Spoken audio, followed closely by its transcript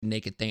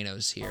naked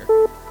Thanos here.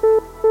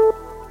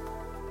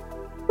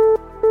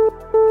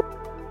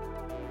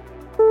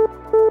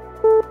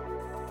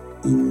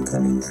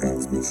 Incoming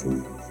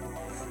transmission.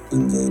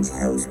 Engage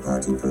house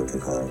party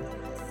protocol.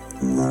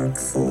 Mark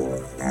 4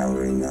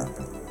 powering up.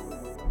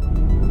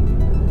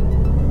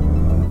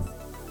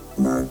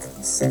 Mark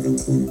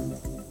 17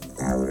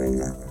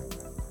 powering up.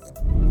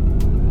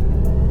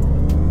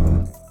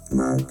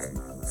 Mark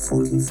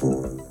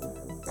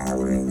 44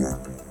 powering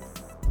up.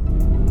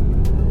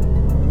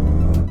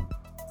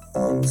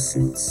 All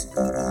suits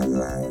are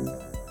online.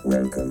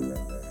 Welcome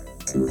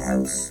to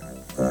House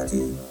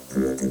Party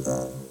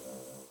Protocol.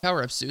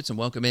 Power up, suits, and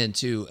welcome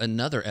into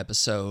another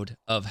episode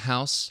of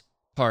House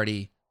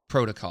Party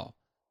Protocol.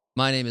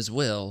 My name is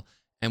Will,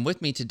 and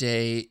with me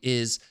today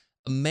is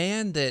a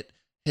man that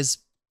has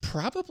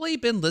probably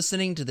been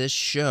listening to this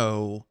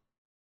show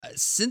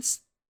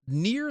since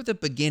near the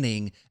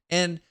beginning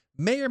and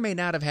may or may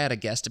not have had a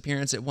guest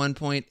appearance at one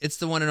point. It's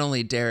the one and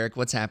only Derek.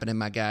 What's happening,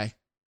 my guy?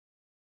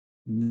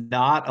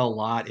 Not a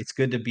lot. It's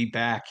good to be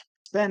back.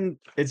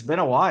 It's been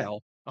a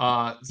while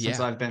since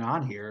Yeah. I've been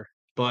on here,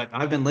 but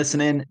I've been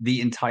listening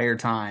the entire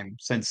time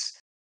since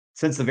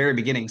the very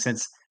beginning.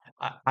 Since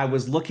I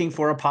was looking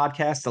for a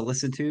podcast to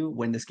listen to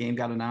when this game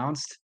got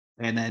announced,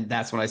 and then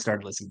that's when I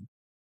started listening.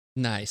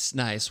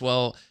 Nice.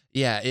 Well,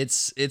 yeah,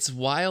 it's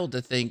wild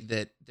to think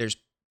that there's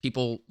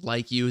people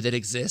like you that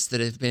exist that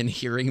have been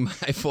hearing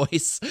my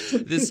voice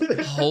this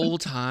whole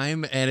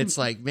time, and it's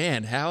like,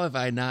 man, how have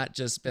I not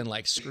just been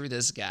like, screw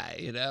this guy,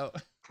 you know?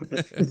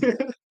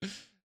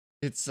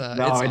 It's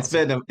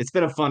awesome. It's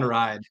been a fun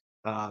ride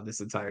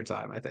this entire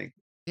time, I think.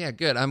 Yeah,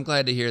 good. I'm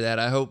glad to hear that.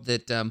 I hope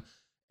that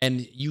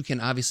and you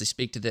can obviously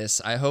speak to this.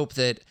 I hope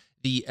that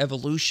the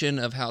evolution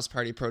of House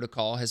Party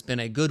Protocol has been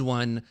a good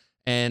one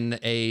and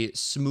a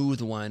smooth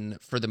one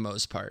for the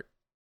most part.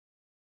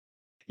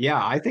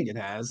 Yeah, I think it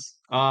has.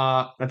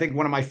 I think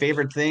one of my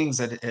favorite things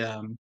that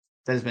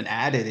has been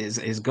added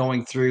is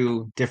going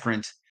through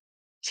different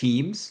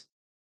teams,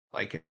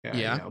 like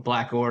Yeah.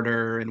 Black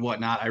Order and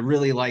whatnot. I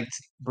really liked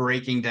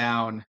breaking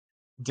down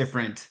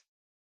different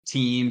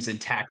teams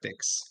and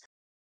tactics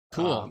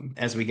Cool.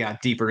 as we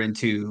got deeper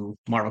into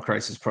Marvel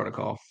Crisis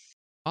Protocol.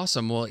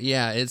 Awesome. Well,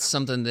 yeah, it's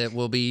something that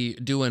we'll be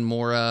doing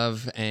more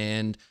of,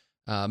 and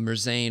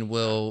Merzane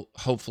will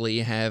hopefully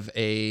have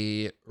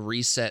a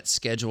reset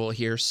schedule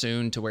here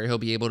soon to where he'll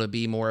be able to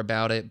be more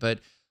about it, but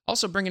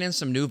also bringing in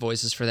some new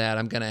voices for that.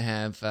 I'm going to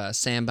have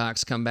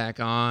Sandbox come back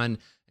on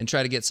and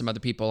try to get some other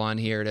people on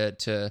here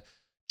to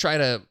try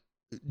to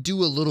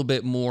do a little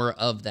bit more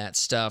of that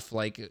stuff.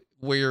 Like,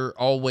 we're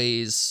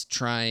always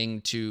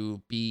trying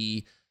to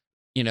be,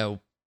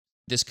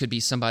 this could be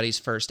somebody's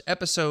first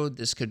episode.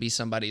 This could be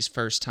somebody's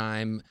first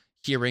time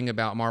hearing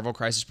about Marvel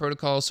Crisis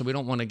Protocol. So we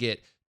don't want to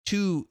get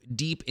too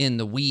deep in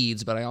the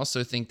weeds, but I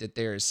also think that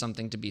there is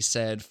something to be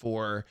said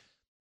for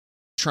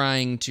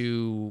trying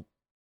to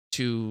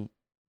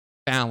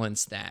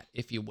balance that,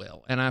 if you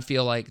will. And I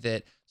feel like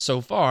that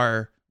so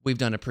far we've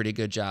done a pretty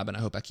good job, and I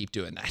hope I keep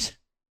doing that.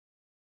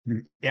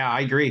 Yeah, I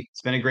agree.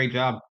 It's been a great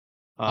job.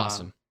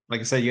 Awesome.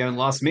 Like I said, you haven't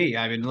lost me.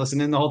 I've been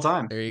listening the whole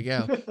time. There you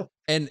go.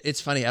 And it's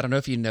funny, I don't know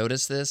if you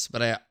noticed this,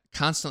 but I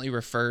constantly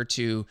refer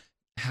to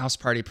House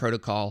Party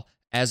Protocol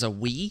as a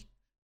we,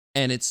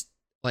 and it's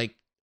like,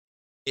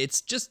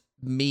 it's just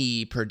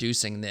me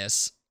producing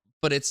this,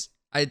 but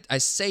I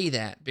say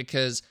that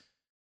because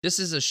this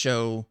is a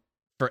show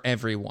for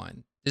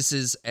everyone. This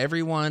is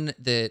everyone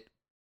that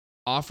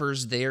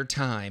offers their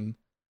time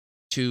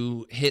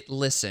to hit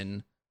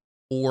listen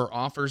or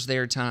offers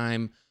their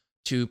time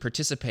to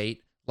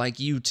participate, like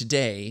you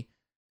today.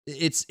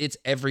 It's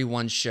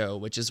everyone's show,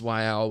 which is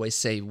why I always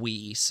say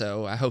we.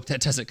 So I hope that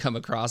doesn't come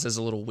across as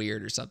a little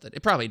weird or something.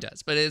 It probably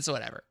does, but it's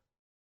whatever.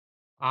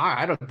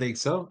 I don't think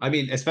so. I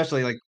mean,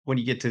 especially like when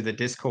you get to the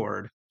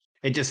Discord,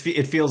 it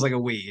feels like a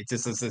we. It's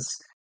just this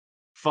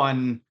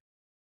fun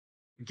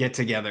get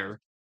together.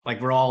 Like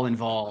we're all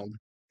involved.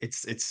 It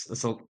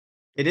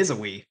is a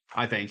we,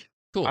 I think.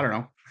 Cool. I don't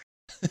know.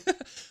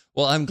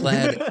 Well, I'm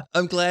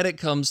glad it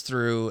comes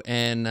through.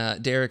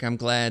 And Derek, I'm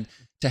glad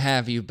to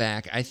have you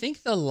back. I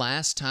think the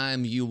last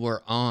time you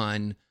were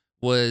on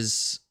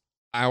was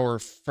our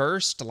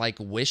first like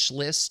wish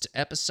list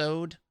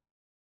episode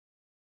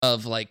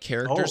of like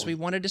characters we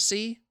wanted to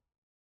see.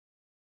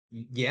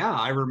 Yeah,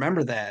 I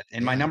remember that.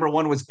 And my number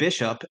one was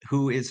Bishop,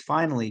 who is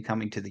finally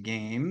coming to the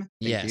game.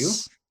 Thank you.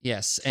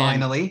 Yes.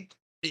 Finally.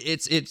 And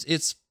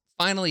it's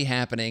finally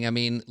happening. I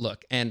mean,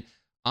 look, and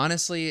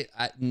honestly,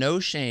 no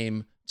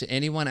shame to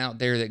anyone out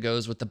there that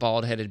goes with the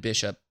bald-headed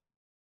Bishop,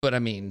 but I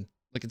mean,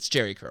 look, it's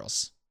Jerry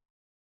curls.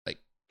 Like,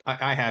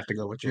 I have to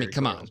go with Jerry.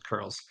 Come on,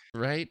 curls,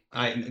 right?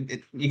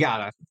 You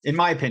gotta, in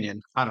my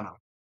opinion. I don't know,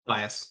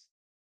 bias.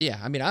 Yeah,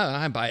 I mean,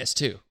 I'm biased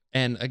too.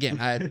 And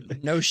again,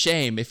 no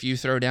shame if you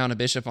throw down a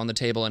Bishop on the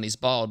table and he's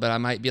bald, but I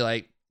might be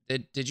like,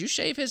 did you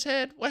shave his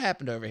head? What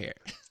happened over here?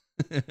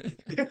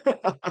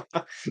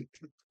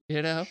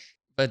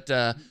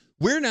 But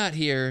we're not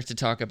here to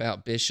talk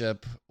about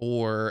Bishop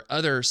or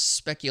other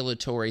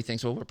speculatory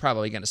things. Well, we're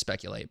probably going to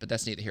speculate, but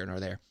that's neither here nor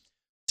there.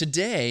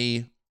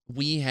 Today,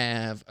 we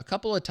have a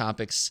couple of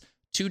topics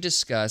to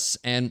discuss.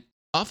 And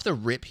off the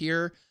rip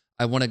here,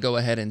 I want to go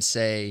ahead and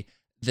say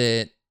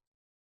that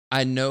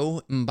I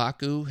know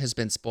M'Baku has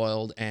been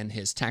spoiled and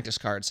his tactics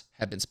cards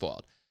have been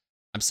spoiled.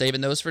 I'm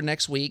saving those for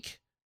next week.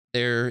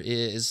 There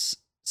is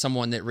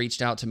someone that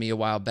reached out to me a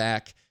while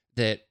back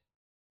that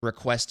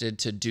requested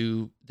to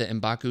do the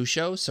M'Baku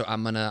show, so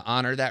I'm gonna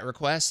honor that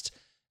request.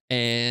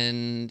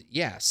 And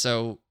yeah,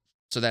 so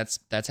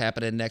that's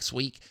happening next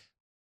week.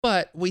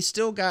 But we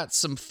still got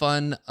some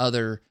fun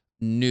other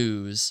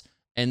news,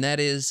 and that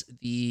is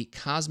the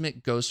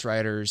Cosmic Ghost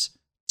Riders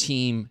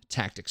team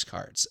tactics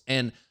cards.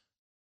 And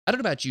I don't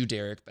know about you,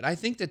 Derek, but I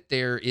think that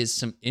there is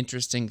some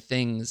interesting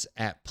things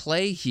at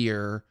play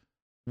here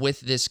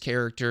with this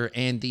character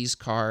and these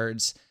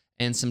cards,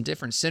 and some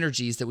different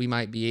synergies that we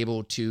might be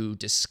able to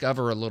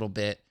discover a little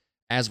bit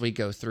as we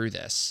go through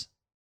this.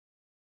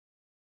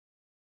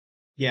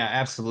 Yeah,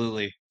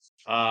 absolutely.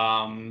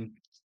 Um,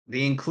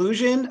 the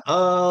inclusion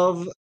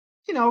of,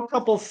 a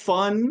couple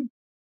fun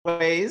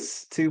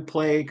ways to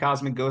play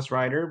Cosmic Ghost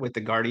Rider with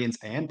the Guardians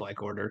and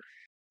Black Order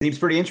seems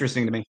pretty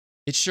interesting to me.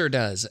 It sure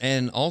does.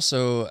 And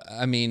also,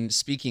 I mean,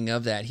 speaking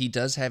of that, he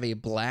does have a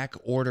Black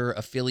Order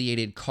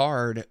affiliated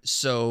card.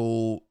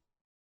 So,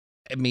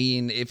 I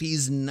mean, if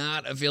he's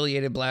not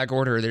affiliated Black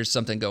Order, there's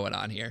something going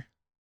on here.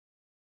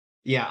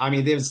 Yeah, I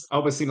mean, there's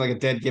almost seemed like a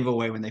dead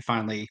giveaway when they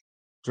finally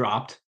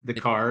dropped the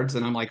It, cards,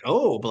 and I'm like,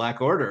 "Oh,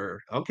 Black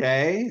Order.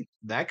 Okay,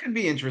 that could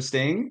be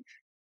interesting."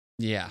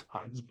 yeah.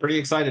 I was pretty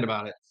excited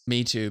about it.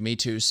 Me too. Me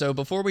too. So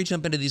before we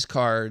jump into these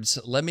cards,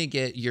 let me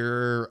get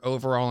your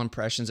overall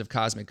impressions of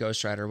Cosmic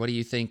Ghost Rider. What do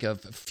you think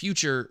of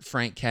future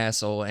Frank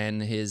Castle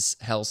and his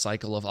Hell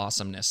Cycle of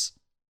Awesomeness?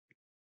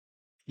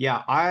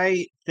 Yeah,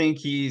 I think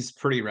he's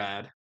pretty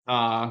rad.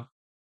 I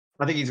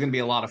think he's gonna be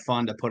a lot of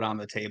fun to put on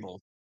the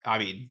table. I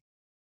mean,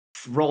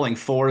 rolling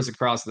fours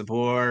across the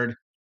board.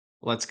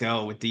 Let's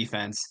go with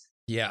defense.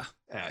 Yeah.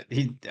 Uh,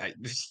 he uh,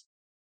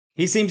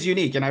 he seems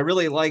unique, and I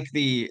really like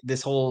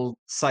this whole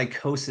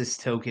psychosis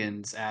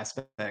tokens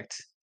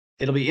aspect.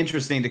 It'll be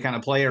interesting to kind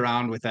of play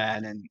around with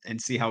that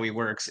and see how he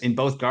works in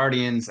both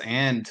Guardians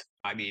and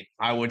I mean,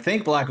 I would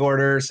think Black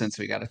Order since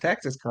we got a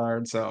Texas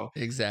card. So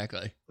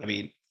Exactly. I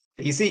mean,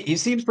 he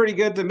seems pretty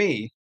good to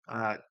me.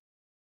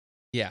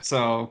 Yeah.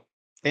 So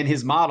in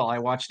his model, I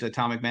watched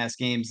Atomic Mass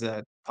Games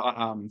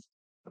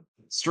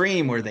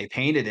stream where they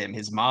painted him.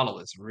 His model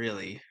is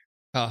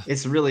Uh,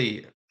 it's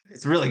really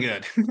it's really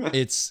good.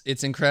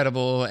 it's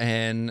incredible,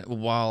 and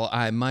while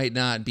I might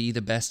not be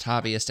the best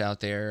hobbyist out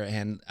there,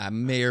 and I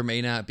may or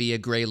may not be a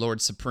Grey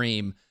Lord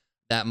Supreme,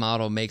 that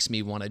model makes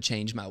me want to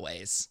change my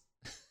ways.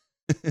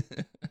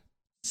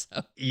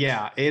 So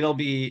Yeah, it'll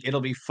be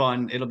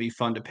fun. It'll be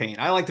fun to paint.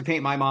 I like to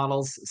paint my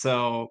models,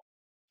 so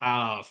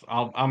I'm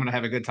gonna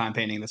have a good time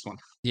painting this one.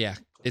 yeah,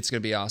 it's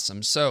gonna be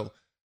awesome. So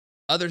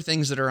other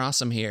things that are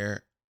awesome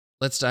here.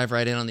 Let's dive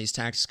right in on these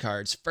tax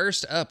cards.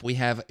 First up, we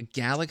have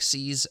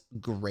Galaxy's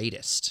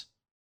Greatest.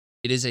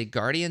 It is a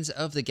Guardians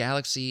of the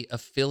Galaxy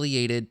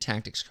affiliated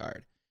tactics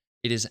card.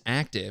 It is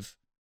active.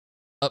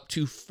 Up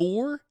to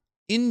 4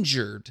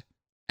 injured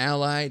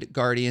allied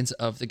Guardians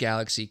of the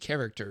Galaxy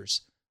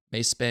characters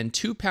may spend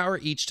 2 power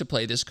each to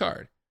play this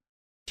card.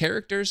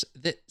 Characters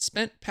that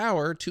spent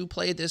power to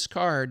play this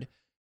card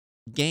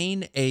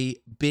gain a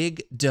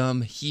Big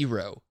Dumb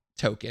Hero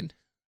token.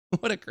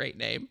 What a great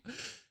name.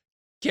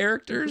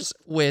 Characters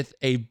with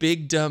a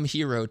Big Dumb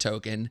Hero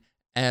token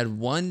add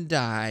 1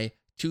 die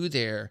to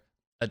their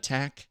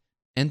attack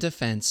and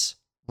defense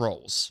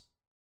rolls.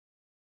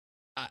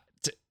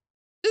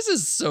 This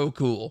is so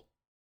cool.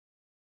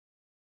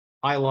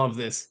 I love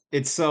this.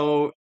 It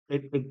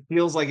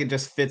feels like it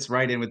just fits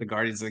right in with the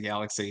Guardians of the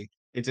Galaxy.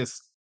 It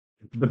just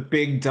the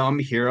big dumb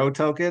hero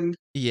token. I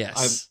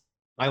Yes.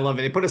 I love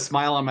it. It put a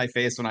smile on my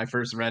face when I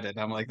first read it.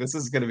 I'm like, this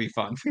is gonna be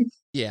fun.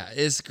 Yeah,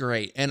 it's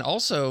great. And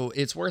also,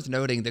 it's worth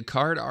noting the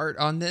card art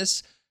on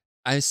this.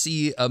 I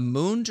see a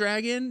moon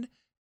dragon,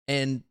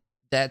 and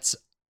that's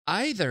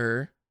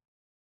either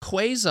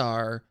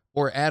Quasar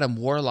or Adam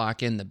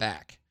Warlock in the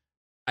back.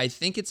 I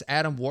think it's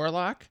Adam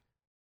Warlock,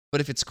 but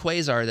if it's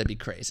Quasar, that'd be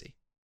crazy.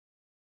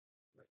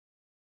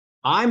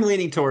 I'm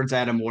leaning towards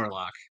Adam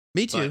Warlock,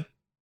 Me but too.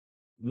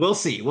 we'll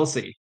see. We'll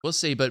see. We'll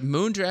see. But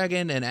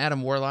Moondragon and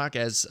Adam Warlock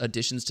as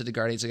additions to the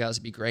Guardians of the Galaxy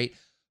would be great.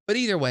 But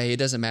either way, it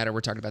doesn't matter.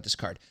 We're talking about this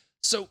card.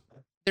 So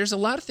there's a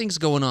lot of things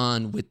going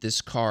on with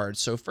this card.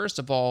 So first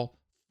of all,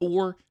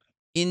 4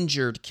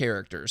 injured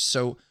characters.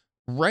 So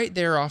right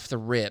there off the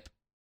rip,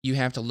 you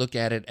have to look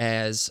at it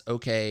as,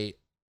 okay,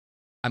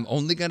 I'm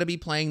only going to be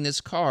playing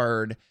this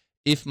card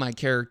if my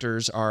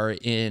characters are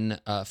in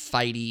a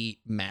fighty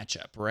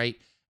matchup, right?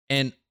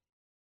 And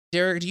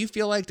Derek, do you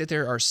feel like that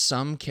there are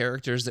some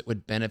characters that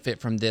would benefit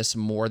from this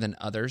more than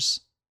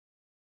others?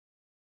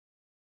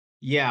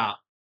 Yeah.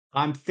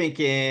 I'm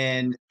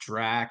thinking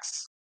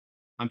Drax.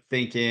 I'm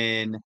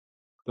thinking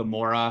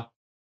Gamora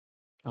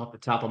off the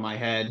top of my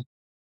head.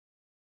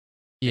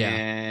 Yeah.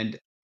 And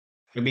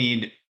I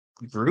mean,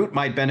 Groot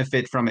might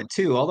benefit from it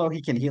too, although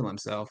he can heal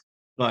himself.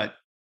 But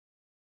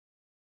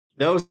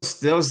those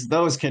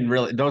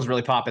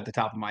really pop at the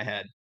top of my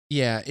head.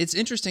 Yeah, it's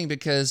interesting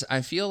because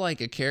I feel like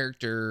a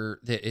character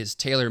that is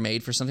tailor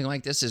made for something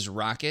like this is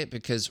Rocket,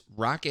 because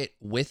Rocket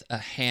with a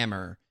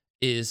hammer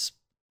is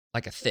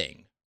like a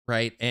thing,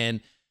 right?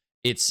 And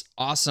it's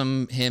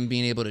awesome him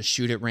being able to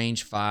shoot at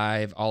range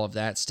 5, all of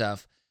that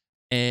stuff.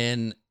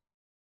 And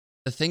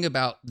the thing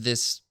about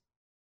this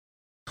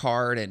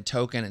card and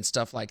token and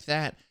stuff like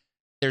that,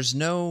 there's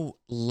no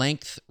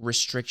length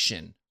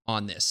restriction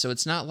on this. So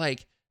it's not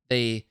like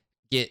they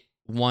get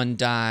one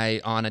die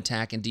on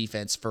attack and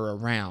defense for a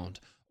round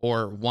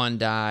or one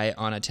die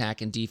on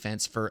attack and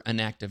defense for an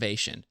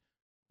activation.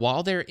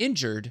 While they're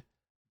injured,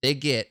 they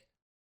get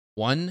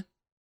one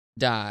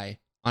die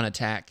on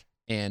attack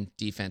and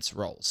defense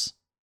rolls.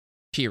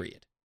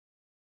 Period.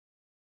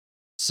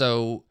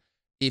 So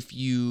if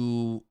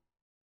you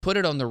put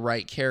it on the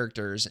right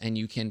characters and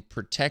you can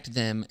protect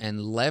them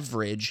and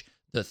leverage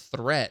the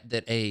threat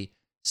that a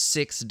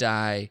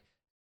 6-die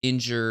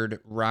injured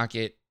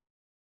Rocket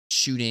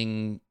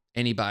shooting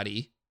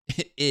anybody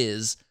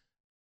is,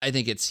 I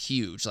think it's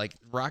huge. Like,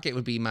 Rocket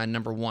would be my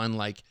number one.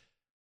 Like,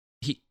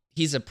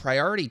 he's a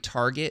priority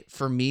target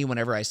for me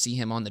whenever I see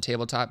him on the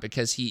tabletop,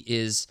 because he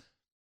is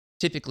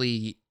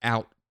typically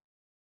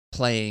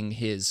outplaying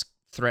his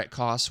threat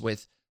costs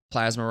with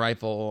Plasma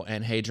Rifle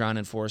and Hadron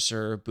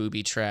Enforcer,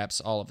 booby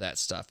traps, all of that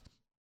stuff.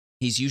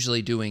 He's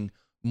usually doing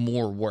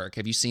more work.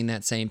 Have you seen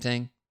that same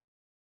thing?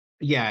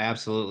 Yeah,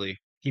 absolutely.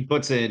 He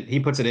puts it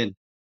in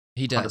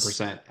He does.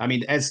 100%. I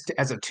mean, as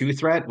a 2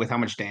 threat with how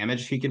much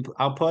damage he can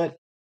output,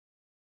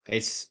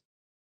 it's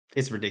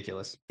it's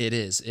ridiculous. It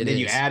is. And It then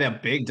you is. add a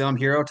big dumb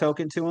hero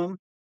token to him.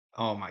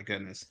 Oh my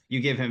goodness.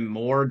 You give him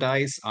more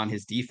dice on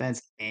his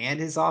defense and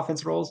his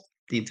offense rolls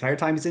the entire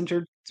time he's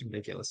injured. It's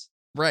ridiculous.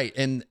 Right.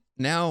 And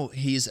now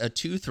he's a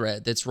 2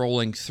 threat that's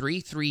rolling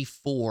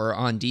 3-3-4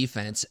 on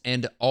defense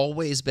and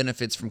always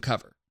benefits from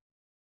cover.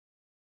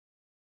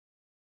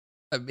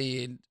 I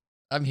mean,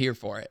 I'm here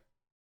for it.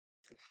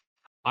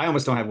 I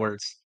almost don't have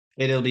words.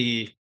 It'll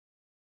be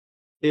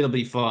it'll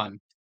be fun.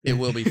 It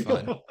will be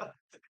fun.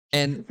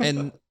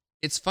 And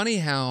it's funny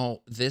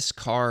how this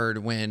card,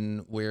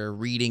 when we're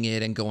reading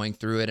it and going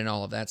through it and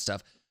all of that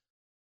stuff,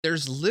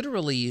 there's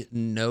literally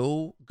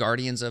no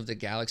Guardians of the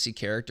Galaxy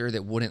character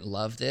that wouldn't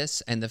love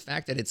this. And the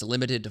fact that it's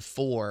limited to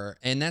 4,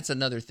 and that's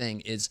another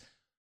thing, is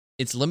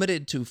it's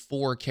limited to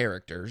 4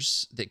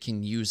 characters that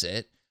can use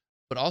it,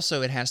 but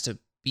also it has to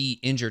be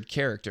injured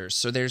characters.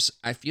 So there's,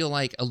 I feel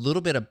like, a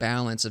little bit of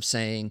balance of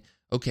saying,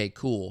 okay,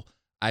 cool,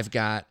 I've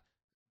got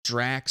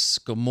Drax,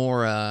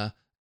 Gamora,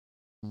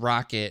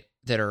 Rocket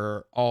that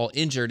are all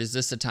injured. Is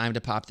this the time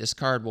to pop this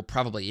card? Well,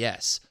 probably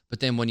yes. But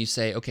then when you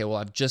say, okay, well,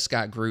 I've just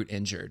got Groot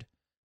injured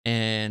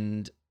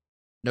and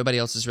nobody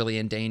else is really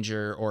in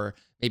danger, or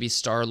maybe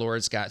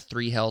Star-Lord's got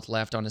 3 health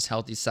left on his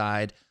healthy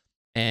side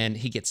and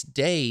he gets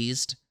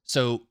dazed.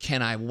 So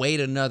can I wait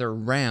another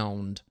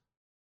round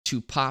to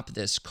pop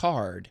this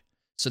card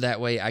so that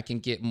way I can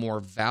get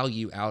more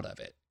value out of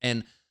it?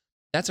 And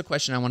that's a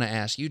question I want to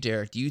ask you,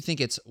 Derek. Do you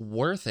think it's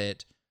worth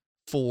it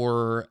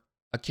for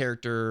a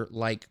character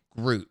like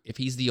Groot, if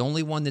he's the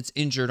only one that's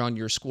injured on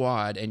your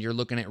squad and you're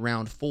looking at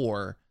round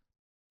 4,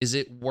 is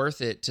it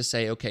worth it to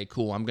say, okay,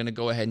 cool, I'm going to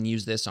go ahead and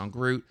use this on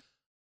Groot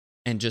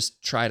and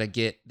just try to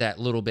get that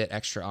little bit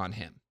extra on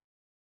him?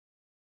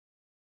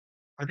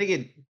 I think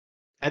it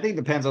I think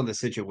it depends on the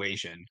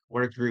situation,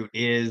 where Groot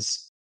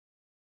is,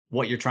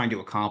 what you're trying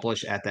to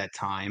accomplish at that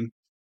time.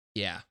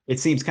 Yeah, It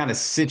seems kind of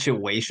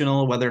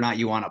situational whether or not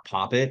you want to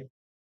pop it.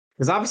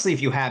 Because obviously,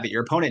 if you have it,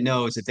 your opponent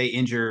knows if they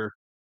injure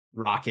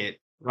Rocket,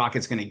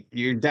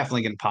 you're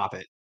definitely gonna pop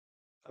it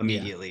yeah,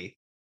 immediately.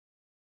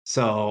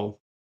 So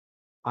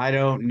I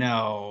don't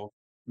know.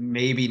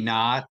 Maybe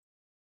not.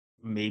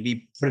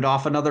 Maybe put it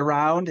off another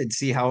round and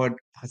see how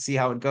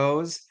it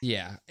goes.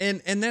 yeah.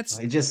 And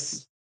I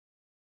just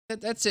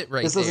that's it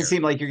right This doesn't there.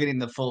 seem like you're getting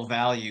the full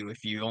value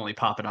if you only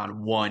pop it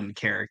on one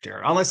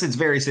character, unless it's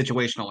very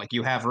situational. Like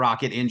you have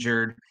Rocket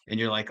injured, and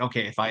you're like,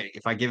 okay, if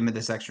I give him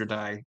this extra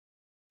die,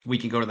 we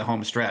can go to the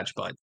home stretch.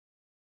 But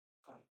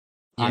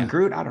on Yeah.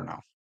 Groot, I don't know.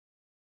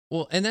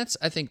 Well, and that's,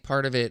 I think,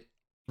 part of it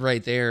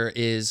right there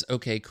is,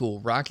 okay, cool.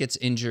 Rocket's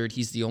injured.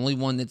 He's the only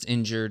one that's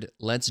injured.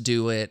 Let's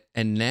do it.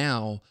 And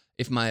now,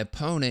 if my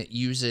opponent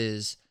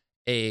uses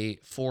a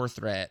 4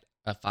 threat,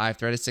 a 5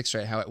 threat, a 6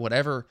 threat,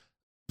 whatever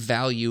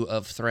value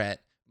of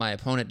threat my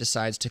opponent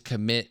decides to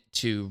commit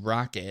to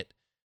Rocket,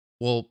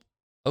 well,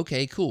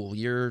 okay, cool.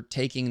 You're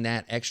taking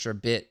that extra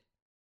bit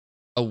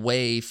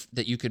away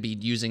that you could be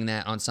using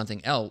that on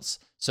something else.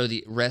 So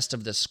the rest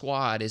of the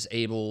squad is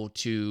able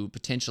to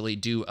potentially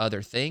do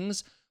other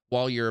things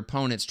while your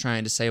opponent's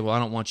trying to say, well, I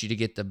don't want you to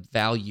get the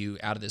value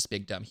out of this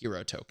big dumb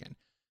hero token.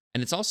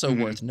 And it's also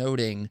Mhm. worth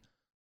noting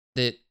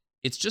that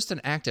it's just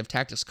an active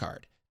tactics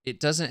card. It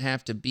doesn't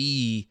have to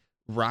be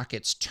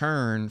Rocket's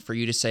turn for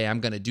you to say, I'm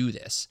going to do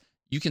this.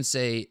 You can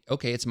say,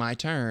 okay, it's my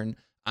turn.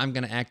 I'm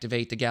going to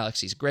activate the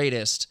Galaxy's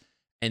Greatest.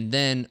 And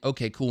then,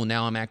 okay, cool.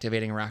 Now I'm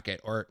activating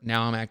Rocket, or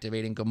now I'm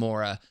activating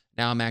Gamora.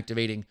 Now I'm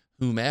activating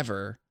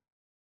whomever,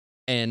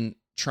 and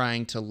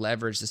trying to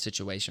leverage the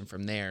situation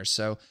from there.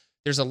 So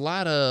there's a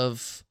lot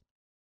of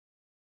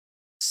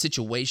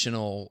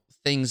situational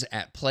things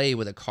at play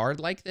with a card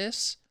like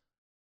this.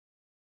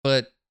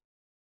 But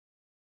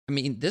I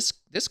mean, this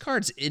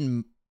card's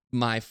in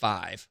my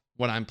 5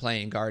 when I'm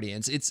playing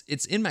Guardians.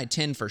 It's in my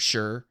 10 for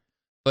sure,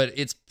 but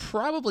it's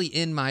probably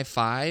in my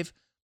 5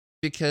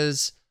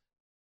 because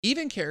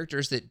even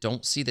characters that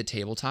don't see the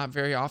tabletop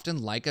very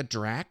often, like a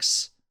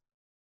Drax,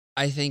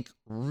 I think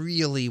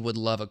really would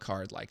love a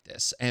card like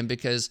this. And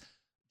because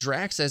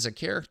Drax as a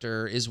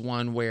character is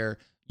one where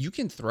you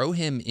can throw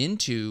him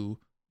into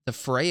the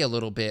fray a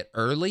little bit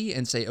early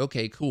and say,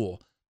 okay,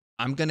 cool,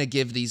 I'm going to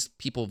give these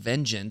people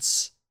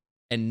vengeance.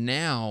 And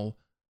now,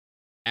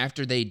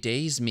 after they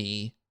daze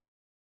me,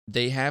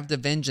 they have the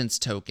vengeance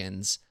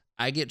tokens.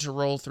 I get to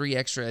roll 3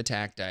 extra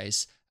attack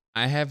dice.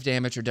 I have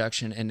damage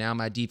reduction, and now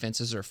my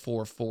defenses are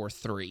 4, 4,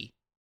 3.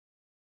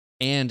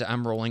 And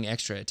I'm rolling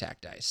extra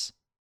attack dice.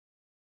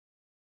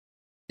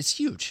 It's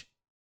huge.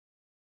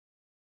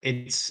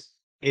 It's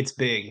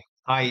big.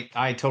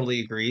 I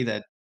totally agree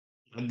that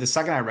the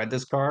second I read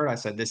this card, I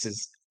said this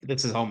is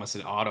almost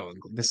an auto.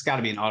 This has got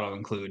to be an auto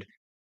include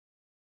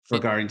for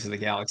It Guardians of the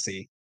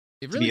Galaxy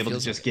it to be really able to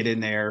feels like just it. get in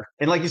there.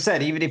 And like you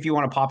said, even if you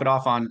want to pop it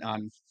off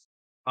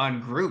on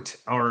Groot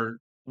or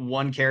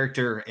one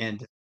character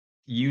and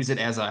use it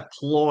as a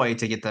ploy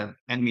to get the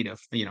enemy to,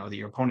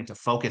 your opponent to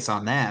focus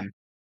on them.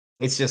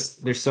 It's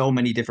just there's so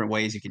many different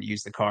ways you can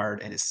use the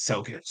card, and it's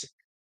so good.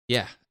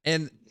 Yeah.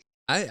 And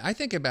I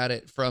think about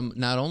it from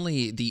not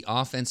only the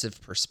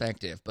offensive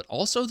perspective, but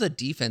also the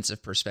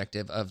defensive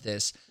perspective of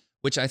this,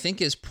 which I think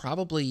is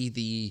probably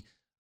the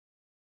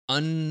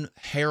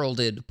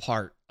unheralded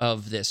part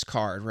of this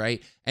card,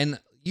 right? And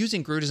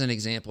using Groot as an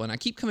example, and I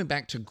keep coming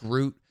back to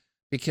Groot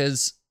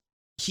because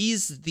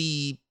he's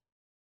the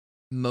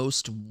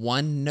most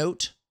one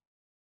note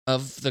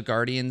of the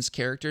Guardians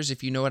characters,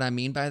 if you know what I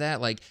mean by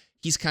that. Like,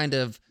 he's kind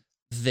of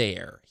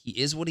there. He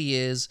is what he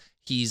is.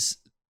 He's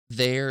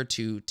there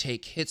to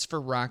take hits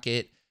for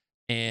Rocket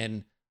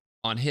and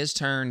on his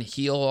turn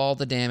heal all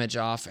the damage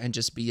off and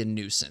just be a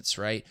nuisance,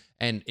 right?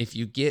 And if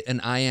you get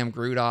an I am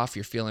Groot off,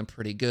 you're feeling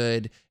pretty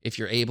good. If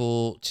you're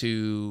able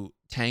to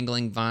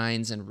tangling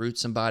vines and root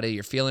somebody,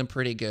 you're feeling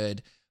pretty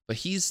good. But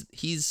he's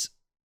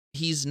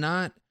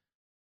not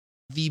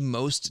the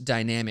most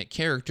dynamic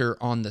character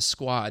on the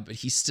squad, but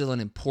he's still an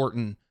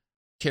important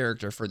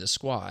character for the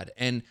squad.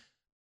 And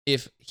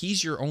if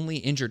he's your only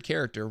injured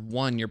character,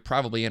 1, you're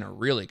probably in a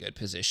really good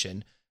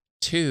position.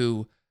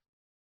 2,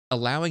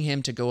 allowing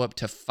him to go up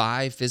to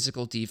 5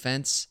 physical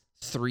defense,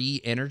 3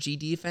 energy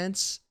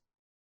defense,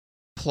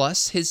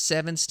 plus his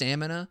 7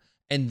 stamina,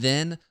 and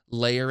then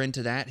layer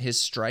into that his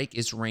strike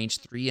is range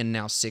 3 and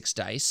now 6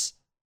 dice.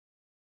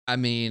 I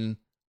mean,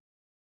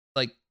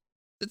 like,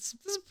 it's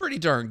pretty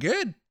darn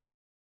good.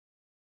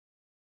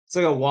 It's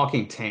like a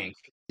walking tank.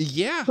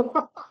 Yeah.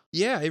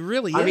 Yeah, it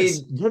really I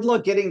is. mean, good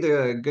luck getting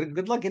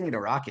the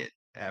rocket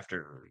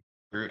after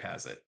Groot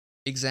has it.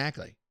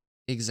 Exactly.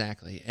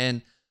 Exactly.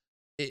 And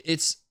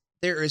it's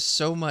there is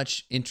so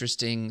much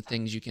interesting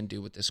things you can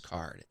do with this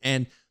card.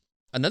 And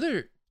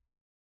another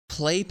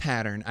play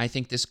pattern I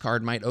think this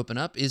card might open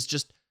up is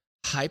just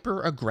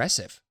hyper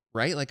aggressive,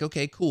 right? Like,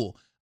 okay, cool.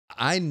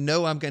 I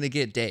know I'm going to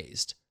get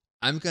dazed.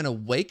 I'm going to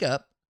wake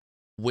up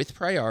with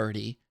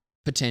priority,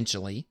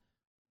 potentially,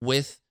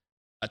 with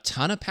a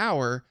ton of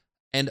power.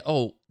 And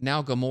oh,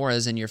 now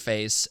Gamora's in your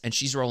face and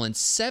she's rolling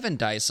 7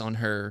 dice on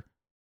her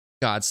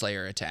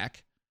Godslayer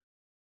attack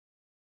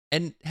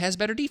and has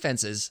better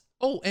defenses.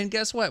 Oh, and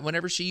guess what?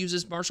 Whenever she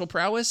uses martial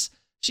prowess,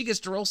 she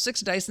gets to roll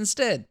 6 dice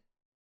instead.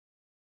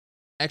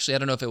 Actually, I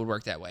don't know if it would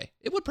work that way.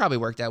 It would probably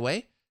work that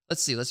way.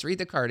 Let's see. Let's read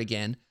the card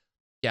again.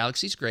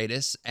 Galaxy's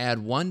Greatest. Add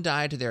 1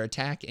 die to their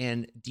attack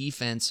and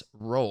defense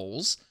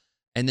rolls.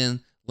 And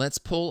then let's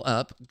pull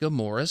up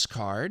Gamora's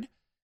card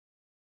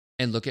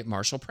and look at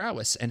martial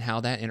prowess and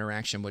how that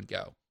interaction would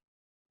go.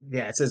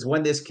 Yeah, it says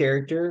when this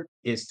character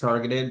is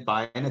targeted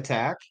by an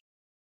attack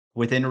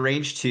within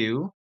range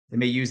 2, it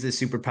may use this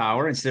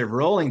superpower. Instead of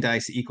rolling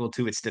dice equal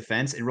to its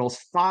defense, it rolls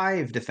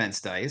 5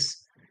 defense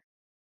dice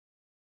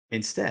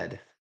instead.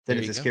 Then There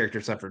if you this go. character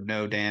suffered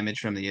no damage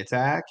from the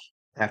attack,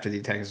 after the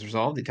attack is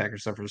resolved, the attacker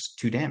suffers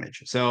 2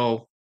 damage.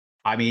 So,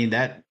 I mean,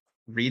 that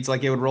reads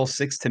like it would roll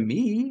 6 to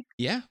me.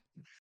 Yeah,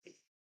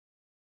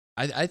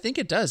 I think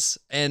it does.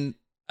 And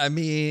I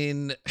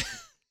mean,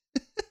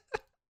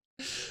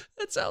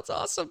 that sounds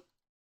awesome.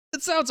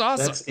 It sounds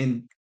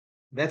awesome.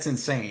 That's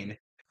insane.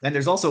 And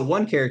there's also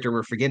one character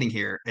we're forgetting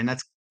here, and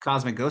that's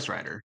Cosmic Ghost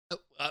Rider.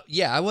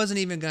 Yeah, I wasn't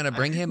even going to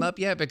bring him up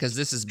yet because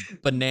this is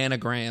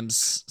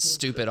Bananagrams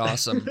stupid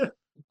awesome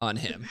on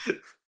him.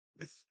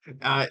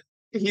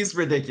 He's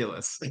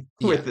ridiculous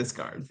with this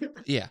card.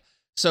 Yeah.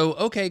 So,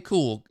 okay,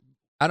 cool.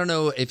 I don't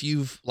know if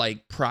you've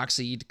like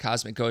proxied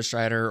Cosmic Ghost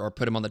Rider or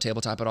put him on the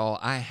tabletop at all.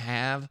 I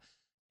have.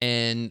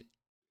 And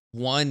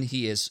 1,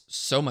 he is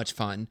so much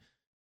fun.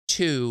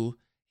 2,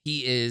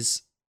 he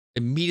is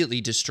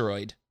immediately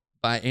destroyed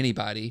by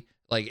anybody.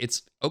 Like,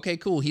 it's okay,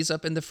 cool. He's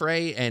up in the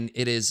fray, and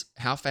it is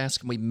how fast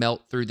can we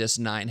melt through this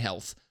 9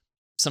 health?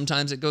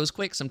 Sometimes it goes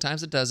quick,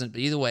 sometimes it doesn't.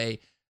 But either way,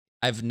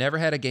 I've never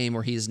had a game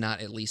where he's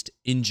not at least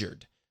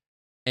injured.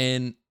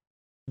 And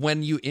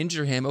when you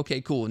injure him,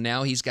 okay, cool.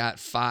 Now he's got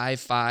 5,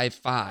 5,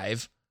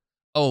 5.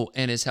 Oh,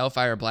 and his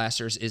Hellfire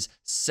Blasters is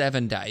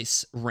 7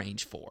 dice,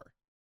 range 4.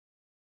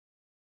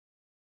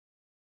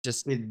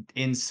 Just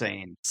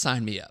Insane.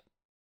 sign me up.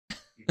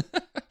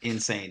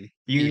 Insane.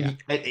 Yeah.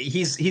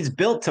 He's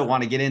built to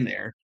want to get in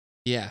there.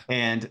 Yeah,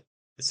 And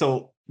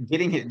so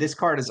this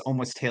card is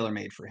almost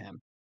tailor-made for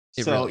him.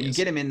 it So really you is.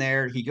 get him in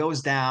there, he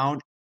goes down,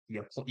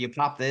 you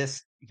pop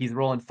this, he's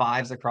rolling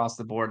fives across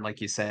the board,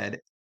 like you said.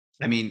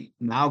 I mean,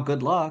 now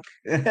good luck.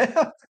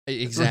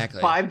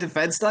 Exactly. 5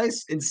 defense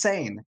dice?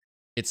 Insane.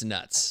 It's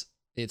nuts.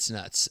 It's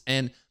nuts.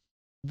 And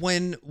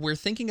when we're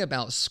thinking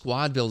about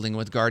squad building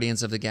with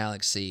Guardians of the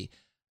Galaxy,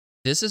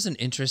 this is an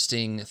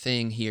interesting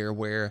thing here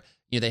where,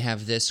 they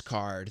have this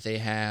card, they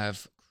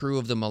have Crew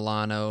of the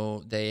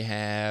Milano, they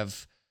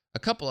have a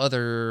couple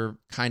other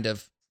kind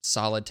of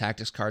solid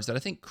tactics cards that I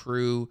think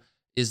Crew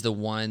is the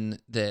one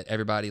that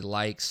everybody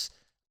likes.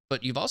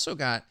 But you've also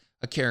got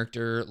a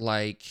character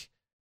like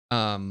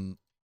um,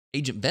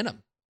 Agent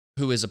Venom,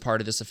 who is a part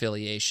of this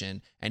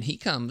affiliation, and he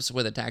comes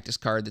with a tactics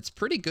card that's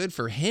pretty good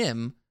for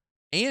him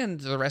and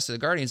the rest of the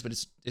Guardians, but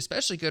it's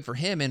especially good for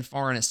him in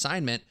foreign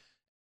assignment.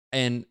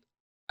 And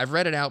I've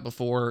read it out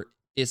before.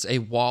 It's a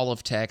wall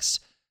of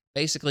text.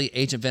 Basically,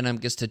 Agent Venom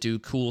gets to do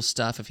cool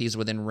stuff if he's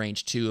within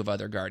range 2 of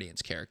other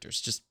Guardians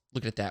characters. Just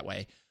look at it that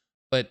way.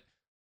 But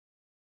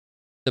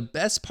the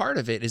best part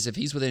of it is if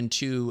he's within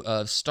 2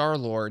 of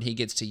Star-Lord, he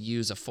gets to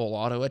use a full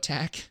auto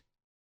attack,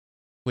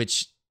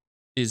 which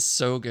is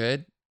so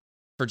good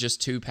for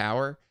just 2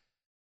 power.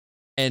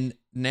 And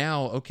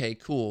now, okay,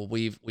 cool.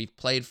 We've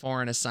played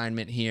foreign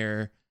assignment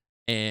here,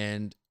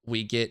 and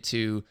we get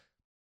to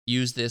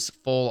use this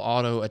full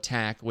auto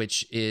attack,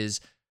 which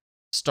is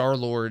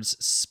Star-Lord's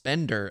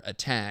spender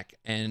attack,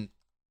 and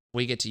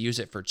we get to use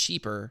it for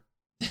cheaper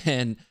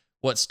than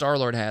what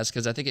Star-Lord has,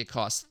 because I think it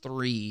costs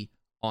 3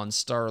 on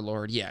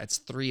Star-Lord. Yeah, it's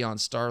 3 on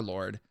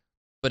Star-Lord,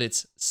 but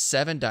it's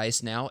 7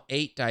 dice now,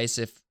 8 dice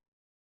if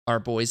our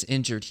boy's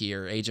injured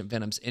here, Agent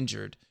Venom's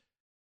injured.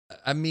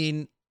 I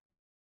mean,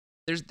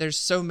 there's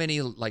so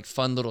many like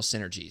fun little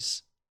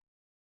synergies.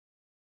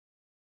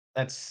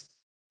 That's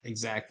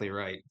exactly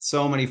right.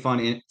 So many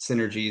fun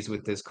synergies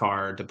with this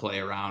card to play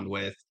around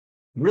with.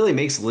 Really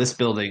makes list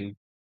building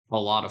a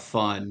lot of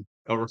fun.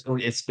 Or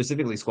it's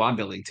specifically squad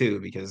building too,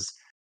 because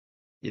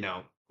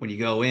when you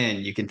go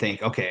in, you can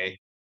think, okay,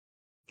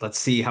 let's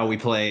see how we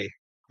play.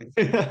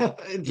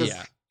 It just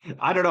Yeah,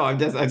 I don't know. I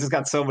just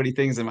got so many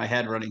things in my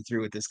head running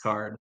through with this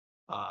card.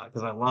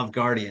 Because I love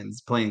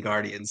Guardians, playing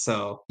Guardians.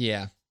 So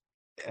yeah,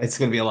 it's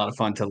gonna be a lot of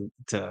fun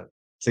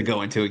to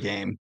go into a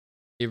game.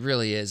 it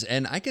really is.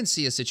 And I can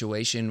see a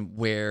situation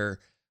where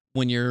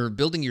when you're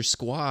building your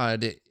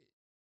squad,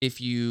 if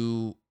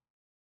you,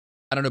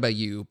 I don't know about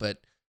you, but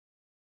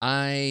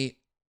I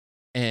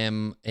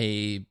am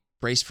a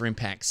Brace for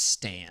Impact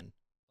stan.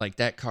 Like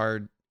that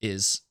card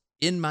is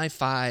in my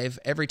 5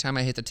 every time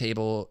I hit the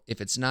table. If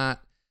it's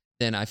not,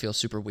 then I feel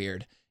super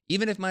weird.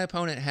 Even if my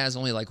opponent has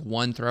only like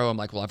 1 throw, I'm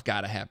like, well, I've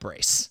got to have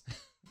Brace.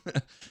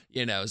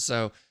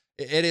 So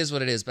it is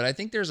what it is. But I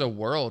think there's a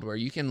world where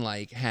you can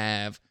like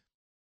have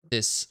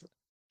this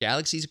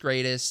Galaxy's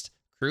Greatest,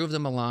 Crew of the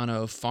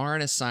Milano,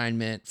 Foreign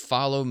Assignment,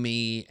 Follow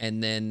Me,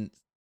 and then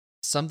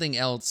something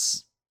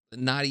else,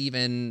 not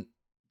even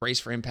Brace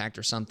for Impact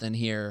or something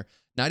here,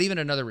 not even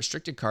another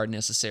restricted card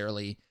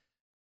necessarily,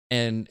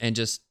 and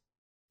just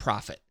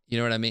profit. You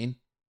know what I mean?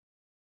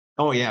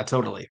 Oh yeah,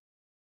 totally.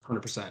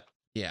 100%.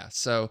 Yeah.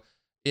 So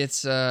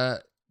it's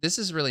this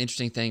is a really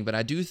interesting thing, but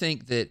I do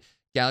think that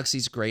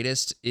Galaxy's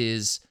Greatest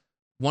is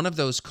one of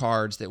those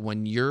cards that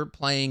when you're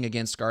playing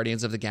against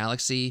Guardians of the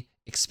Galaxy,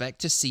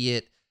 expect to see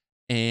it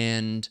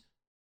and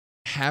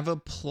have a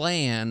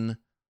plan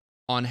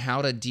on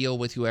how to deal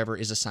with whoever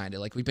is assigned it.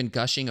 Like we've been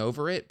gushing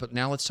over it, but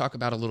now let's talk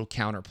about a little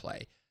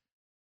counterplay.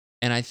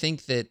 And I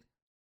think that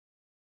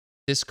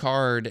this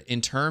card, in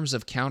terms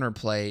of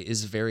counterplay,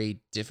 is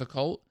very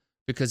difficult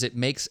because it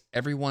makes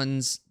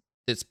everyone's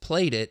that's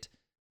played it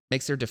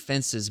makes their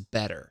defenses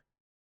better.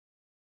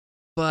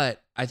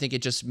 But I think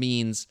it just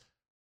means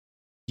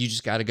you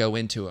just got to go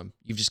into them.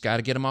 You've just got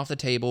to get them off the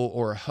table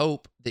or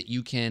hope that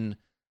you can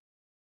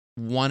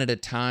one at a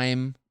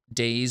time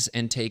daze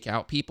and take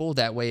out people.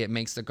 That way it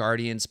makes the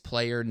Guardians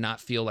player not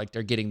feel like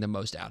they're getting the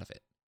most out of it.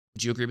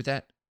 Would you agree with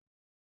that?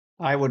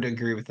 I would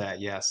agree with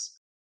that, yes.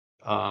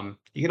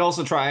 You could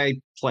also try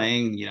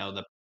playing,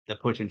 the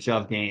push and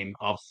shove game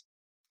of,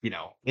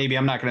 maybe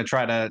I'm not gonna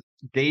try to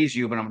daze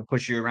you, but I'm gonna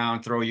push you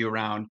around, throw you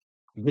around,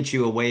 get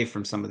you away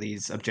from some of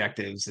these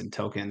objectives and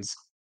tokens.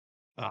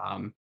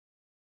 Um,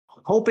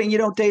 hoping you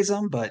don't daze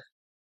them, but,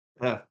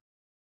 uh,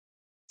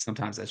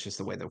 sometimes that's just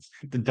the way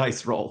the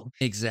dice roll.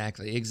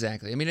 Exactly,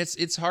 exactly. I mean,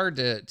 it's hard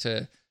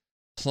to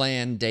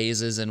plan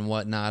dazes and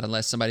whatnot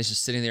unless somebody's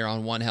just sitting there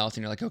on 1 health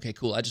and you're like, okay,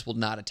 cool, I just will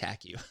not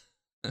attack you.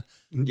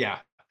 Yeah,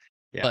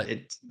 yeah, But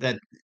that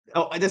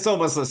that's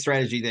almost a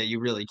strategy that you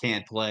really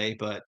can't play,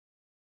 but,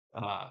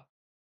 uh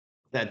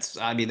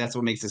I mean, that's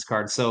what makes this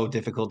card so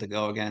difficult to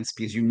go against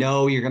because you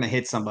know you're gonna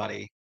hit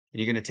somebody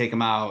and you're gonna take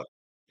them out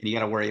and you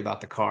gotta worry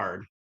about the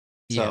card.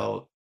 Yeah.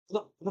 So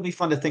it'll be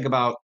fun to think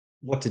about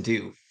what to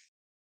do.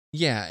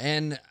 Yeah,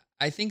 and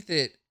I think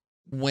that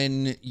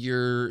when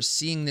you're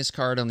seeing this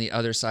card on the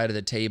other side of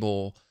the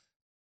table,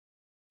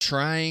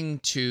 trying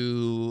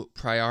to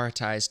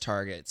prioritize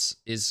targets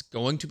is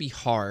going to be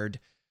hard.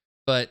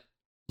 But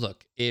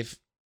look, if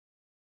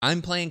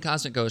I'm playing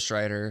Cosmic Ghost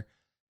Rider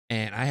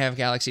and I have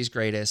Galaxy's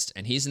Greatest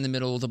and he's in the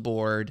middle of the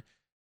board,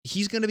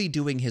 he's going to be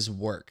doing his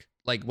work.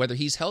 Like whether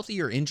he's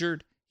healthy or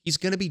injured, he's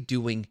going to be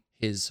doing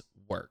his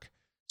work.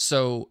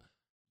 So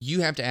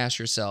you have to ask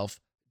yourself,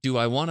 do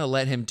I want to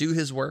let him do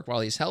his work while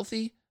he's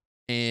healthy?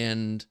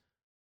 And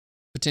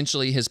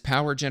potentially his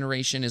power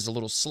generation is a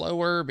little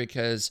slower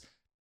because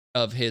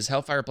of his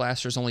Hellfire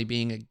Blasters only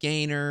being a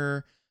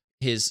gainer.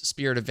 His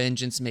Spirit of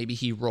Vengeance, maybe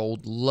he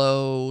rolled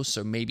low,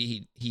 so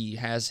maybe he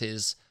has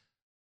his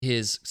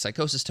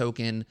Psychosis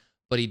token,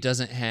 but he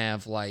doesn't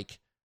have like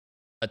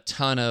a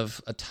ton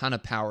of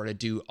power to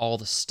do all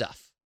the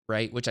stuff,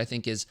 right? Which I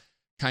think is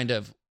kind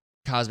of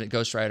Cosmic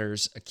Ghost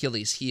Rider's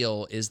Achilles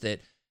heel, is that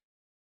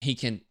he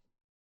can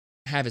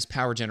have his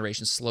power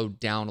generation slowed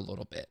down a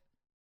little bit.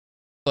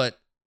 But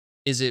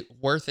is it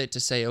worth it to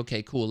say,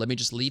 okay, cool, let me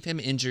just leave him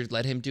injured,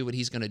 let him do what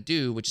he's going to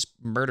do, which is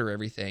murder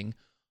everything,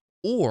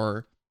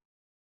 or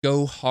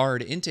go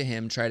hard into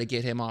him, try to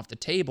get him off the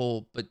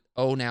table, but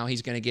oh, now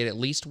he's going to get at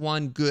least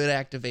one good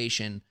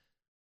activation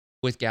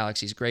with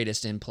Galaxy's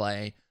Greatest in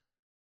play.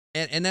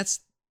 And that's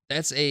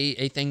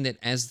a thing that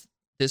as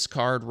this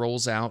card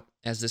rolls out,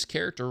 as this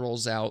character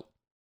rolls out,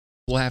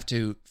 we'll have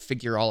to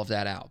figure all of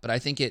that out. But I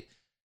think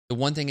the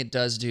one thing it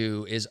does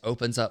do is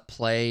opens up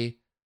play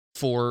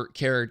for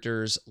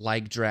characters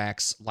like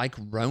Drax, like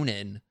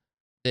Ronan,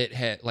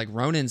 like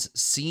Ronan's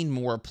seen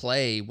more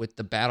play with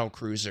the battle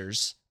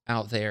cruisers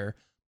out there,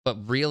 but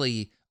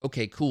really,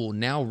 okay, cool.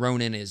 Now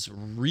Ronan is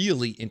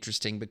really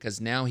interesting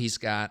because now he's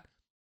got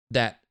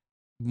that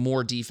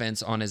more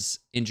defense on his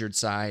injured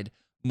side,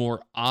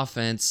 more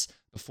offense.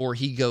 Before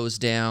he goes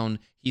down,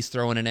 he's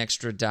throwing an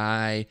extra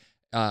die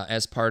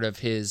as part of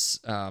his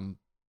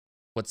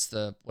what's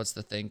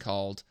the thing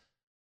called?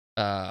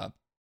 Oh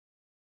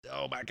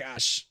my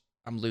gosh,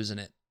 I'm losing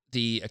it.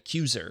 The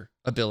Accuser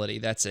ability.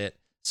 That's it.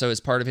 So as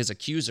part of his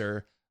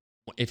Accuser,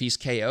 if he's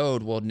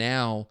KO'd, well,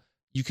 now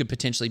you could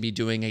potentially be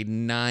doing a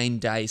 9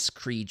 dice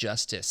Kree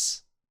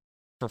Justice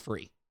for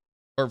free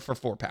or for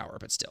 4 power,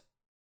 but still,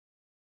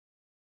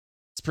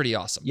 it's pretty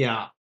awesome.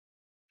 Yeah,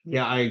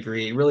 yeah, I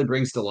agree. It really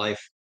brings to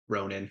life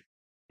Ronan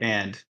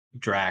and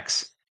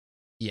Drax.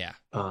 Yeah.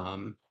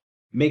 Um,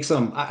 makes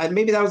them.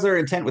 Maybe that was their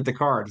intent with the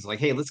cards. Like,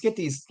 hey, let's get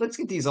these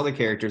other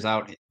characters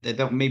out that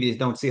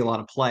don't see a lot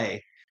of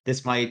play.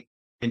 This might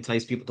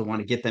entice people to want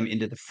to get them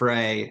into the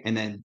fray and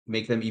then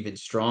make them even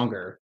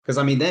stronger. Because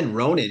I mean, then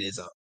Ronan is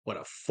a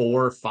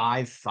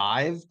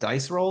 4-5-5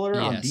 dice roller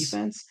on Yes.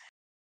 defense.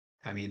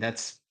 I mean,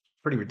 that's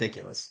pretty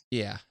ridiculous.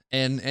 Yeah.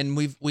 And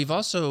we've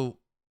also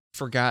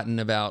forgotten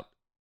about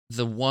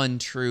the one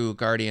true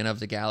Guardian of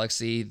the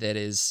Galaxy that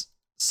is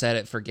set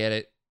it, forget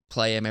it,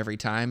 play him every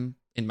time,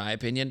 in my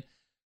opinion.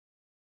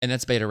 And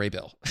that's Beta Ray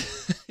Bill.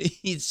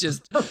 He's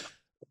just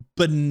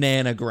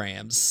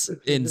bananagrams.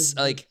 It's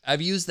like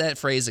I've used that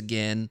phrase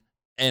again,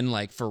 and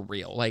like for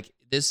real. Like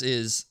this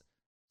is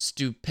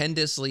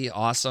stupendously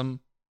awesome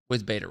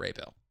with Beta Ray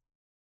Bill.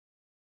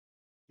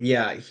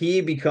 Yeah,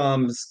 he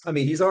becomes. I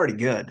mean, he's already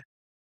good.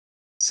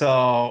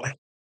 So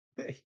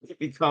he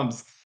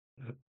becomes.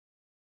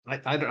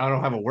 I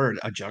don't have a word.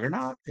 A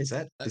juggernaut? Uh, Is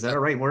that uh, a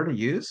right word to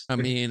use?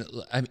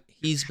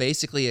 he's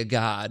basically a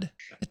god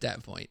at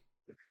that point,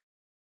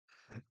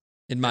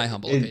 in my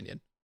humble It, opinion.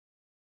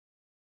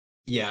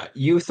 yeah,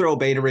 you throw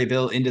Beta Ray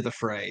Bill into the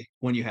fray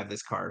when you have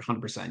this card,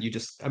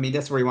 100%. I mean,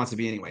 that's where he wants to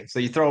be anyway. So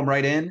you throw him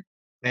right in,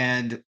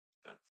 and you just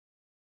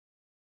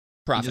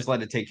Profit.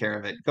 let it take care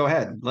of it. Go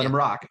ahead, let Yeah. him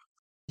rock.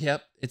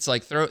 Yep. It's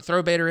like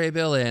throw Beta Ray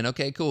Bill in.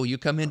 Okay, cool. You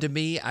come into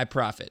me, I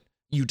profit.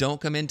 You don't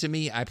come into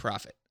me, I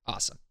profit.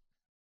 Awesome.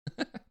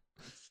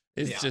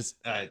 It's Yeah, just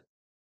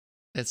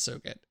it's so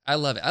good. I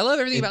love it. I love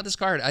everything it, about this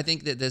card. I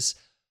think that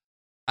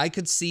I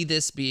could see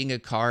this being a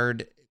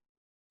card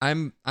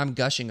I'm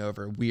gushing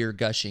over. We're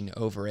gushing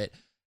over it.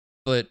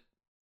 But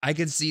I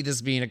could see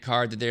this being a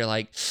card that they're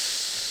like,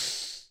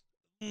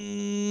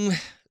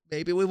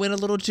 maybe we went a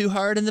little too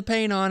hard in the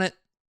paint on it.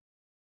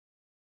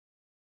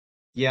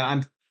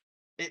 yeah.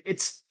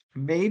 It's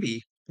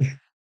maybe.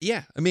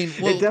 Yeah. I mean,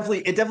 well, It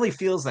definitely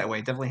feels that way.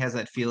 It definitely has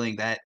that feeling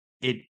that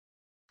it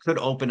could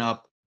open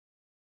up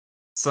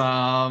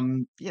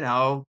some,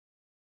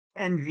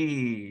 envy.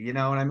 You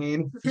know what I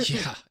mean?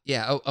 yeah.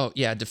 Yeah. Oh,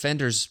 yeah.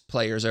 Defenders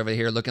players over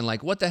here looking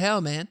like, what the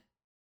hell, man?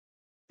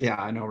 Yeah,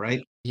 I know,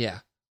 right? Yeah.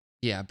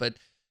 Yeah. But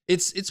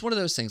it's one of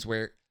those things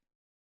where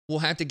we'll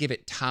have to give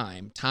it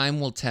time. Time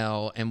will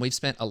tell. And we've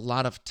spent a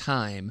lot of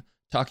time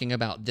talking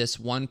about this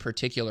one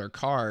particular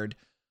card.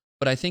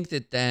 But I think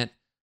that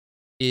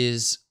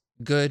is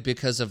good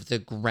because of the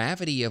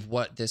gravity of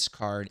what this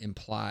card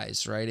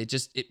implies, right?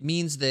 It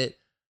means that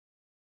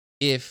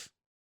if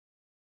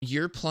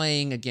you're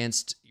playing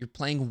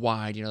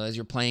wide, as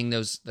you're playing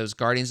those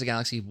Guardians of the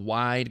Galaxy,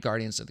 wide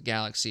Guardians of the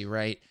Galaxy,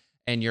 right?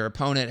 And your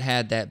opponent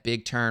had that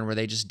big turn where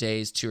they just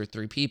dazed 2 or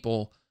 3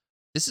 people.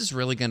 This is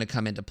really going to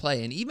come into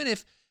play. And even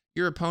if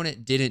your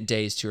opponent didn't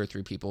daze 2 or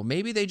 3 people,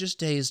 maybe they just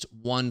dazed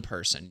one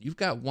person. You've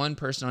got one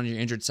person on your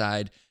injured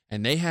side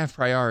and they have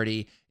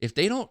priority. If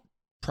they don't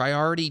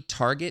priority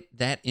target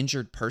that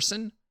injured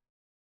person,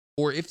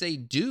 or if they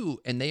do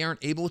and they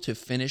aren't able to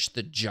finish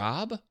the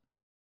job,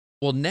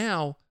 well,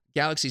 now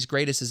Galaxy's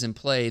Greatest is in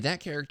play. That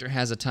character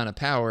has a ton of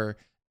power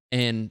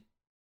and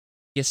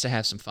gets to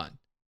have some fun.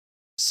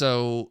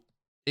 So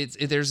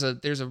there's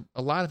a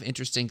lot of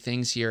interesting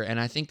things here, and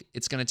I think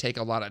it's going to take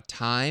a lot of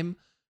time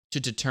to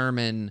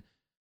determine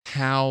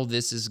how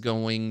this is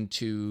going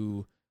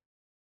to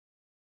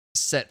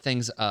set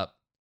things up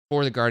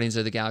for the Guardians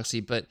of the Galaxy.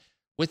 But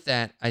with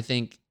that, I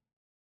think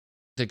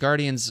the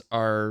Guardians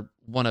are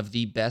one of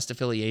the best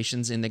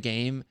affiliations in the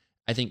game.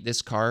 I think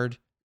this card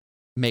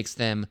makes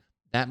them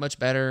that much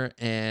better,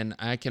 and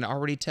I can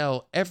already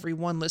tell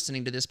everyone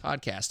listening to this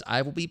podcast,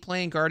 I will be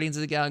playing Guardians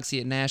of the Galaxy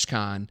at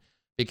NashCon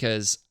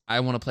because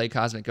I want to play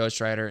Cosmic Ghost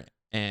Rider,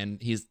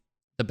 and he's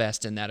the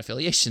best in that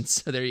affiliation.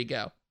 So there you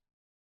go.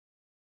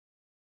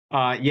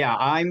 Yeah,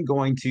 I'm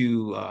going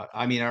to.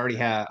 I mean,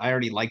 I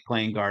already like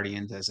playing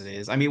Guardians as it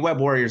is. I mean, Web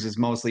Warriors is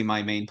mostly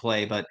my main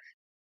play, but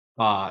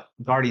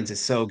Guardians is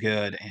so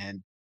good,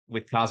 and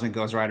with Cosmic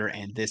Ghost Rider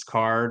and this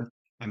card,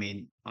 I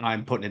mean,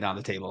 I'm putting it on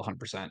the table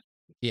 100%.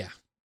 Yeah.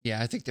 Yeah,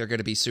 I think they're going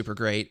to be super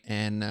great.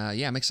 And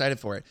yeah, I'm excited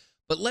for it.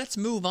 But let's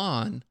move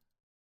on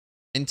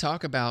and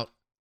talk about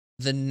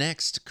the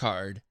next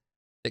card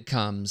that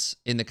comes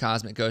in the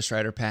Cosmic Ghost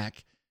Rider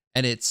pack.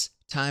 And it's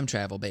time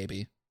travel,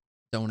 baby.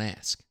 Don't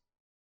ask.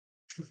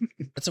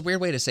 That's a weird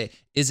way to say it.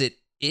 Is it?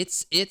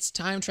 It's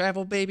time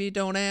travel, baby.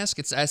 Don't ask.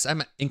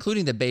 I'm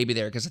including the baby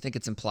there because I think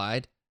it's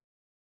implied.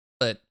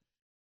 But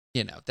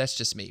that's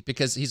just me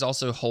because he's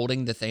also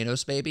holding the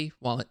Thanos baby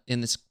while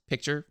in this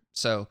picture.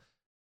 So,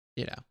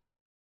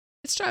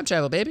 it's time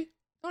travel, baby.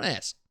 Don't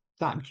ask.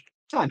 Time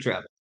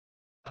travel.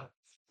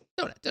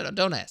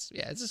 Don't ask.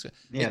 Yeah, it's just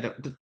Yeah,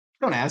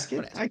 don't ask it.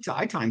 Don't ask.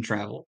 I time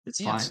travel. It's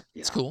yeah, fine.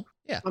 it's cool.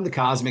 Yeah. I'm the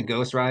Cosmic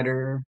Ghost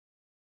Rider.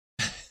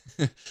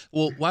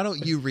 Well, why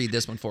don't you read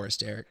this one for us,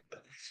 Derek?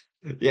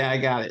 Yeah, I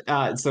got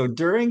it. So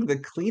during the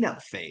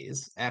cleanup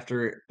phase,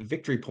 after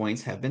victory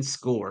points have been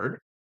scored,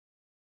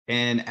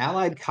 an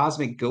allied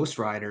Cosmic Ghost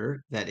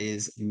Rider that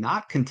is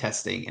not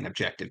contesting an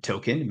objective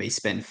token may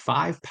spend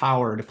 5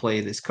 power to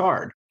play this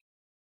card.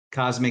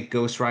 Cosmic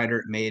Ghost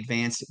Rider may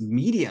advance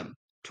medium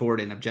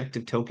toward an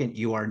objective token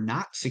you are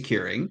not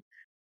securing.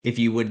 If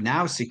you would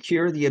now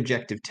secure the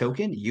objective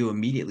token, you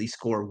immediately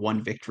score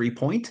 1 victory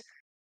point.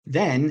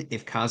 Then,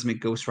 if Cosmic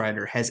Ghost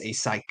Rider has a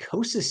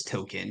Psychosis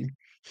token,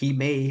 he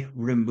may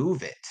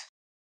remove it,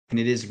 and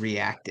it is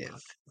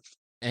reactive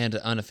And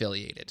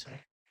unaffiliated.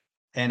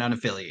 and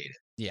unaffiliated.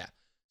 Yeah.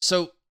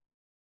 So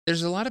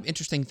there's a lot of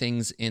interesting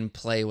things in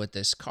play with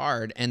this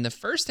card. And the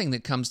first thing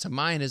that comes to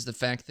mind is the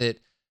fact that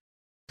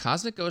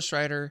Cosmic Ghost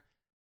Rider,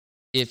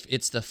 if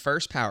it's the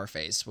first power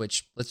phase,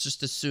 which let's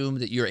just assume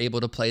that you're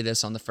able to play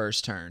this on the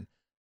first turn,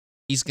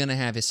 he's going to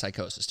have his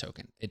Psychosis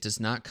token. It does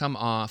not come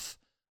off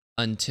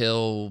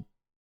until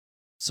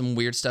some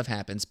weird stuff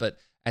happens. But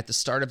at the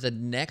start of the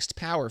next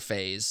power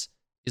phase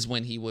is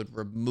when he would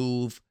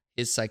remove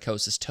his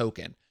Psychosis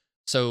token.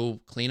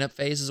 So cleanup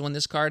phase is when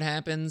this card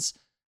happens.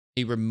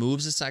 He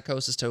removes the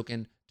Psychosis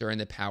token during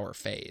the power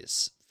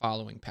phase,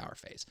 following power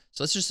phase.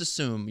 So let's just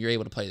assume you're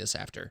able to play this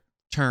after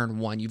turn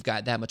 1. You've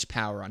got that much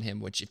power on him,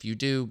 which if you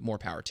do, more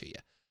power to you.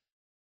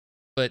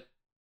 But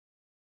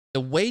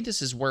the way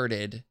this is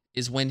worded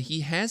is when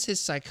he has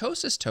his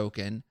Psychosis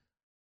token,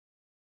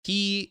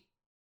 he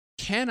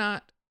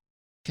cannot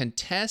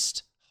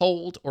contest,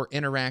 hold, or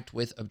interact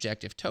with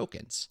objective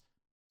tokens.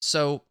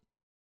 So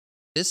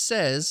this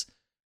says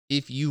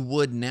if you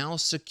would now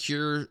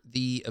secure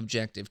the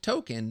objective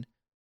token,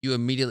 you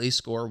immediately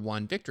score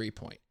 1 victory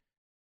point.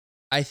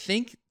 I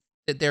think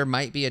that there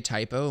might be a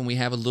typo, and we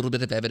have a little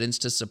bit of evidence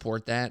to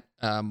support that.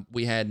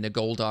 We had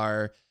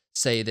Nagoldar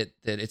say that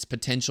it's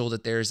potential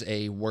that there's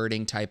a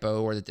wording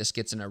typo or that this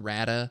gets an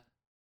errata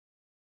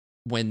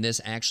when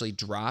this actually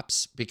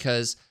drops,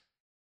 because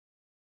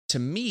to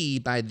me,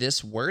 by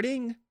this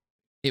wording,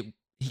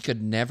 he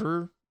could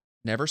never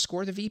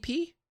score the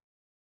VP.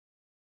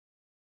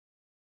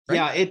 Right?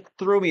 Yeah, it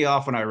threw me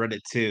off when I read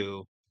it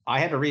too. I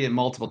had to read it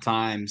multiple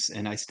times,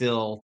 and I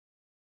still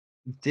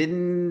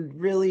didn't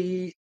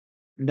really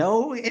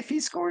know if he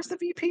scores the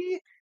VP.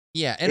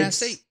 Yeah, and I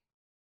say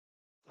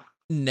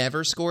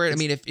never score it. I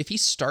mean, if he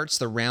starts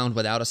the round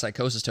without a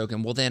Psychosis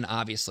token, well, then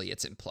obviously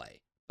it's in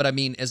play. But I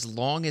mean, as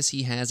long as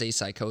he has a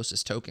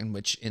Psychosis token,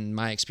 which in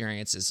my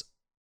experience is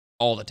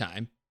all the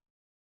time,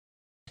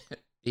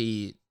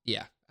 I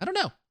don't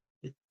know.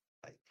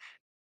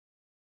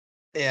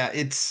 Yeah,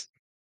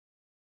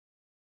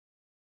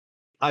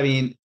 I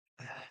mean,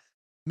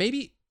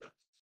 maybe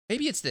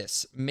it's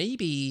this.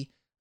 Maybe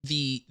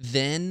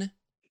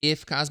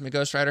if Cosmic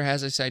Ghost Rider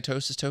has a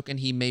Psychosis token,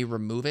 he may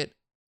remove it.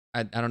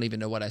 I don't even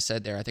know what I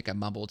said there. I think I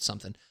mumbled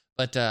something.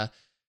 But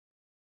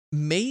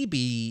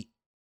maybe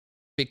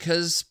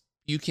because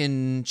you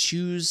can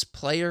choose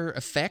player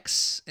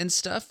effects and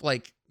stuff,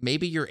 like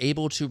maybe you're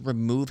able to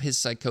remove his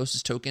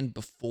psychosis token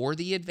before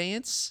the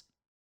advance.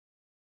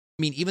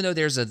 I mean, even though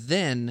there's a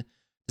then,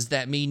 does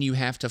that mean you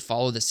have to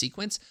follow the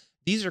sequence?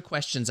 These are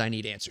questions I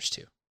need answers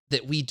to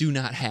that we do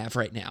not have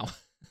right now.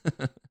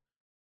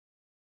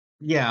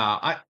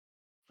 Yeah,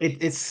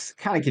 it's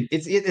kind of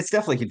it's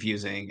definitely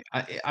confusing.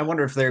 I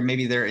wonder if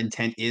their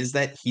intent is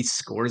that he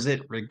scores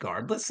it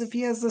regardless if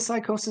he has the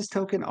psychosis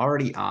token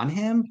already on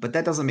him, but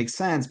that doesn't make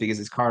sense because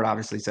his card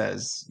obviously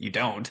says you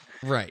don't,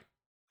 Right,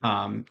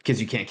 because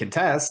you can't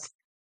contest.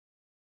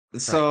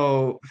 right.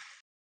 So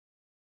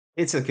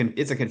it's a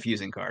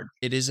confusing card.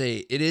 It is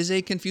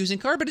a confusing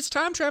card, but it's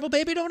time travel,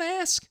 baby. Don't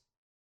ask.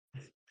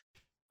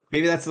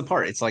 Maybe that's the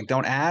part. It's like,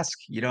 don't ask.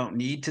 You don't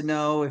need to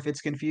know if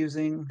it's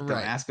confusing. Don't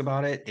Right. ask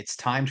about it. It's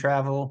time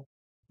travel.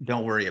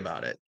 Don't worry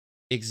about it.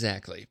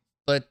 Exactly.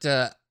 But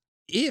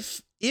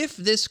if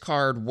this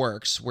card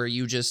works where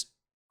you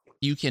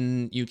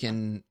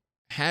can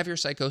have your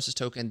psychosis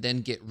token, then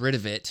get rid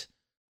of it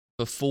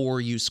before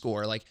you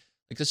score. Like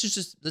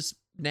let's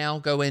now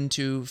go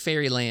into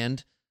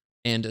fairyland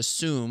and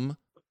assume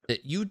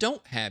that you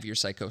don't have your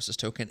psychosis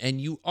token and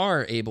you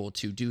are able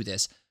to do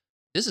this.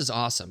 This is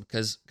awesome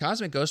because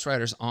Cosmic Ghost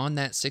Rider's on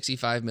that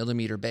 65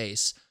 millimeter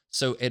base.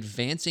 So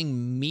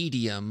advancing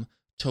medium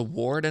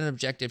toward an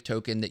objective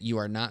token that you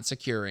are not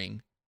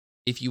securing,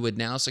 if you would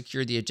now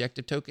secure the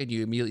objective token,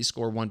 you immediately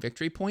score 1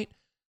 victory point.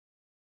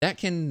 That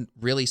can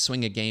really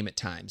swing a game at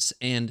times.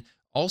 And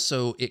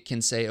also, it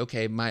can say,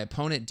 okay, my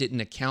opponent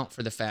didn't account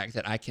for the fact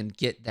that I can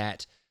get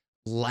that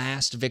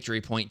last victory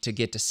point to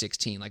get to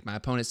 16. Like my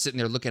opponent's sitting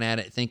there looking at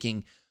it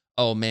thinking,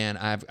 oh man,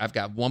 I've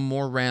got one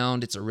more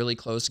round. It's a really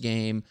close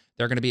game.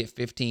 They're going to be at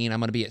 15. I'm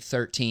going to be at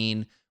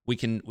 13. We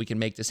can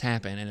make this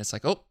happen. And it's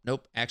like, oh,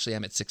 nope, actually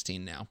I'm at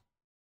 16 now.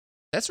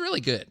 That's really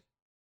good.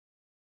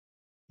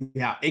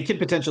 Yeah, it could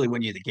potentially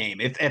win you the game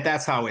if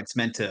that's how it's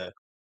meant to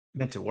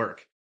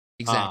work.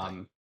 Exactly.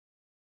 Um,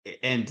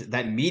 and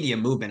that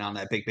medium movement on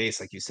that big base,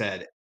 like you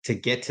said, to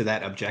get to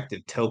that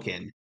objective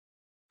token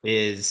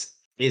is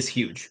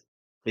huge.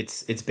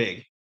 It's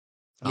big.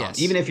 Even Yes,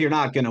 if you're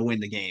not going to win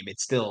the game,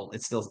 it's still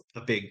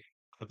a big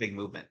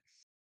movement.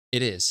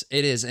 it is.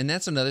 It is. And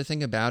that's another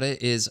thing about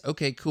it is,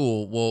 okay,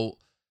 cool. Well,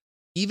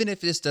 even if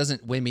this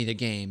doesn't win me the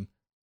game,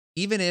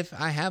 even if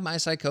I have my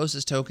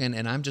psychosis token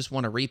and I'm just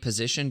want to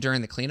reposition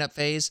during the cleanup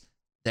phase,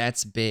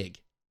 that's big.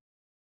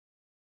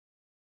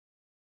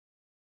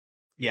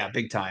 Yeah,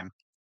 big time.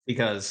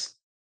 Because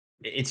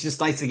it's just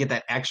nice to get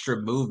that extra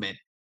movement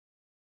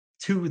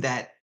to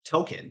that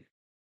token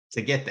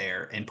to get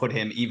there and put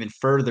him even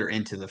further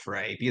into the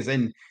fray. Because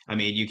then, I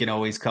mean, you can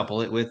always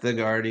couple it with the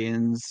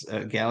Guardians,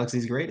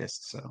 Galaxy's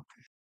Greatest. So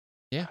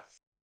Yeah.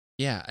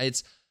 Yeah.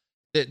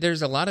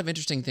 There's a lot of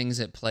interesting things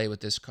at play with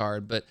this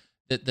card, but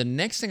the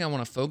next thing I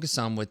want to focus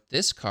on with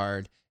this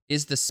card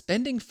is the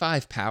spending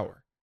 5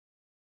 power.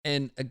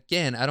 And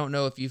again, I don't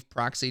know if you've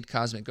proxied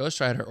Cosmic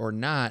Ghost Rider or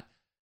not,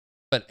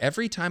 but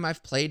every time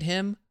I've played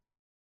him,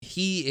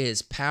 he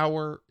is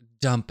power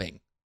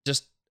dumping.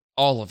 Just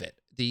all of it.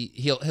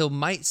 He'll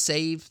might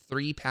save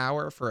 3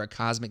 power for a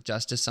Cosmic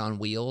Justice on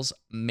wheels,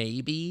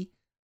 maybe,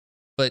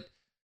 but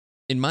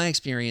in my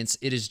experience,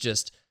 it is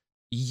just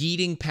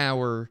yeeting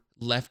power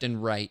left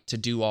and right to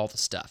do all the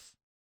stuff.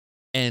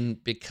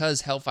 And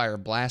because Hellfire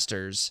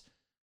Blasters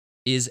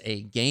is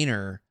a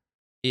gainer,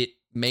 it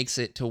makes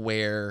it to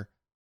where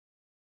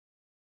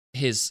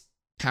his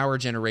power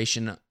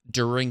generation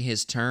during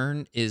his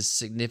turn is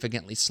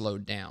significantly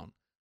slowed down.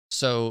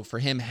 So for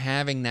him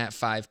having that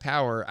 5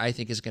 power, I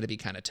think is going to be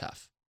kind of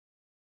tough.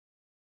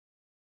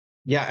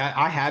 yeah,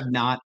 I have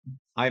not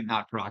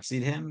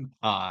proxied him.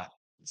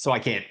 So I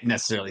can't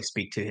necessarily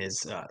speak to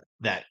his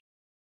that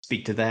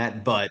speak to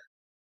that, but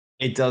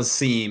it does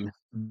seem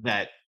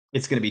that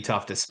it's going to be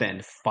tough to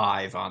spend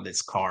 5 on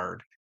this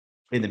card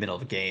in the middle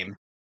of a game.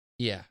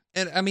 Yeah.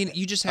 And I mean,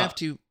 you just Uh, have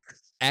to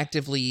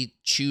actively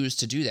choose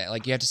to do that.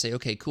 Like you have to say,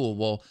 okay, cool.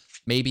 Well,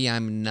 maybe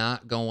I'm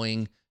not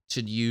going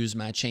to use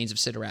my Chains of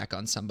Sidorak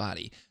on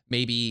somebody.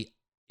 Maybe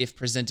if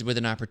presented with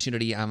an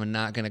opportunity, I'm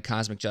not going to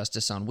Cosmic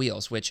Justice on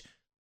wheels, which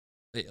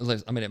I'm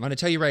going to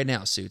tell you right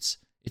now, Suits.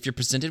 If you're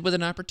presented with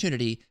an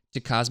opportunity to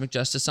Cosmic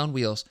Justice on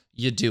wheels,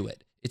 you do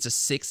it. It's a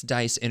 6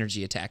 dice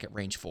energy attack at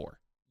range 4.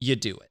 You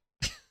do it.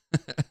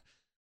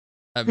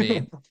 I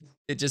mean,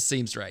 it just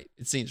seems right.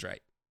 It seems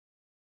right.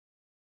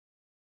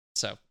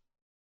 So,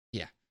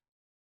 yeah.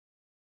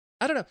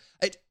 I don't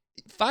know.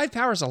 5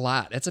 power is a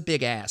lot. That's a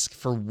big ask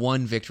for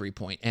 1 victory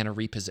point and a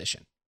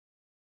reposition.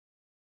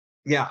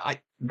 yeah,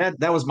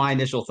 that was my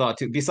initial thought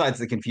too. Besides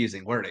the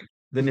confusing wording,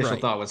 the initial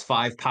Right. thought was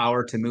 5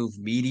 power to move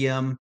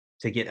medium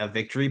to get a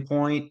victory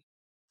point.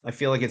 I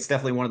feel like it's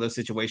definitely one of those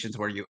situations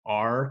where you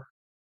are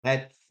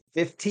at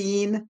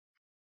 15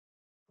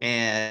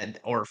 and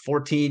or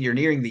 14, you're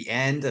nearing the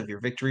end of your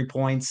victory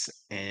points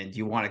and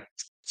you want to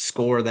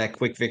score that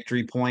quick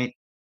victory point.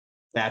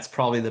 That's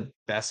probably the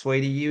best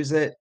way to use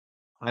it.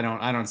 I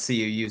don't see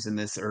you using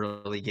this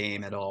early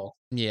game at all.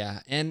 Yeah,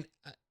 and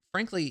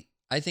frankly,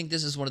 I think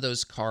this is one of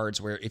those cards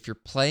where if you're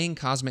playing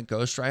Cosmic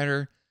Ghost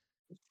Rider,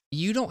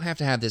 you don't have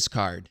to have this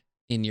card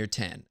in your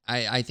 10.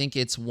 I think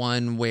it's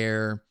one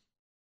where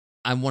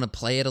I want to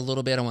play it a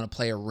little bit. I want to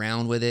play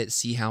around with it,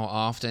 see how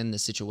often the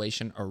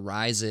situation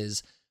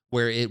arises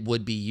where it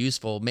would be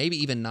useful. Maybe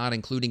even not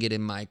including it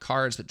in my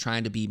cards, but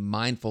trying to be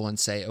mindful and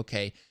say,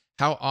 okay,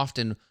 how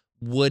often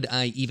would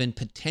I even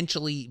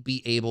potentially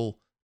be able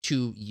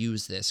to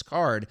use this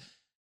card?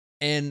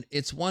 And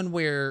it's one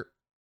where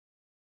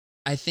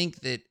I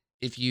think that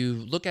if you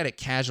look at it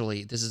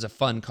casually, this is a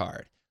fun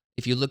card.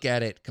 If you look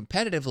at it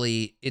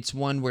competitively, it's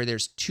one where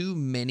there's too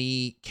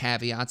many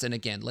caveats. And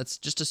again, let's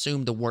just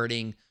assume the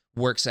wording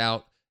works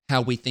out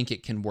how we think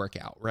it can work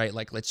out, right?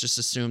 Like let's just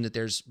assume that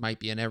there's might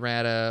be an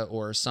errata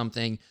or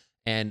something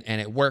and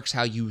it works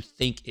how you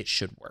think it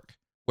should work,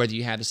 whether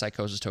you have the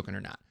psychosis token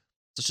or not.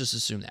 Let's just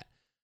assume that.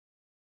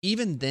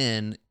 Even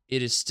then,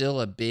 it is still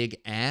a big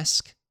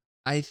ask,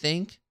 I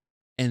think.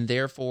 And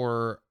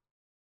therefore,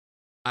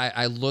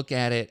 I look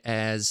at it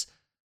as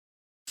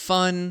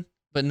fun,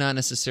 but not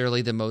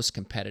necessarily the most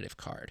competitive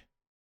card.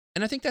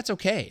 And I think that's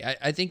okay.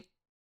 I think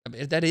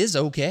that is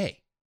okay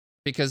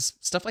because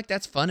stuff like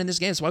that's fun in this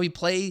game. That's why we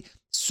play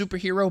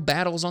superhero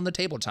battles on the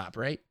tabletop,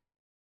 right?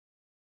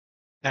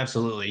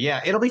 Absolutely.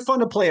 Yeah, it'll be fun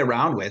to play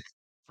around with.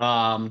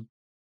 Um,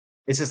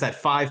 it's just that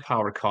 5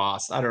 power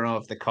cost. I don't know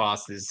if the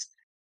cost is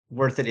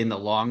worth it in the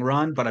long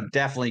run, but I'm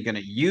definitely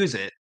gonna use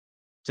it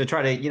to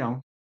try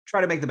to,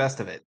 try to make the best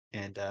of it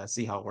and,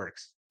 see how it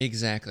works.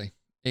 Exactly.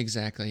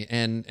 Exactly.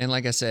 And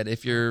like I said,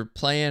 if you're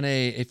playing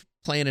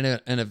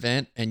an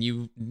event and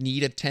you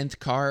need a 10th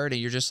card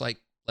and you're just like,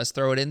 let's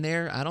throw it in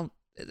there,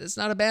 it's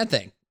not a bad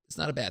thing. It's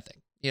not a bad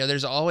thing.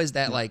 There's always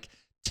that Yeah. like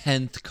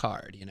 10th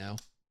card,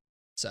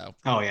 So,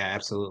 Oh, yeah,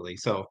 absolutely.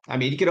 So, I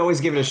mean, you could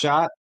always give it a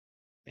shot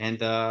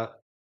and,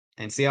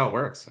 and see how it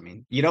works. I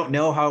mean, you don't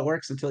know how it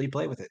works until you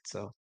play with it,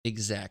 so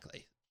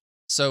exactly.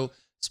 So,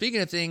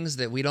 speaking of things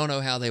that we don't know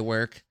how they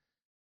work,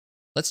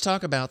 let's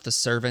talk about the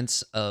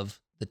Servants of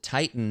the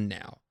Titan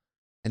now.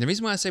 And the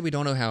reason why I say we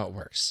don't know how it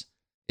works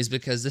is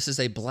because this is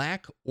a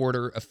Black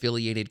Order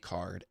affiliated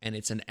card and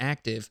it's an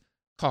active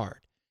card.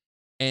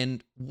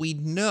 And we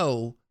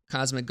know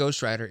Cosmic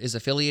Ghost Rider is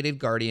affiliated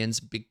Guardians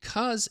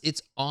because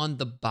it's on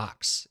the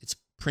box. It's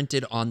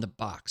printed on the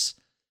box.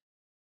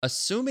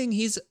 Assuming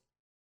he's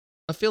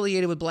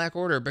affiliated with Black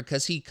Order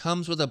because he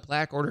comes with a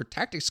Black Order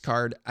tactics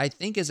card, I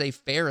think is a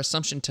fair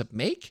assumption to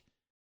make,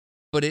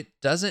 but it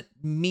doesn't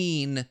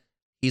mean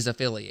he's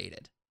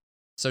affiliated.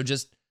 So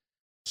just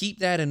keep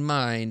that in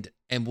mind,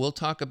 and we'll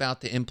talk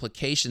about the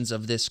implications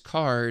of this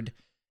card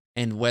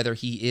and whether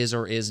he is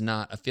or is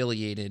not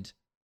affiliated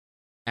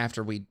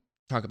after we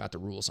talk about the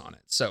rules on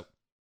it. So,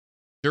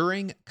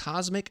 during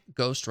Cosmic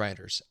Ghost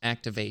Rider's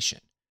activation,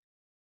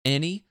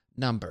 any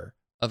number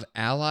of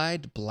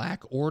allied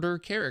Black Order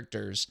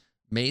characters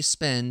may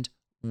spend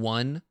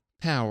 1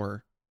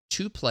 power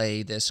to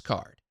play this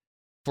card.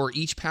 For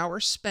each power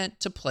spent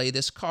to play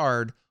this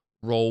card,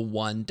 roll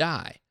 1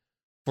 die.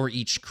 For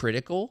each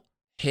critical,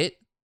 hit,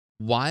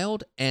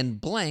 wild, and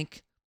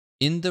blank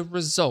in the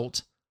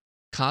result,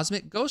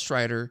 Cosmic Ghost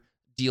Rider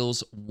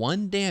deals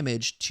 1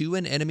 damage to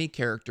an enemy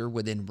character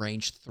within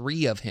range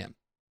 3 of him.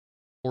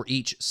 For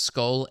each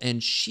skull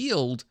and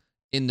shield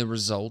in the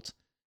result,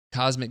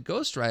 Cosmic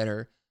Ghost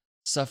Rider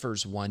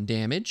suffers 1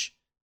 damage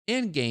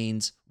and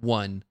gains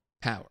 1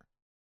 power.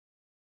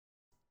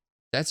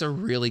 That's a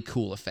really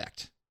cool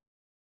effect,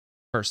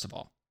 first of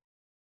all.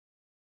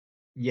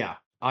 yeah,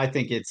 I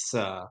think it's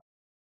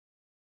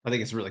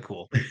really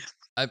cool.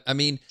 I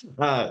mean,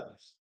 Uh,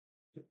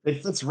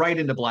 it fits right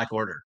into Black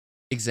Order.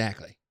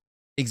 exactly.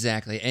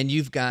 Exactly. And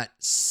you've got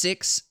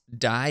 6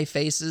 die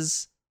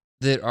faces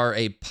that are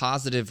a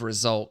positive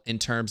result in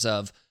terms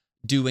of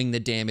doing the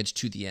damage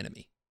to the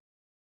enemy.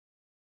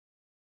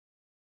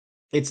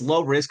 It's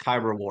low risk, high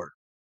reward.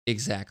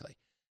 Exactly.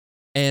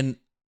 And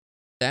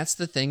that's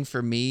the thing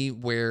for me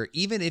where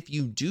even if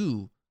you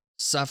do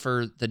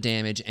suffer the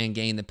damage and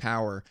gain the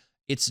power,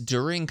 it's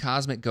during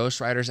Cosmic Ghost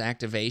Rider's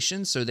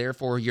activation. So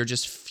therefore, you're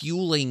just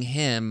fueling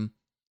him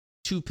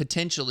to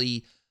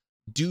potentially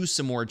do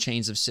some more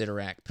Chains of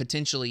Sidorak,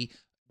 potentially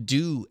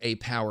do a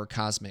power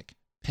Cosmic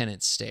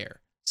Penance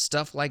Stare.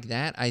 Stuff like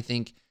that, I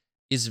think,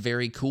 is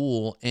very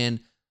cool. And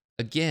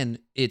again,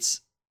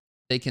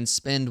 they can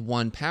spend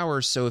 1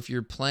 power. So if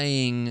you're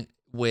playing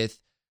with,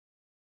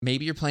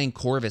 maybe you're playing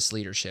Corvus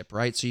leadership,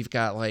 right? So you've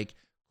got like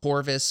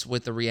Corvus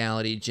with the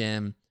Reality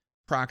Gem,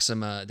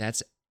 Proxima,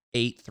 that's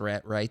 8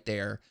 threat right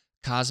there.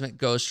 Cosmic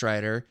Ghost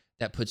Rider,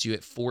 that puts you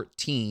at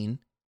 14,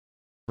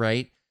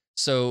 right?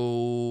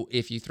 So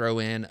if you throw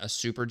in a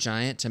super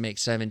giant to make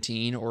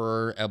 17,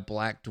 or a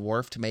black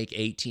dwarf to make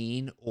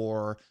 18,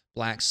 or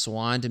black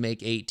swan to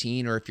make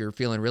 18, or if you're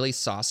feeling really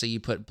saucy, you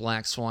put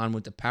black swan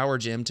with the power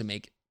gem to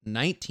make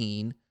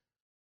 19.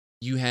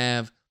 You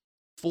have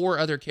 4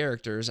 other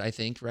characters, I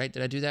think, right?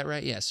 Did I do that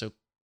right? Yeah. So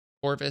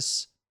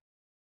Corvus,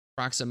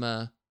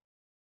 Proxima,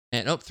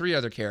 and 3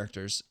 other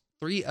characters.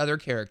 3 other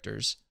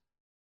characters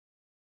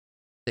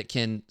that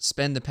can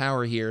spend the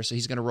power here. So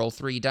he's going to roll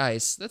 3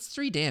 dice. That's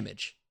 3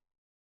 damage.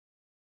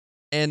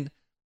 And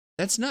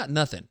that's not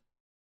nothing.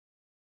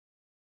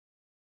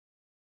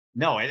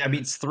 No, I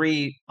mean it's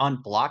 3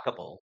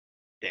 unblockable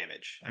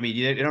damage. I mean,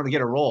 you don't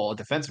get a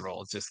defensive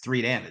roll. It's just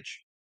 3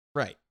 damage.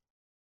 Right.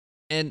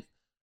 And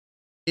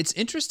it's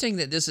interesting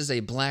that this is a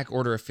Black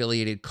Order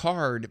affiliated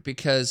card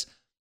because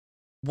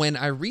when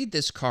I read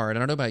this card, I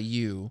don't know about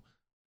you,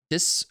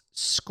 this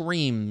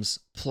screams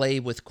play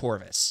with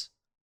Corvus,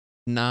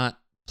 not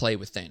play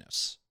with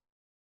Thanos.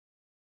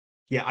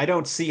 Yeah, I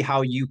don't see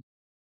how you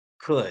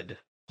could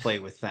play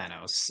with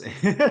Thanos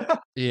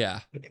Yeah.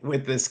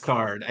 with this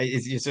card.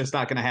 It's just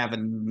not going to have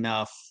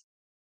enough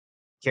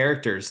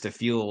characters to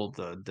fuel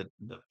the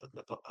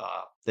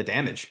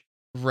damage.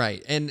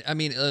 Right. And I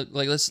mean,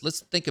 like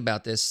let's think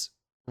about this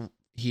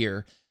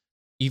here.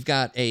 You've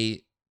got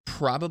a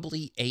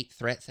probably 8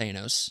 threat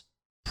Thanos,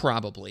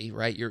 probably,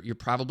 right? You're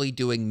probably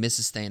doing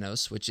Mrs.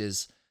 Thanos, which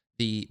is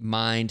the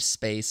mind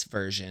space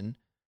version.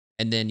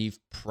 And then you've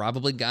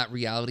probably got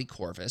Reality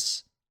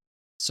Corvus.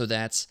 So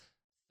that's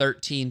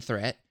 13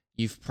 threat.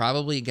 You've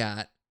probably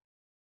got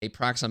a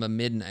Proxima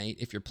Midnight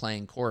if you're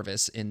playing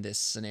Corvus in this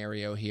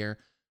scenario here.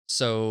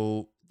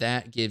 So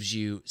that gives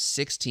you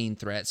 16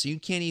 threat. So you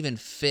can't even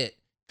fit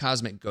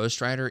Cosmic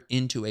Ghost Rider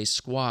into a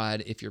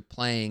squad if you're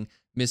playing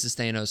Mrs.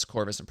 Thanos,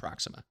 Corvus, and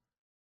Proxima.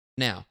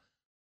 Now,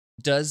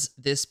 does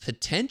this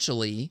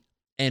potentially,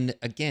 and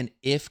again,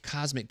 if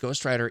Cosmic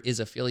Ghost Rider is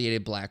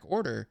affiliated Black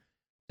Order,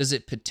 does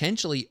it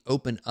potentially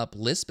open up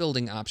list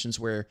building options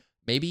where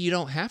maybe you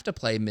don't have to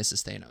play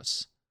Mrs.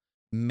 Thanos?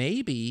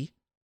 Maybe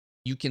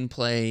you can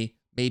play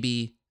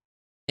maybe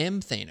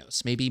M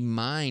Thanos, maybe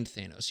Mind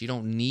Thanos. You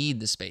don't need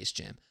the Space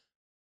Gem.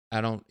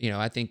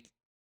 I think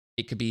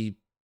it could be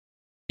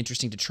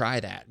interesting to try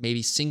that.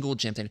 Maybe single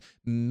gem Thanos.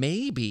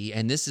 Maybe,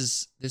 and this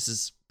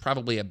is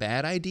probably a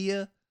bad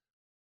idea,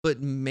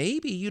 but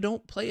maybe you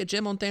don't play a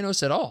gem on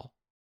Thanos at all.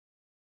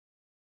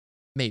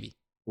 Maybe.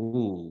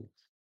 Ooh,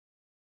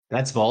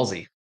 that's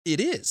ballsy. It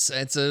is.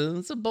 It's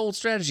a bold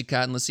strategy,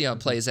 Cotton. Let's see how it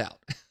plays out.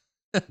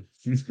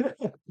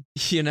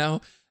 you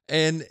know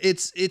and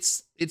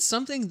it's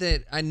something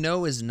that I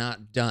know is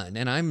not done,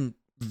 and I'm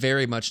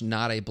very much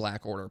not a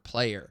Black Order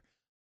player,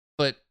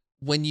 but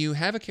when you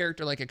have a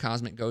character like a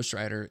Cosmic Ghost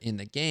Rider in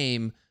the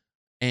game,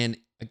 and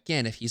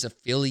again, if he's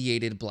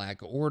affiliated Black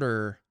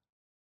Order,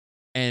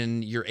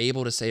 and you're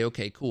able to say,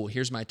 okay, cool,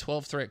 here's my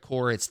 12 threat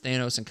core, it's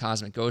Thanos and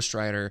Cosmic Ghost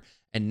Rider,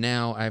 and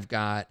now I've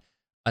got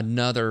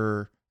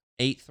another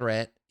 8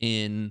 threat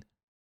in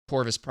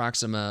Corvus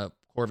Proxima,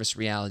 Corvus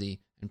Reality,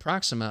 and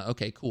Proxima.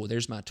 Okay, cool.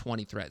 There's my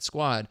 20 threat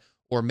squad.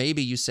 Or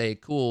maybe you say,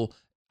 cool,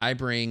 I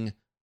bring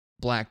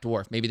Black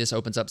Dwarf. Maybe this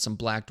opens up some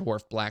Black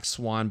Dwarf, Black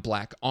Swan,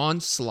 Black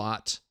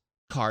Onslaught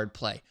card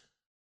play.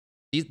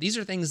 These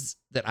are things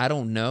that I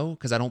don't know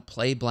because I don't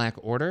play Black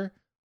Order.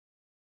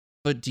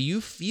 But do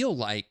you feel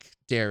like,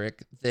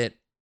 Derek, that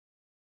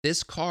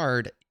this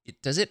card,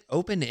 does it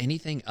open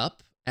anything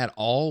up at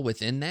all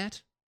within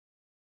that?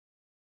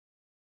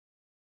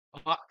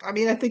 I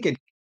mean, I think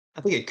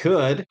it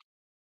could.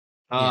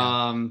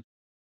 Yeah. Um,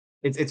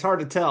 it's hard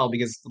to tell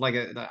because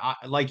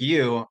like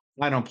you,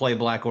 I don't play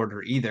Black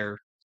Order either.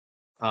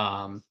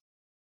 Um,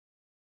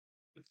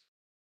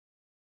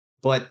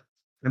 but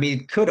I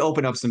mean, it could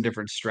open up some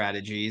different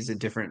strategies and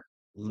different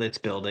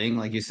lit building,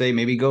 like you say,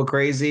 maybe go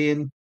crazy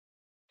and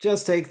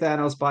just take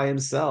Thanos by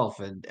himself.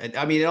 And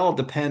I mean, it all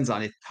depends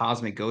on if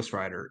Cosmic Ghost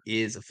Rider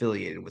is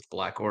affiliated with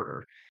Black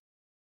Order.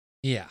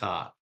 Yeah.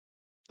 Uh,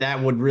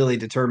 that would really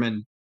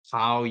determine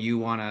how you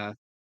want to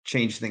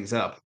change things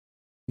up,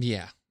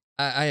 Yeah.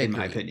 I in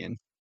my agree. opinion.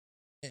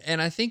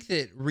 And I think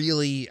that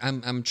really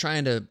I'm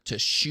trying to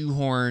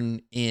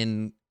shoehorn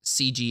in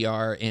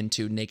CGR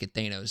into Naked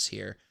Thanos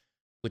here,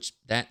 which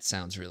that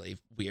sounds really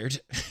weird.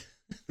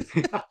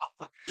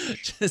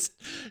 just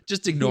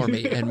just ignore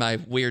me and my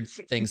weird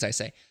things I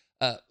say.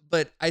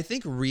 But I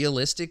think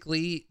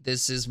realistically,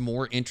 this is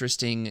more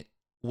interesting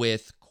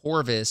with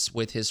Corvus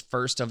with his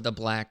first of the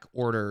Black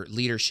Order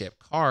leadership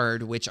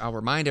card, which I'll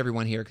remind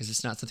everyone here because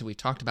it's not something we've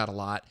talked about a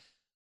lot.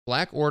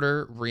 Black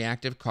Order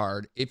reactive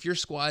card. If your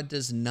squad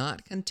does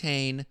not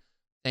contain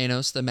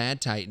Thanos the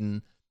Mad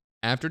Titan,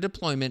 after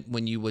deployment,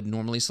 when you would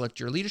normally select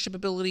your leadership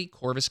ability,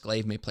 Corvus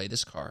Glaive may play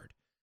this card.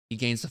 He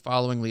gains the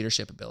following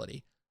leadership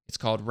ability. It's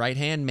called Right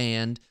Hand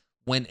Manned.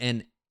 When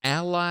an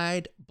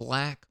allied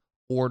Black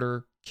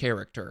Order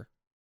character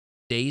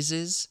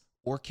dazes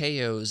or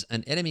KOs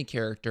an enemy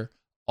character,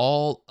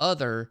 all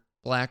other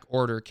Black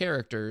Order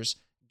characters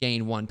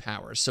gain 1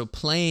 power. So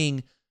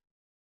playing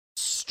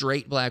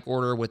straight Black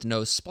Order with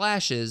no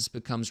splashes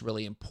becomes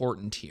really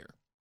important here.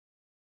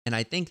 And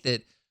I think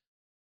that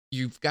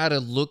you've got to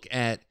look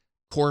at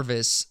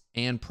Corvus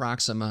and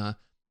Proxima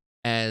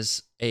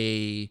as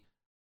a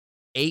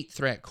 8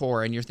 threat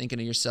core, and you're thinking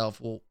to yourself,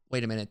 well,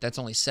 wait a minute, that's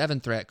only 7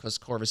 threat because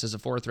Corvus is a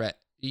 4 threat.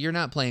 You're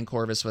not playing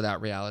Corvus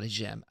without Reality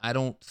Gem. I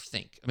don't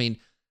think. I mean,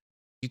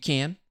 you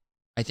can.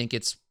 I think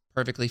it's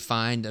perfectly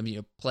fine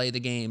to play the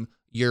game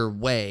your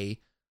way,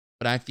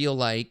 but I feel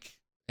like,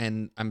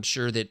 and I'm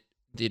sure that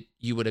that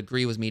you would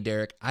agree with me,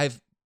 Derek.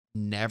 I've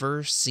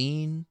never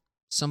seen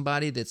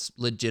somebody that's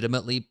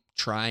legitimately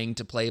trying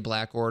to play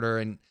Black Order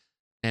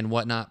and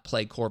whatnot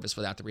play Corvus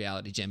without the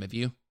reality gem. Have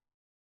you?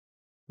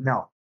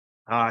 No.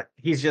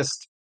 He's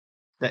just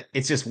that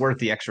it's just worth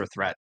the extra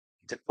threat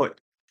to put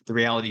the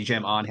reality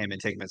gem on him and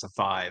take him as a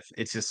 5.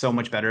 It's just so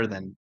much better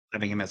than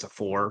having him as a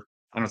 4.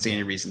 I don't see Yeah.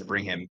 any reason to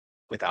bring him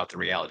without the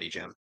reality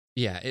gem.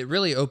 Yeah, it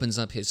really opens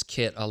up his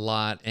kit a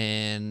lot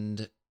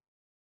and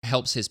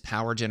helps his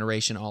power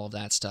generation, all of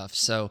that stuff.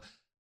 So,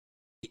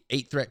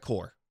 8 threat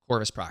core,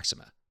 Corvus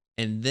Proxima.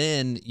 And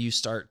then you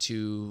start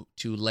to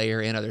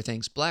layer in other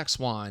things. Black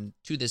Swan,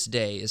 to this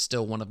day, is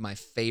still one of my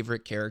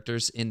favorite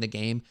characters in the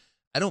game.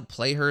 I don't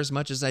play her as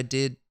much as I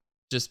did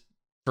just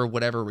for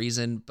whatever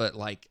reason, but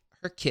like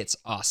her kit's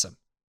awesome.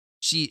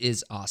 She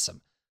is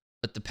awesome.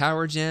 But the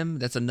power gem,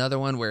 that's another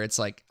one where it's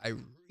like, I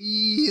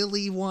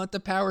really want the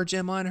power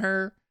gem on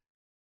her,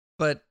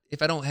 but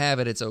if I don't have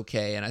it, it's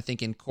okay. And I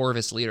think in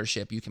Corvus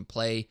leadership, you can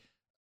play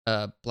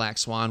Black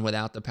Swan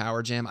without the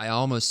power gem. I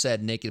almost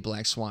said naked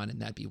Black Swan,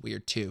 and that'd be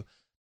weird too,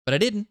 but I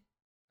didn't.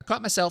 I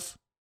caught myself.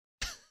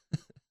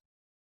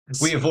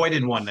 We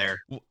avoided one there.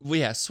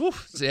 Yes, so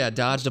yeah,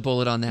 dodged a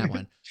bullet on that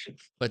one,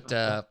 but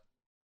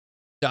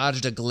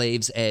dodged a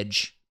Glave's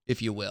edge,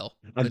 if you will.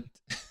 But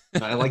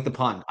I like the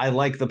pun. I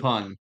like the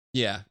pun.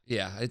 yeah,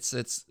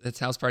 it's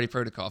house party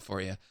protocol for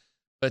you.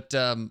 But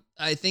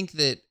I think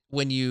that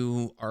when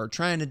you are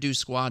trying to do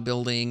squad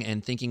building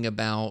and thinking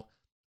about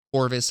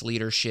Corvus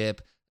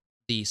leadership,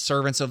 the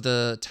servants of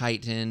the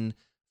Titan,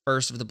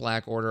 first of the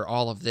Black Order,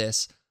 all of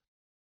this,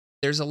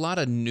 there's a lot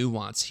of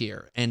nuance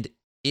here. And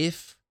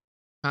if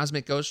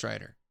Cosmic Ghost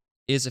Rider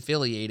is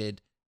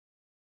affiliated,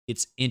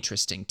 it's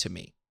interesting to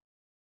me.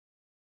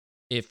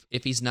 If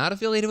he's not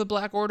affiliated with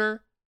Black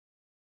Order,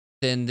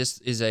 then this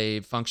is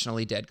a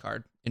functionally dead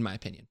card, in my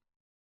opinion.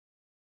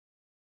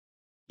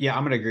 Yeah,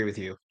 I'm gonna agree with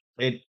you.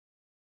 It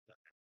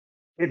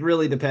it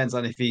really depends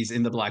on if he's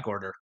in the Black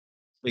Order,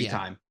 big Yeah,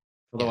 time.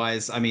 yeah.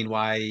 Otherwise, I mean,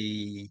 why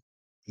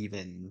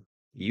even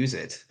use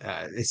it?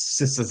 It's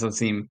just doesn't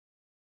seem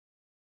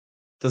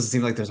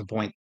like there's a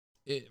point.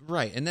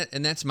 Right, and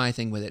that's my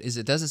thing with it is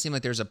it doesn't seem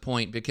like there's a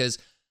point because,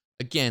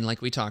 again,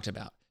 like we talked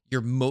about,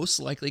 you're most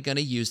likely going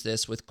to use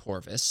this with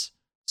Corvus,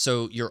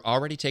 so you're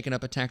already taking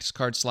up a tax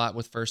card slot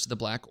with First of the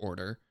Black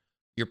Order.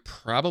 You're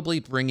probably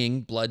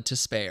bringing Blood to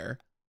Spare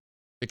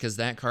because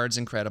that card's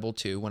incredible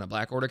too. When a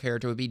Black Order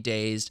character would be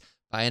dazed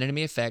by an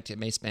enemy effect, it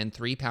may spend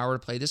 3 power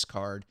to play this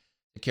card.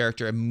 The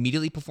character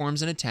immediately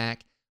performs an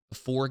attack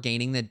before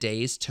gaining the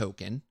dazed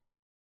token.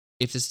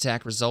 If this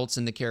attack results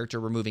in the character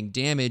removing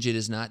damage, it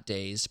is not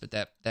dazed, but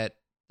that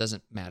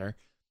doesn't matter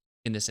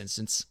in this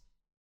instance.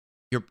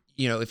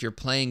 If you're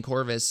playing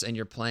Corvus and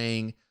you're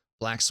playing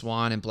Black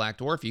Swan and Black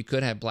Dwarf, you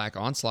could have Black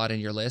Onslaught in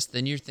your list.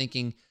 Then you're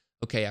thinking,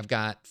 okay, I've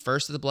got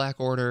First of the Black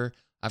Order,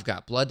 I've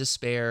got Blood to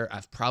Spare,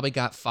 I've probably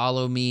got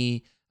Follow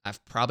Me,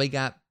 I've probably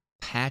got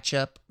Patch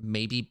Up,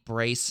 maybe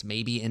Brace,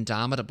 maybe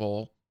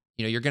Indomitable.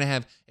 You're going to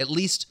have at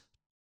least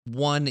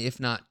one, if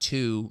not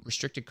 2,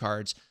 restricted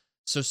cards.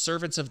 So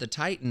Servants of the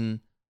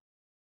Titan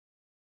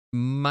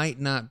might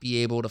not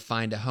be able to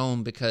find a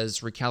home because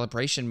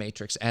Recalibration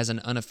Matrix as an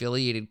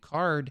unaffiliated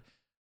card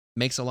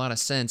makes a lot of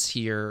sense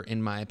here,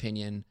 in my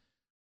opinion,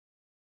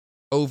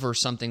 over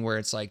something where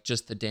it's like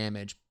just the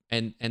damage.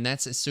 And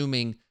that's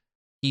assuming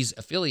he's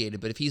affiliated.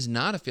 But if he's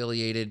not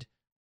affiliated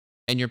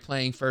and you're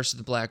playing First of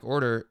the Black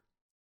Order,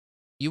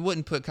 you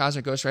wouldn't put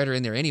Cosmic Ghost Rider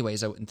in there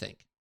anyways, I wouldn't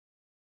think.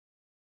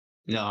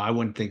 No, I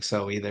wouldn't think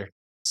so either.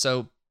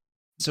 So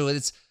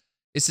it's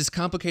this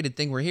complicated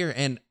thing we're here,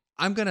 and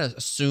I'm gonna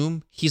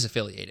assume he's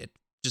affiliated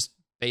just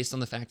based on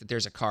the fact that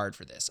there's a card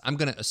for this. I'm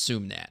gonna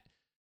assume that,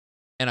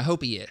 and I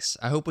hope he is.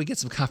 I hope we get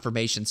some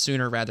confirmation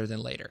sooner rather than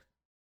later.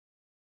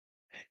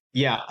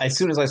 Yeah, as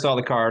soon as I saw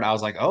the card, I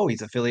was like, "Oh,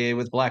 he's affiliated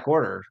with Black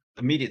Order."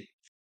 Immediate.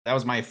 That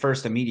was my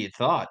first immediate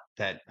thought.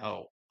 That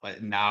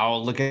but now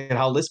look at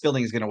how list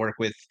building is going to work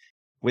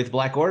with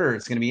Black Order.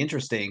 It's going to be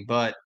interesting,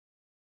 but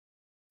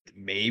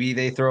maybe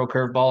they throw a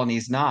curveball and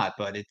he's not.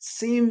 But it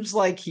seems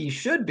like he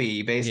should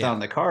be based Yeah, on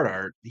the card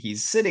art.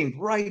 He's sitting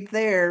right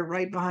there,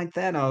 right behind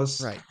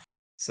Thanos. right.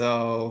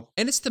 So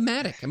And it's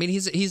thematic. I mean,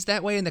 he's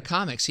that way in the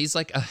comics. He's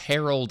like a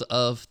herald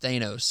of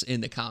Thanos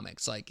in the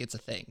comics. Like it's a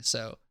thing.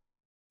 So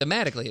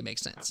thematically, it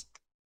makes sense.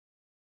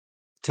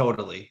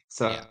 totally.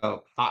 So Yeah,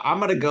 I'm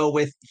going to go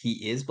with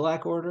he is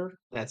Black Order.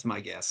 That's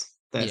my guess.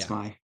 That's yeah.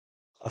 my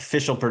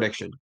official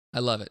prediction. I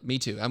love it. Me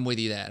too. I'm with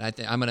you that. I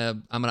think I'm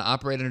gonna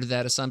operate under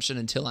that assumption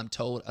until I'm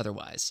told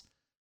otherwise.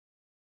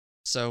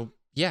 So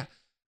yeah,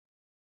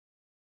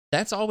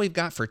 that's all we've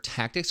got for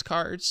tactics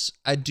cards.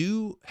 I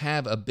do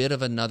have a bit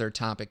of another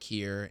topic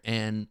here,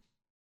 and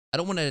I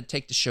don't want to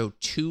take the show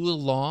too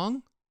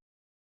long,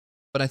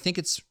 but I think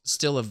it's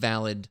still a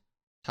valid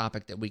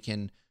topic that we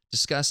can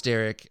discuss,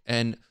 Derek.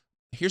 And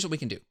here's what we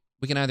can do.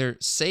 We can either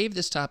save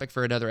this topic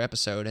for another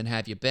episode and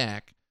have you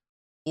back,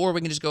 or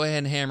we can just go ahead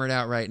and hammer it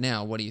out right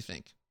now. What do you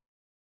think?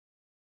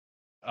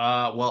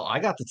 Well, I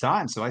got the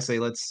time, so I say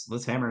let's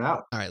hammer it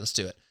out. All right, let's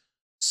do it.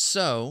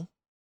 So,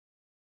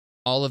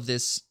 all of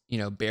this,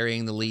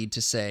 burying the lead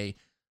to say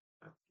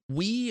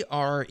we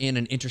are in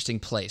an interesting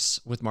place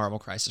with Marvel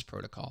Crisis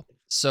Protocol.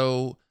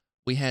 So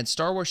we had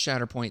Star Wars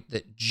Shatterpoint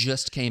that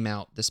just came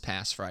out this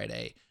past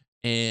Friday,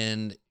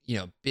 and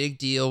big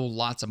deal,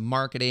 lots of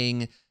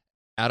marketing.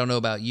 I don't know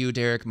about you,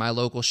 Derek. My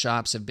local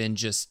shops have been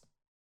just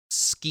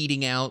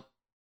skeeting out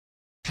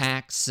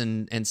packs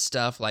and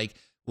stuff. Like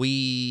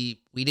we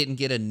didn't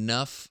get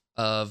enough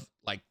of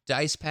like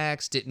dice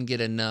packs, didn't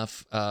get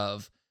enough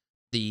of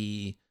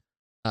the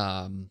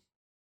um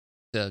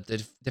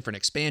the different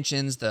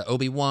expansions, the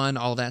Obi-Wan,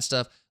 all that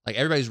stuff. Like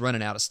everybody's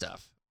running out of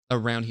stuff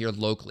around here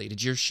locally.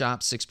 Did your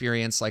shops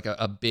experience like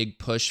a big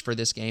push for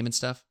this game and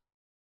stuff?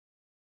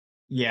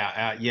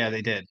 Yeah, yeah,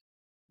 they did.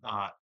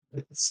 Uh,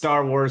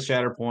 Star Wars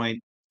Shatterpoint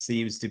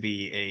seems to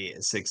be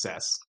a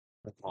success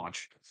at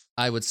launch.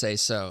 I would say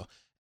so.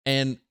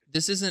 And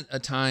this isn't a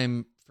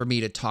time for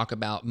me to talk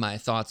about my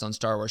thoughts on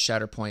Star Wars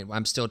Shatterpoint.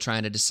 I'm still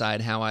trying to decide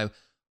how I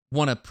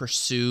want to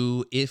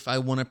pursue, if I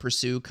want to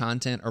pursue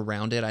content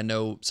around it. I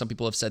know some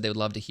people have said they would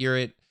love to hear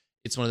it.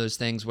 It's one of those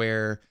things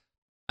where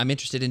I'm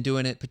interested in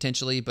doing it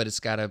potentially, but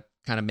it's got to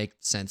kind of make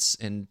sense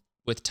and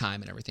with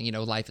time and everything.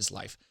 Life is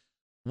life.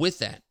 With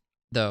that,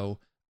 though,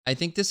 I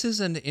think this is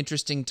an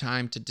interesting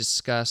time to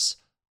discuss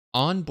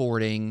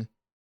onboarding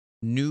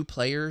new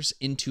players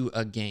into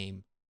a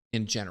game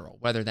in general,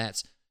 whether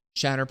that's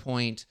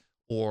Shatterpoint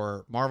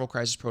or Marvel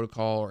Crisis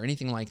Protocol or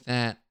anything like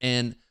that.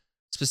 And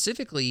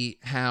specifically,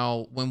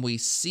 how when we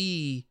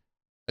see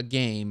a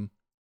game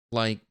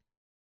like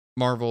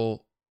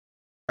Marvel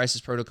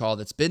Crisis Protocol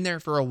that's been there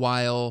for a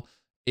while,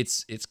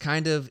 it's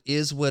kind of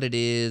is what it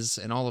is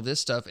and all of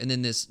this stuff, and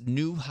then this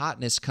new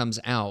hotness comes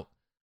out.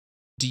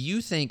 Do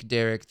you think,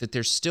 Derek, that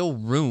there's still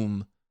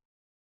room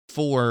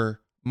for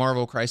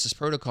Marvel Crisis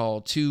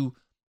Protocol to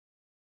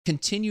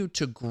continue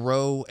to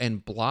grow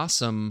and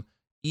blossom,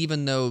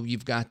 even though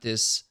you've got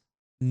this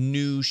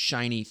new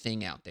shiny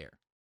thing out there?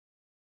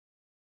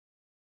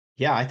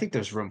 Yeah, I think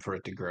there's room for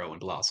it to grow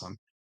and blossom.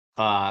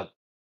 Uh,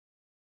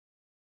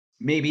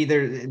 Maybe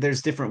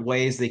there's different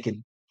ways they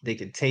could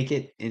take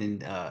it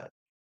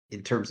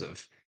in terms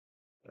of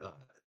uh,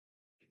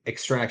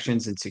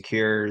 extractions and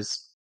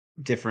secures.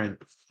 Different.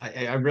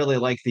 I really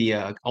like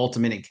the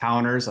ultimate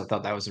encounters. I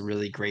thought that was a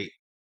really great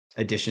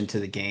addition to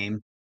the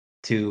game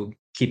to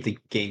keep the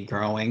game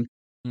growing.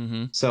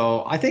 Mm-hmm.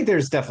 So I think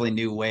there's definitely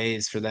new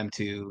ways for them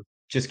to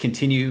just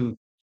continue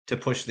to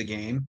push the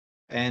game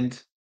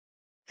and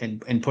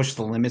and push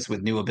the limits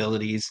with new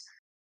abilities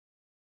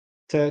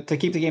to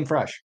keep the game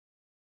fresh.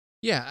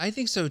 Yeah, I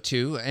think so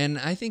too. And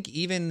I think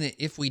even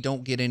if we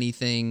don't get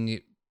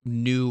anything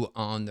new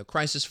on the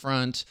Crisis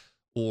front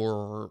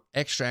or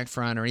Extract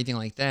front or anything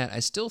like that, I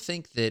still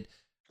think that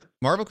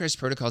Marvel Crisis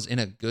Protocol is in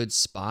a good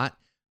spot.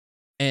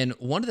 And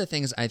one of the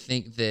things I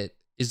think that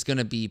is going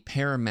to be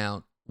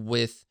paramount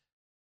with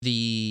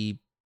the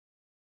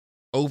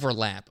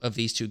overlap of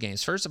these two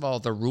games. First of all,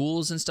 the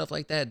rules and stuff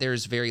like that,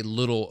 there's very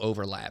little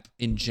overlap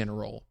in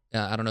general.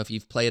 I don't know if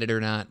you've played it or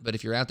not, but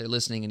if you're out there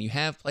listening and you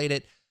have played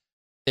it,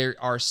 there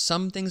are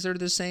some things that are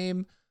the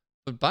same,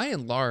 but by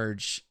and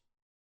large,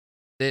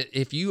 that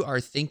if you are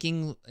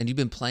thinking and you've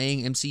been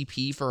playing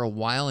MCP for a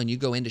while and you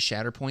go into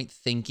Shatterpoint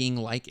thinking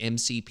like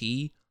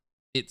MCP,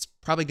 it's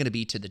probably going to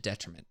be to the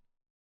detriment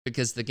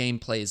because the game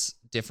plays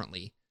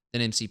differently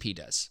than MCP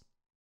does,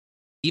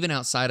 even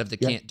outside of the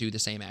Yeah. can't do the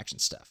same action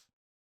stuff.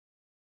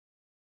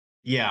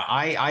 Yeah,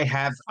 I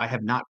have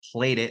not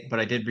played it, but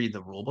I did read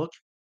the rule book,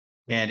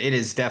 and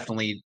it's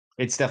definitely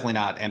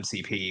not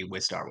MCP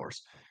with Star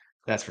Wars.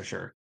 That's for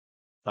sure.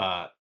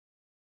 Uh,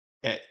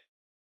 eh,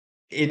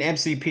 in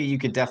MCP, you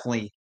could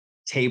definitely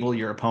table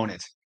your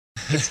opponent.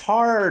 It's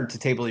hard to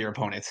table your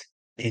opponent.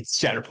 It's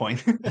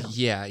Shatterpoint.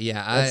 Yeah,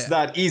 yeah. That's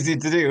not easy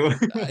to do.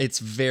 It's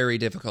very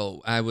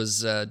difficult. I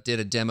was did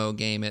a demo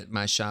game at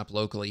my shop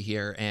locally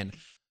here, and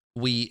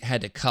we had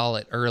to call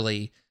it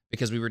early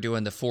because we were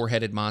doing the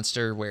four-headed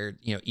monster, where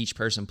each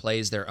person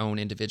plays their own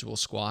individual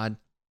squad,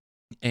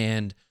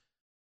 and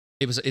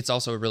it's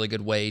also a really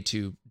good way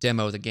to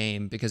demo the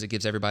game because it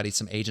gives everybody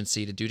some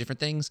agency to do different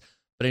things.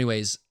 But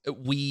anyways,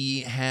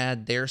 we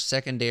had their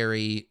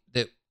secondary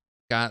that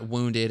got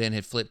wounded and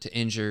had flipped to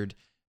injured,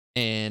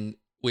 and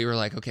we were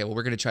like, okay, well,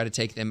 we're going to try to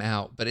take them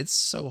out, but it's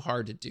so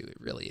hard to do. It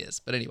really is.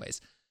 But anyways,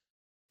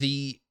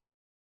 the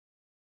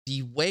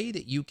the way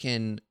that you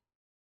can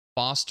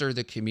foster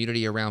the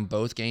community around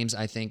both games,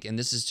 I think, and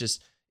this is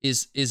just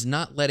is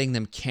not letting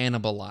them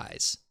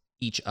cannibalize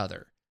each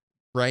other,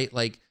 right?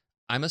 Like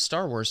I'm a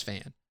Star Wars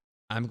fan.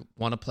 I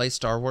want to play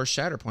Star Wars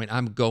Shatterpoint.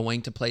 I'm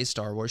going to play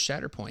Star Wars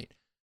Shatterpoint.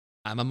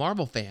 I'm a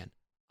Marvel fan.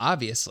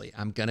 Obviously,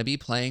 I'm going to be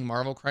playing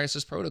Marvel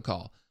Crisis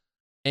Protocol.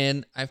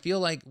 And I feel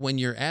like when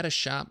you're at a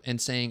shop and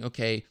saying,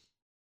 okay,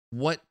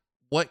 what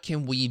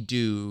can we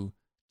do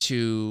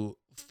to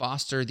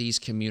foster these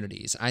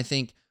communities? I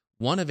think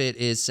one of it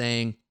is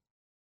saying,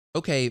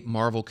 okay,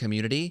 Marvel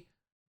community,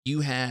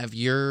 you have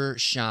your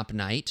shop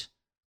night.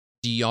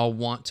 Do y'all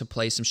want to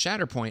play some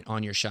Shatterpoint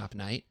on your shop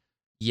night?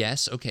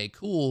 Yes. Okay,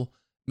 cool.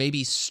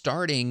 Maybe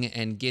starting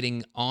and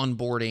getting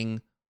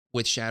onboarding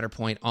with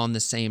Shatterpoint on the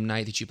same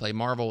night that you play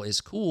Marvel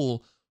is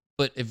cool,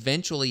 but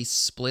eventually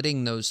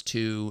splitting those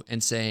two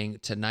and saying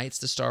tonight's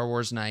the Star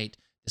Wars night,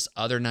 this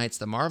other night's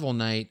the Marvel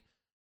night,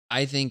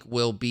 I think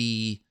will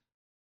be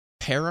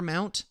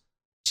paramount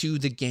to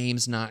the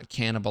games not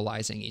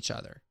cannibalizing each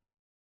other.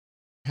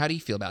 How do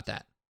you feel about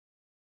that?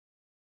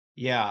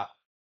 Yeah,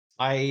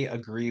 I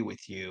agree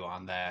with you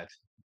on that.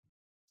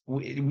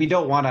 We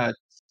don't wanna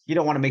you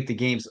don't wanna make the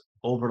games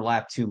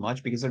overlap too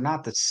much because they're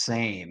not the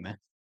same.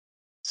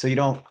 So you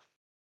don't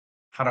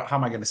how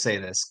am I gonna say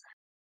this?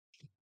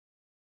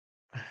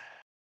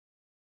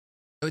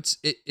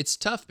 It's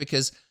tough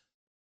because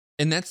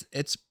and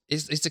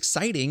it's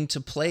exciting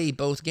to play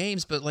both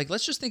games, but like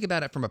let's just think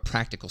about it from a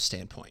practical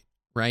standpoint,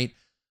 right?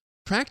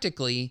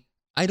 Practically,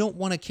 I don't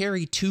want to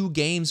carry 2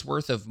 games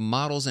worth of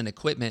models and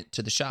equipment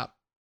to the shop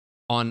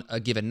on a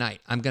given night.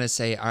 I'm going to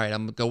say, all right,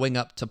 I'm going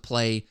up to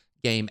play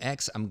game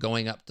X. I'm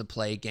going up to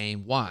play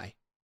game Y.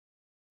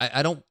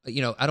 I don't,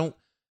 I don't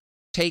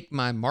take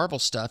my Marvel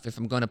stuff if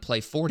I'm going to play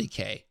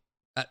 40K.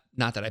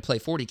 Not that I play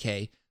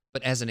 40K,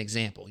 but as an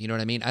example, you know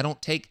what I mean? I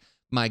don't take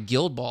my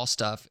Guild Ball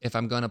stuff if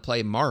I'm going to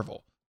play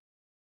Marvel.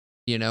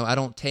 I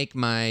don't take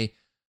my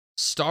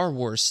Star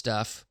Wars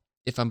stuff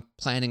if I'm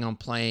planning on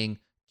playing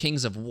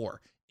Kings of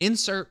War.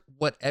 Insert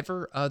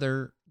whatever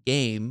other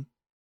game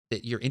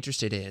that you're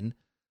interested in.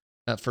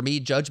 For me,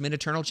 Judgment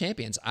Eternal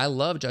Champions. I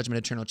love Judgment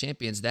Eternal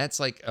Champions. That's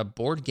like a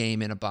board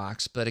game in a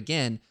box, but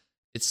again,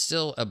 it's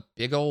still a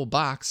big old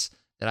box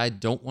that I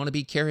don't want to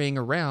be carrying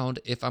around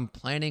if I'm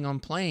planning on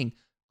playing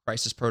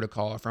Crisis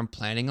Protocol, if I'm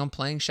planning on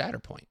playing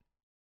Shatterpoint.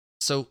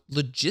 So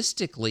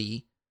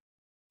logistically,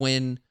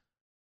 when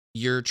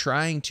you're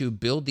trying to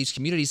build these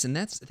communities, and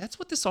that's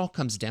what this all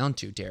comes down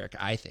to, Derek,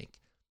 I think,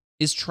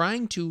 is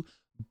trying to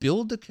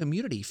build the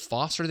community,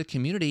 foster the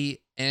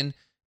community, and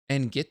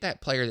get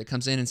that player that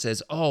comes in and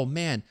says, "Oh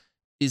man,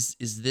 is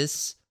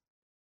this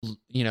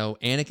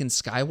Anakin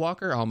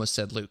Skywalker?" I almost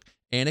said Luke.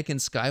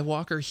 Anakin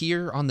Skywalker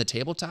here on the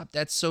tabletop?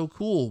 That's so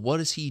cool. What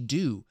does he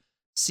do?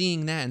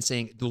 Seeing that and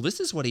saying, "Well,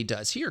 this is what he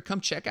does. Here, come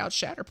check out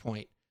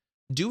Shatterpoint."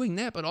 Doing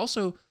that, but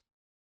also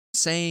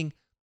saying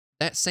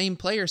that same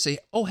player say,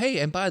 "Oh, hey,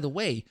 and by the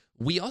way,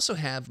 we also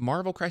have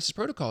Marvel Crisis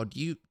Protocol. Do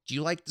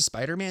you like the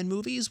Spider-Man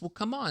movies? Well,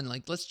 come on,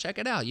 like let's check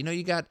it out.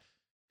 You got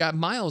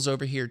Miles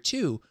over here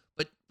too."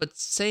 But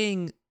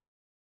saying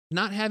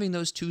not having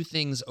those two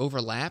things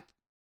overlap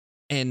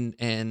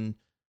and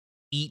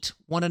eat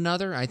one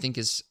another, I think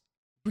is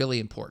really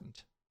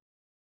important.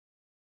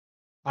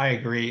 I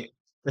agree,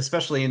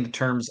 especially in the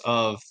terms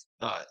of,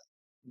 uh,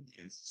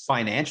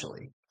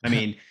 financially. I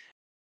mean,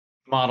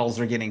 models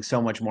are getting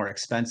so much more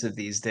expensive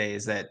these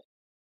days that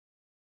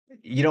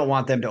you don't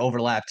want them to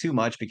overlap too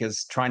much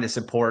because trying to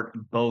support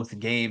both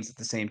games at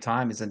the same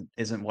time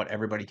isn't what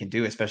everybody can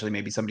do, especially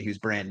maybe somebody who's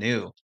brand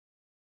new,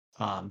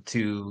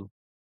 to,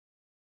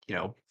 you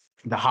know,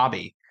 the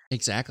hobby.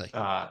 Exactly.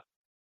 Uh,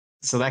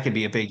 so that could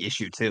be a big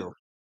issue too.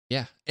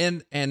 Yeah.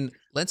 And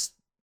let's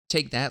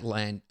take that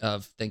line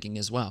of thinking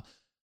as well.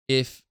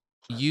 If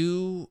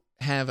you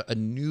have a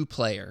new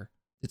player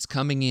that's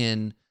coming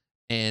in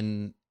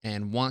and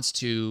wants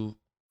to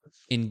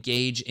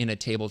engage in a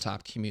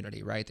tabletop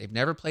community, right? They've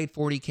never played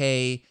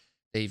 40K,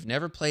 they've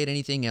never played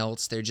anything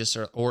else. They're just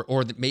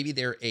or maybe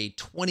they're a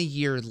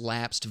 20-year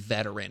lapsed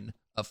veteran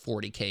of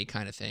 40K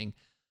kind of thing.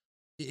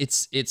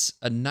 It's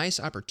a nice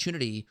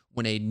opportunity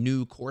when a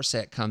new core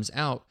set comes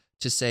out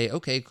to say,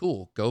 okay,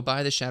 cool, go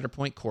buy the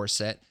Shatterpoint core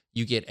set.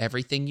 You get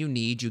everything you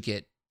need. You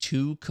get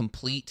 2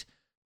 complete.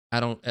 I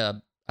don't.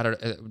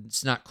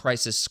 It's not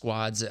crisis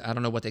squads. I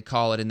don't know what they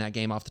call it in that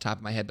game off the top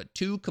of my head, but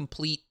 2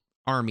 complete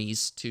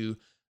armies to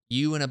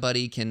you and a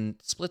buddy can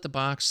split the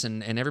box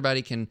and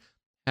everybody can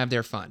have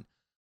their fun.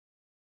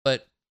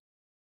 But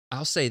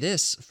I'll say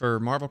this for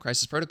Marvel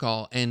Crisis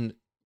Protocol, and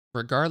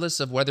regardless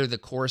of whether the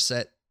core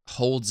set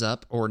holds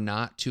up or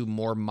not to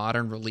more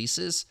modern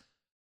releases,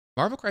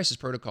 Marvel Crisis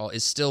Protocol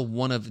is still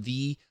one of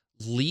the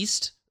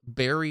least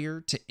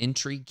barrier to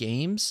entry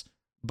games,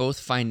 both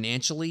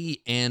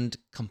financially and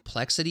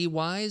complexity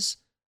wise,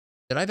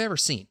 that I've ever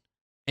seen.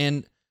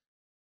 And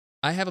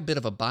I have a bit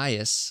of a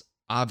bias,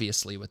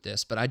 obviously, with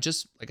this, but I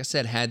just, like I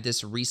said, had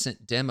this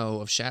recent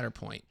demo of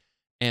Shatterpoint.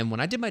 And when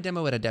I did my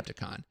demo at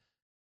Adepticon,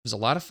 it was a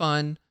lot of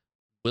fun.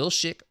 Will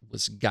Schick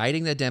was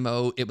guiding the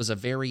demo. It was a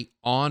very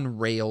on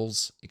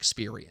rails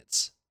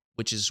experience,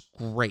 which is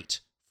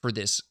great for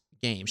this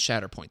game,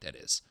 Shatterpoint, that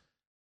is.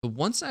 But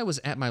once I was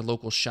at my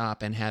local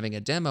shop and having a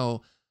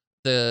demo,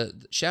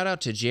 the shout out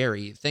to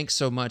Jerry. Thanks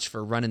so much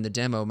for running the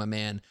demo, my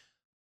man.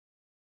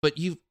 But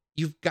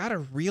you've got to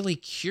really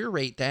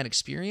curate that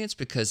experience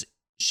because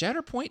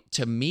Shatterpoint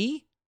to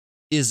me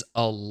is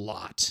a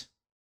lot.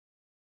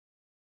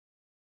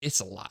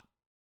 It's a lot.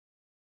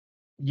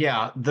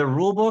 Yeah, the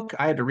rule book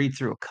I had to read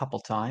through a couple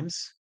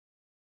times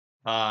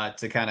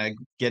to kind of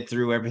get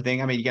through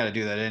everything. I mean, you got to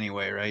do that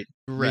anyway, right?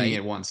 Reading Right.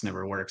 it once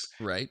never works.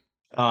 Right.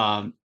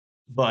 Um,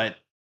 but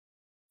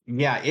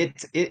yeah,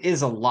 it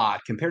is a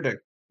lot compared to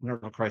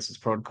Marvel Crisis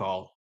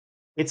Protocol.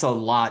 It's a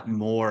lot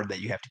more that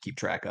you have to keep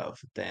track of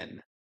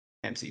than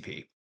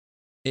MCP.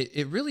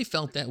 It really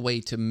felt that way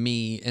to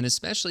me, and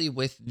especially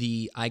with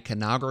the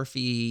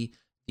iconography,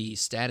 the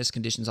status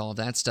conditions, all of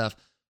that stuff,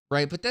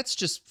 right? But that's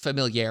just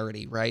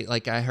familiarity, right?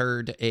 Like I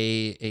heard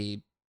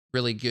a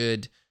really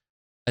good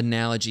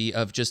analogy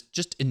of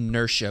just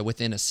inertia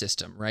within a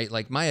system, right?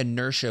 Like my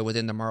inertia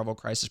within the Marvel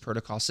Crisis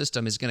Protocol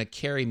system is going to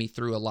carry me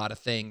through a lot of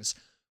things,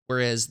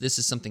 whereas this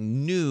is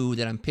something new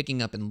that I'm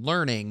picking up and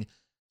learning,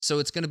 so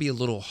it's going to be a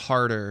little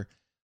harder.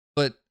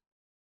 But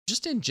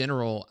just in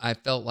general, I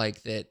felt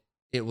like that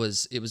it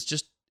was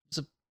just it's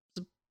a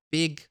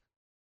big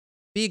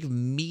big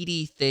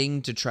meaty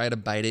thing to try to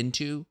bite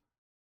into.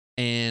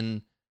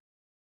 And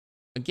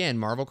again,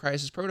 Marvel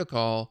Crisis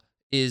Protocol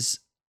is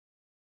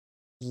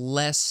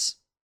less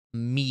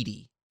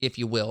meaty, if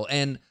you will.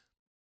 And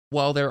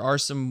while there are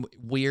some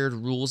weird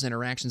rules,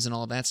 interactions, and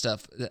all of that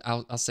stuff,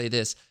 I'll say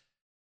this: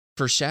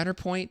 for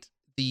Shatterpoint,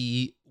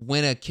 the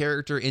when a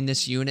character in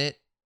this unit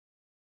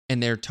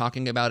and they're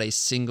talking about a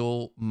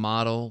single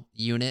model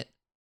unit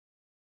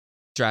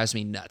drives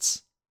me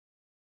nuts.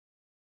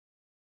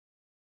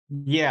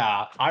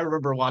 Yeah, I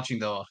remember watching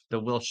the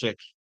Wilshire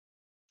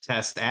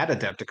test at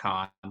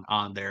Adepticon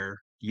on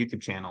their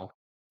YouTube channel,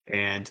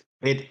 and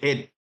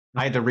it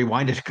I had to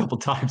rewind it a couple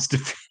times to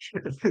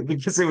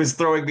because it was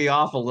throwing me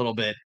off a little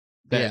bit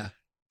that Yeah.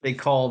 they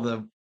call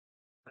the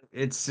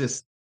it's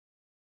just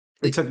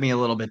it It, took me a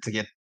little bit to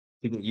get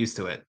used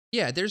to it.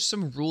 yeah, there's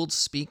some ruled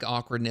speak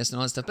awkwardness and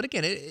all that stuff. But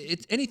again,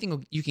 it's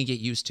anything you can get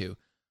used to.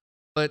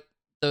 But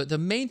the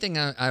main thing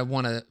I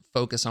want to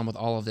focus on with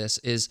all of this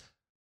is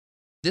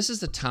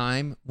the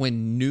time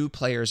when new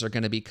players are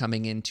going to be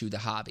coming into the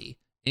hobby.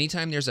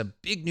 Anytime there's a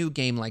big new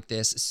game like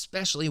this,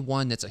 especially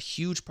one that's a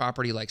huge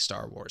property like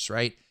Star Wars,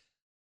 right?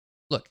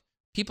 Look,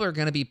 people are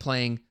going to be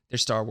playing their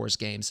Star Wars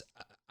games.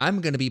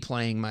 I'm going to be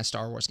playing my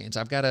Star Wars games.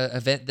 I've got an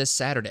event this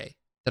Saturday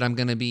that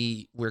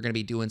we're going to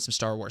be doing some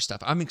Star Wars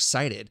stuff. I'm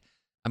excited.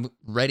 I'm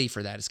ready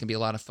for that. It's going to be a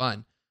lot of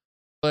fun.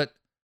 But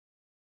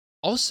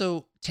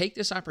also take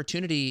this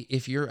opportunity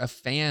if you're a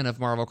fan of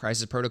Marvel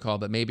Crisis Protocol,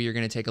 but maybe you're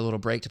going to take a little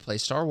break to play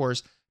Star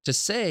Wars to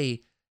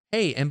say,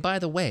 hey, and by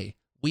the way,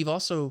 we've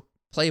also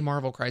played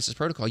Marvel Crisis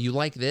Protocol. You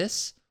like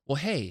this? Well,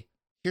 hey,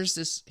 here's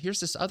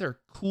this other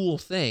cool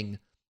thing.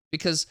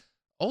 Because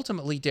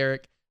ultimately,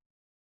 Derek,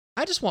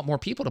 I just want more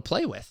people to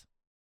play with.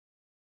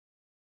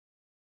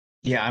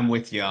 Yeah, I'm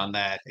with you on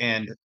that.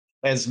 And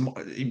as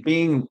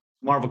being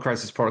Marvel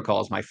Crisis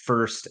Protocol is my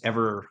first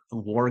ever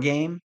war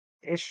game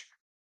ish,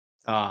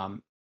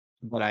 um,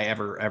 that I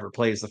ever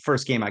played. Is the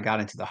first game I got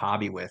into the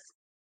hobby with.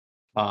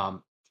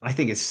 Um, I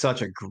think it's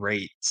such a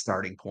great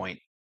starting point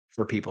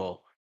for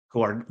people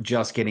who are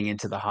just getting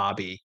into the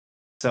hobby.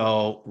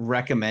 So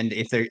recommend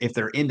if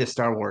they're into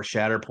Star Wars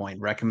Shatterpoint,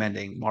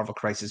 recommending Marvel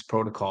Crisis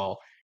Protocol,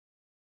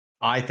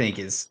 I think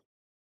is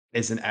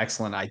an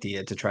excellent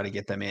idea to try to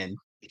get them in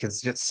because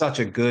it's just such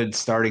a good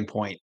starting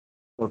point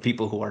for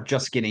people who are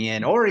just getting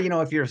in. Or,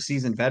 if you're a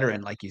seasoned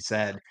veteran, like you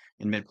said,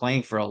 and been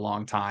playing for a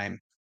long time,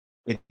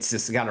 it's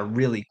just got a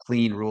really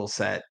clean rule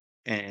set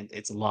and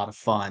it's a lot of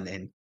fun.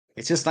 And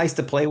it's just nice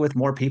to play with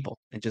more people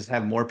and just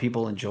have more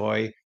people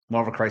enjoy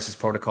Marvel Crisis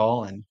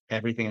Protocol and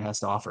everything it has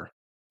to offer.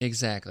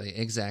 Exactly,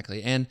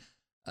 exactly. And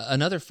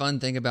another fun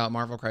thing about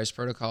Marvel Crisis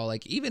Protocol,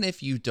 like even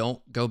if you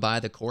don't go buy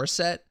the core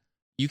set,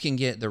 you can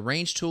get the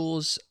range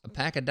tools, a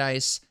pack of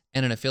dice,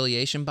 and an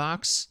affiliation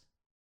box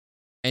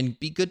and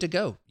be good to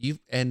go.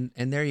 And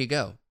there you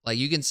go. Like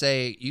you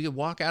can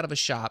walk out of a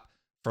shop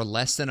for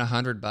less than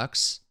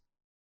 $100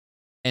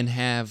 and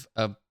have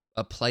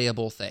a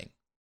playable thing,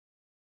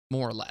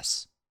 more or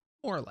less,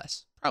 more or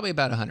less, probably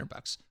about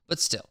 $100, but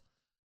still,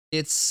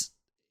 it's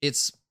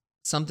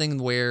something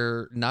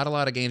where not a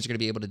lot of games are going to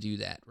be able to do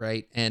that,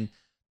 right? And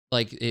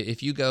like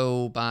if you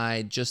go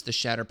by just the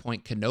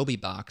Shatterpoint Kenobi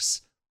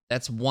box,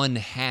 that's one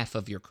half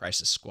of your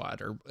Crisis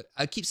Squad, or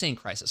I keep saying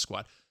Crisis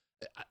Squad.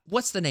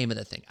 What's the name of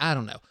the thing? I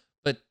don't know,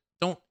 but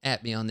don't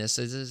at me on this.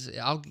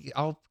 I'll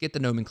get the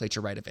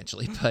nomenclature right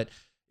eventually, but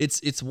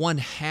it's one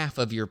half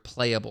of your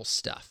playable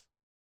stuff.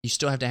 You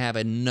still have to have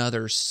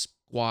another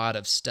squad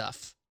of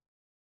stuff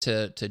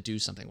to do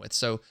something with.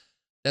 So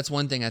that's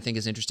one thing I think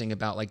is interesting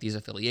about like these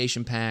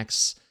affiliation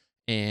packs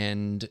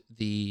and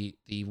the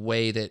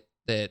way that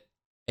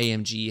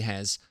AMG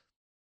has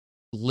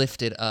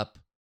lifted up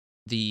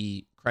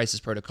the Crisis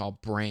Protocol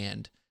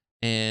brand.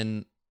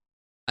 And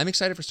I'm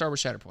excited for Star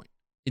Wars Shatterpoint.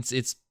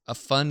 It's a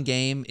fun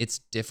game. It's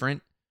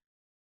different,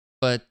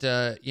 but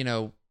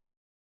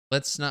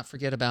let's not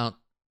forget about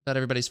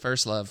everybody's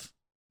first love,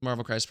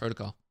 Marvel Crisis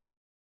Protocol.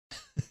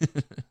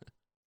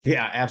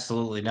 Yeah,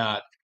 absolutely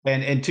not.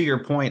 And to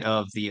your point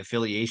of the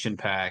affiliation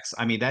packs,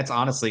 I mean, that's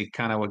honestly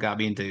kind of what got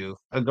me into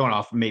going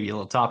off maybe a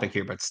little topic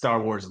here, but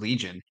Star Wars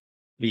Legion,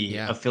 the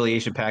Yeah,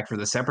 affiliation pack for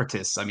the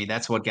Separatists. I mean,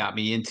 that's what got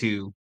me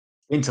into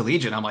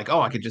Legion. I'm like,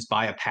 oh, I could just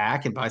buy a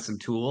pack and buy some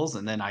tools,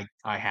 and then I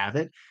have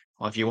it.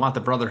 Well, if you want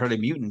the Brotherhood of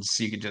Mutants,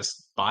 you could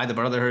just buy the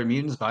Brotherhood of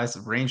Mutants, buy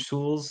some range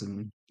tools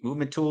and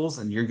movement tools,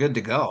 and you're good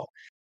to go.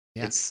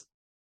 yeah, It's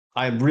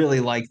I really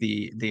like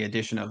the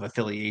addition of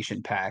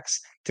affiliation packs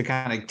to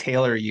kind of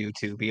tailor you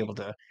to be able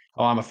to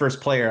oh, I'm a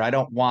first player. I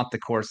don't want the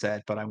core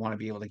set, but I want to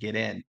be able to get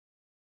in.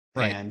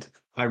 Right. And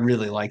I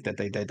really like that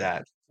they did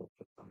that.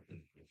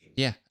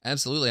 Yeah,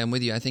 absolutely. I'm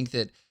with you. I think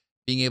that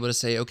being able to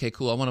say, okay,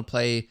 cool, I want to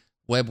play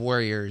Web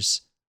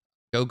Warriors.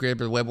 Go grab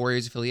the Web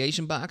Warriors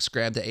affiliation box,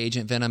 grab the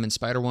Agent Venom and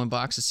Spider Woman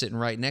boxes sitting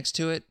right next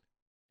to it,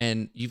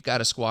 and you've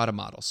got a squad of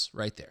models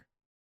right there.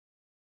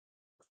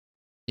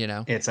 You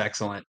know? It's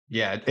excellent.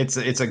 Yeah, it's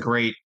a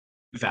great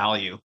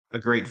value, a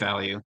great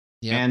value.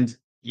 Yep. And,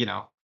 you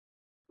know,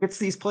 gets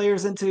these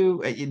players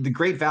into the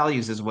great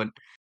values is what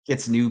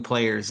gets new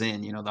players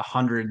in. You know, the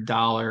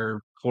 $100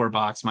 core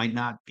box might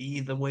not be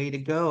the way to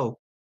go.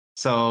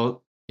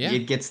 So Yeah.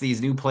 it gets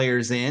these new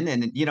players in,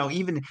 and you know,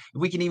 even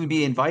we can even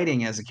be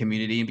inviting as a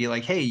community and be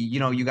like, hey, you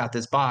know, you got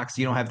this box,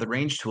 you don't have the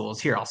range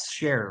tools. Here, I'll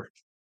share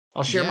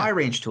Yeah. my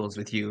range tools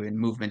with you and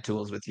movement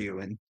tools with you.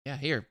 And Yeah.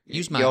 Here,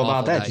 use you my go about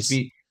awful that. Just dice.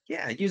 be,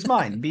 yeah, use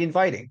mine, be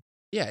inviting.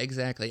 Yeah,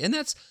 exactly. And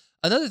that's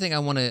another thing I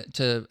wanted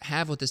to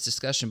have with this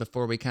discussion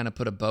before we kind of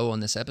put a bow on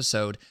this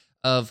episode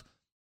of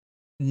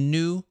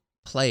new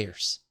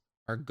players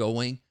are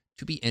going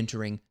to be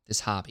entering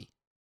this hobby.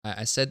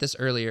 I said this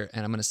earlier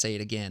and I'm going to say it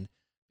again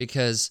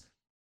because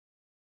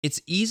it's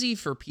easy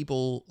for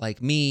people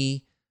like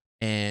me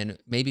and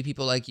maybe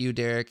people like you,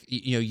 Derek.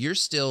 You know, you're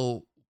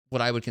still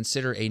what I would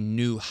consider a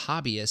new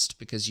hobbyist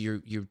because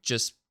you're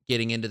just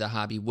getting into the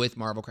hobby with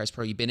Marvel Crisis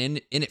Pro. You've been in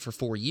it for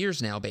 4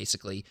 years now,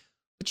 basically.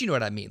 But you know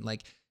what I mean.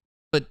 Like,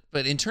 but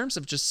in terms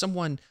of just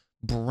someone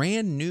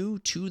brand new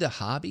to the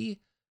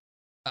hobby,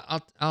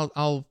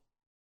 I'll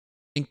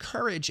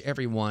encourage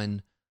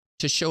everyone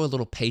to show a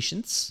little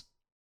patience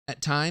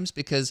at times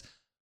because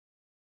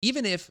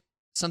even if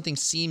something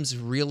seems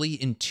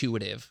really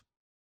intuitive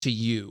to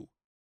you,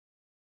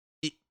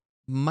 it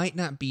might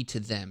not be to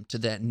them, to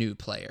that new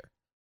player,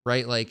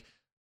 right? Like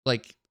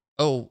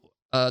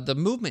the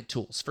movement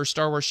tools for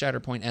Star Wars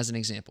Shatterpoint, as an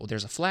example.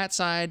 There's a flat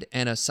side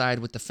and a side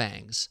with the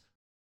fangs.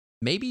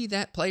 Maybe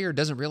that player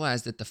doesn't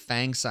realize that the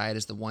fang side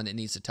is the one that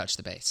needs to touch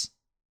the base.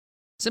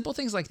 Simple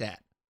things like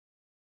that.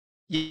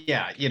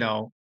 Yeah, you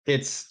know,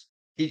 it's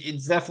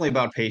definitely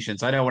about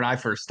patience. I know when I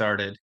first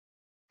started,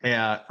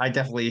 yeah, I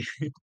definitely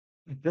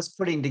just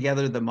putting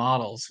together the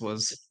models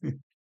was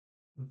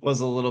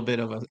a little bit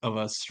of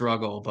a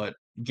struggle, but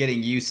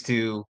getting used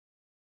to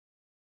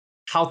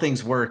how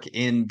things work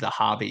in the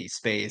hobby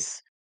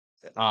space,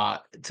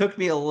 it took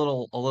me a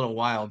little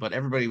while, but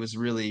everybody was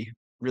really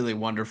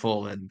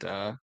wonderful and,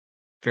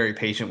 very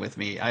patient with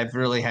me. I've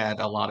really had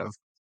a lot of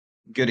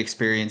good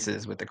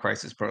experiences with the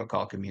Crisis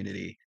Protocol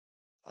community,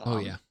 Oh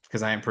yeah.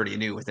 because I am pretty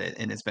new with it,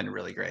 and it's been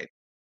really great.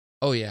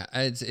 Oh yeah.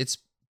 It's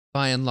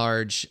by and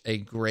large a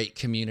great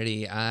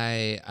community.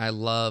 I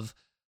love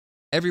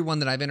everyone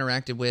that I've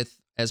interacted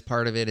with as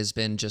part of it has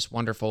been just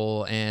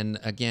wonderful. And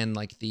again,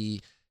 like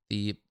the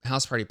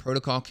House Party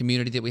Protocol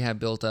community that we have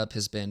built up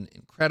has been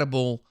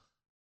incredible,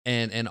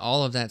 and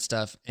all of that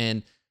stuff.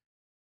 And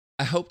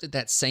I hope that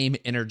that same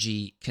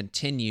energy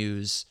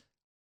continues,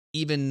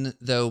 even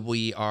though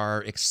we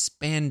are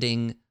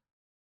expanding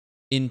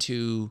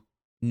into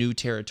new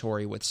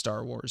territory with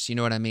Star Wars. You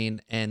know what I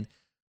mean? And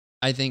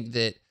I think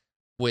that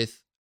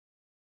with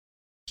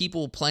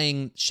people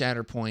playing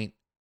Shatterpoint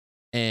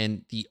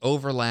and the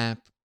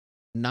overlap,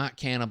 not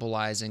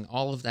cannibalizing,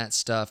 all of that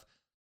stuff.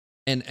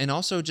 And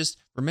also just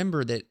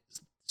remember that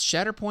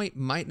Shatterpoint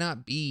might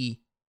not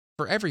be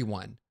for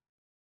everyone,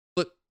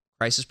 but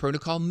Crisis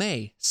Protocol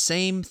may.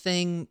 Same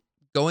thing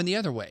going the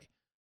other way.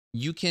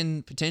 You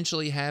can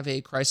potentially have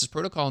a Crisis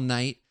Protocol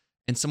night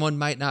and someone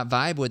might not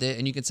vibe with it,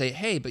 and you can say,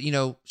 hey, but you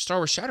know, Star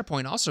Wars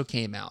Shatterpoint also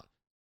came out.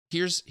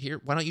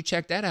 Why don't you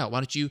check that out? Why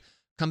don't you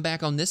come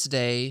back on this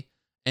day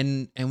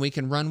and we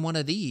can run one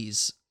of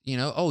these? You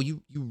know, oh,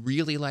 you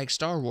really like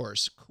Star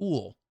Wars.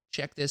 Cool.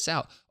 Check this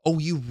out. Oh,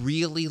 you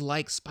really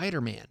like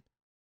Spider-Man.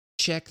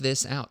 Check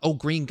this out. Oh,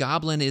 Green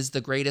Goblin is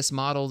the greatest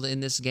model in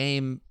this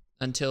game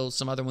until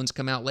some other ones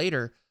come out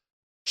later.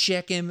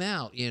 Check him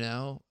out, you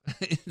know?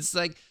 It's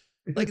like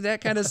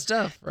that kind of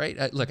stuff,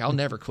 right? Look, I'll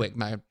never quit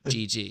my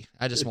GG.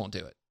 I just won't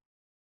do it.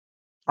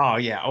 Oh,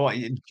 yeah. Oh,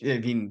 I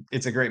mean,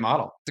 it's a great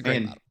model, It's a great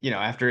and, model. you know,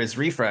 after his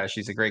refresh,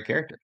 he's a great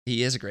character.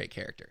 He is a great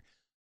character.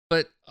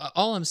 But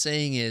all I'm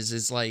saying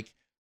is like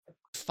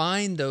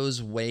find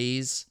those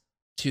ways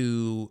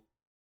to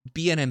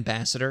be an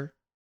ambassador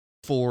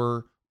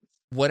for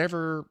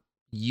whatever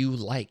you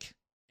like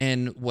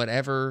and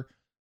whenever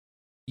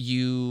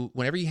you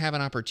have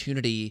an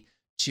opportunity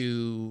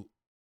to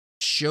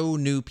show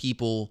new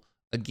people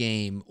a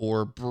game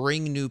or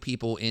bring new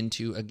people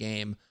into a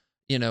game,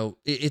 you know,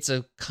 it's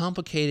a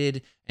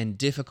complicated and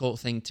difficult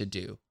thing to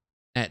do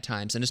at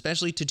times, and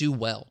especially to do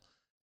well.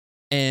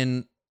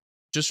 And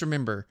just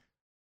remember,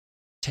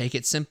 take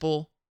it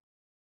simple.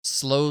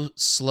 Slow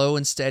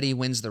and steady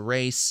wins the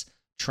race.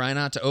 Try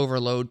not to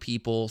overload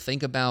people.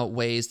 Think about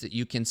ways that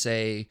you can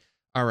say,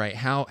 all right,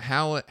 how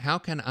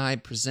can I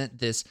present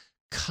this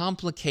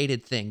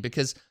complicated thing?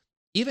 Because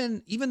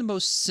even the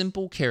most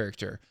simple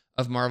character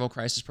of Marvel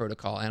Crisis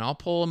Protocol, and I'll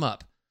pull them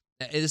up.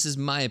 This is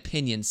my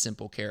opinion,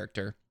 simple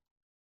character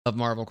of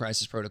Marvel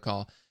Crisis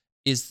Protocol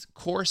is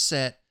core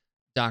set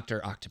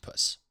Dr.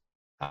 Octopus.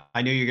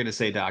 I knew you were going to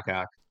say Doc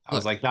Ock. I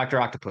was Look, like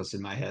Dr. Octopus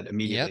in my head yep,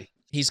 immediately.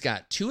 he's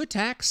got 2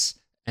 attacks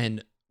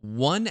and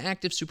 1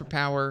 active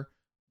superpower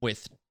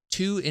with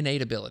 2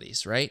 innate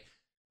abilities, right?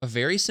 A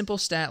very simple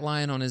stat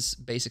line on his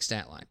basic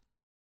stat line.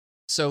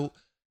 So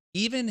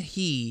even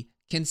he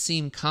can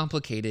seem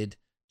complicated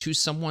to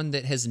someone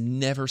that has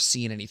never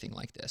seen anything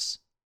like this,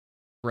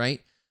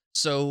 right?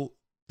 So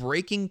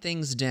breaking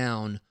things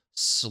down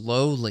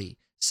slowly,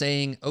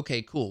 saying,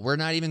 okay, cool, we're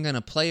not even going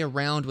to play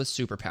around with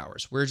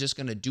superpowers. We're just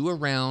going to do a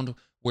round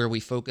where we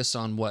focus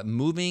on what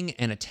moving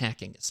and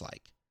attacking is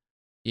like.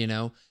 You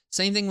know,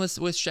 same thing with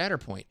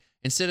Shatterpoint.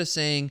 Instead of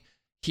saying,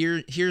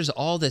 here's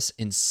all this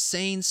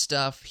insane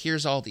stuff,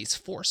 here's all these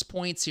force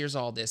points, here's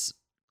all this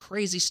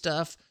crazy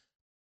stuff.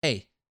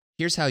 Hey,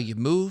 here's how you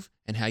move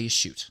and how you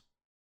shoot.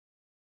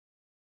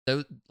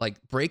 So,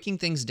 like, breaking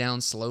things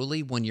down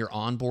slowly when you're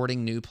onboarding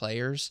new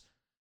players,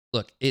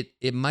 look,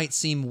 it might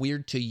seem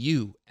weird to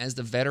you as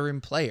the veteran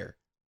player,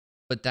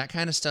 but that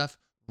kind of stuff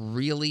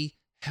really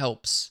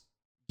helps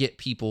get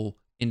people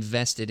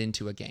invested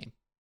into a game,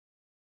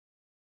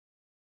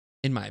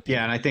 in my Yeah,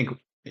 opinion. and I think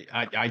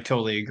I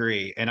totally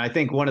agree. And I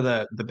think one of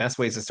the best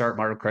ways to start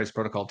Marvel Crisis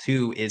Protocol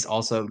 2 is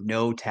also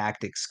no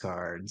tactics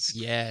cards.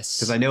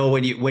 Because I Yes. know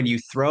when you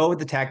throw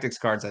the tactics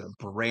cards at a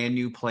brand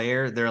new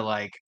player, they're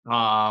like,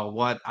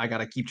 what? I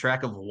gotta keep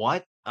track of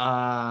what?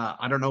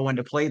 I don't know when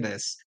to play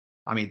this.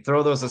 I mean,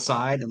 throw those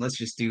aside and let's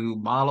just do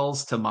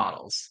models to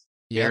models,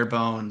 bare Yep.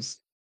 bones.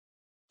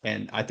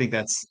 And I think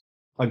that's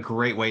a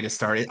great way to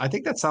start it. I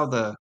think that's how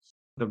the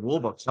rule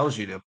book tells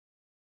you to,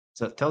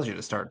 so it tells you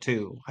to start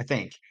too, I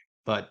think.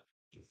 But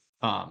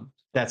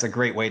that's a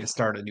great way to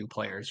start a new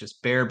player. It's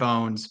just bare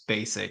bones,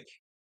 basic.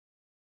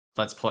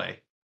 Let's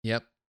play.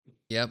 Yep.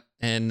 Yep.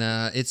 And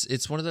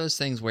it's one of those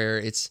things where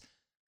it's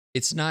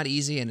not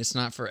easy and it's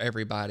not for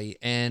everybody.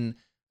 And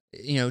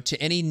to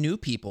any new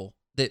people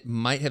that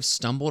might have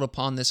stumbled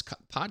upon this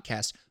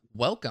podcast,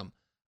 welcome.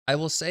 I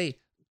will say,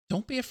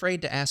 don't be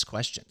afraid to ask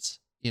questions.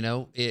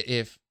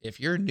 If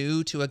you're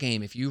new to a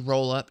game, if you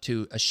roll up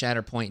to a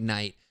Shatterpoint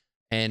night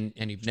and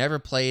you've never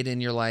played in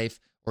your life,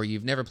 or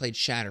you've never played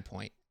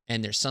Shatterpoint,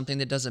 and there's something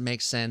that doesn't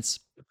make sense,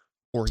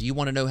 or you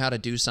want to know how to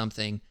do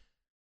something,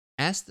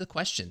 ask the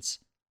questions.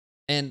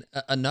 And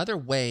another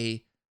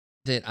way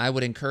that I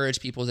would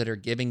encourage people that are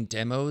giving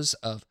demos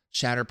of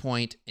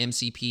Shatterpoint,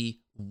 MCP,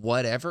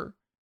 whatever,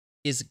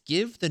 is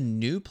give the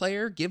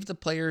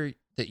player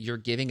that you're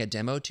giving a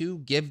demo to,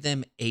 give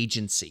them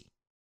agency.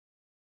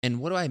 And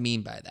what do I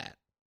mean by that?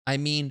 I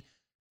mean,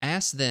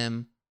 ask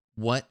them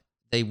what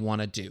they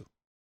want to do.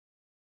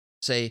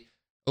 Say,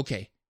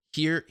 okay,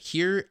 here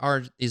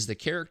is the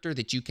character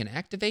that you can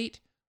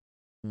activate.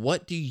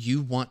 What do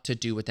you want to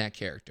do with that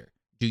character?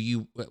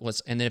 And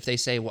then if they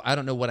say, well, I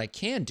don't know what I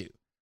can do,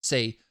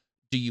 say,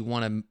 do you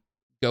want to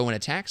go and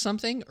attack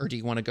something, or do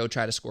you want to go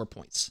try to score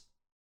points?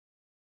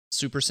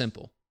 Super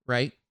simple,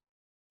 right?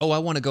 Oh, I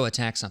want to go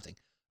attack something.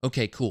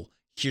 Okay, cool.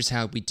 Here's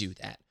how we do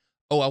that.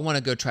 Oh, I want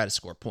to go try to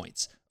score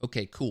points.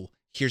 Okay, cool.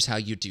 Here's how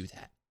you do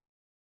that.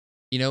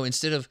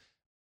 Instead of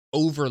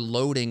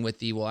overloading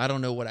with well, I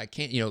don't know what I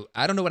can,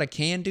 I don't know what I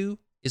can do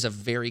is a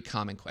very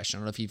common question.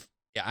 I don't know if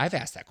I've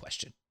asked that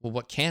question. Well,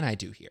 what can I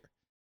do here?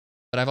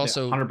 But I've Yeah,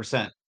 also,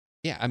 100%.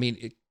 yeah, I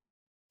mean,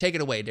 take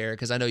it away, Derek,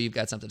 because I know you've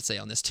got something to say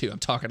on this too. I'm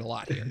talking a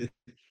lot here.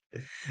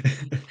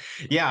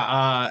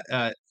 Yeah,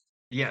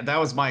 yeah, that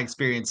was my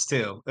experience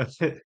too.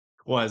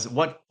 Was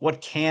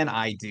what can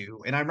I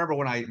do? And I remember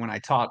when I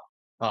taught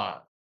uh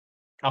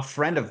a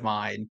friend of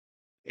mine,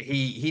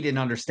 he didn't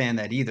understand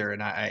that either.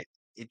 And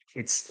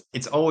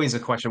it's always a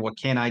question, what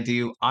can I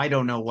do? I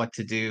don't know what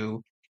to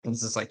do. And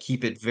it's just like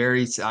keep it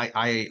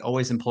I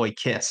always employ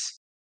KISS.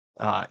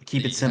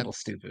 Keep it Yep. simple,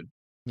 stupid.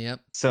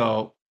 Yep.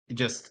 So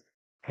just,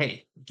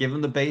 hey, give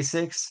them the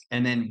basics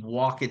and then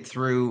walk it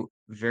through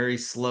very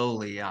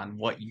slowly on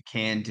what you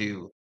can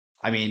do.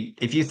 I mean,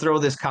 if you throw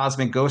this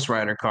Cosmic Ghost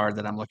Rider card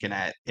that I'm looking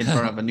at in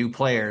front of a new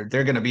player,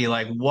 they're going to be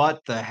like, what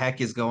the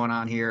heck is going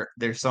on here?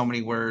 There's so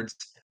many words.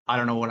 I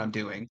don't know what I'm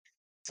doing.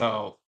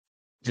 So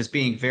just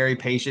being very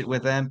patient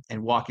with them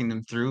and walking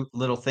them through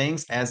little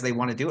things as they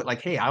want to do it.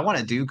 Like, hey, I want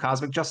to do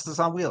Cosmic Justice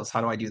on Wheels. How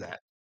do I do that? And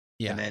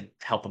Yeah. then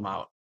help them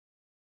out.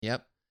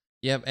 Yep.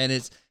 Yep. And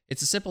it's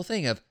a simple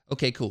thing of,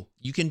 okay, cool.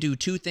 You can do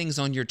 2 things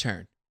on your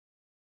turn.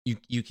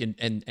 You can,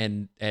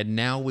 and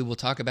now we will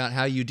talk about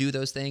how you do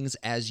those things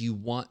as you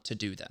want to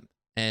do them.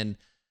 And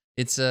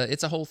it's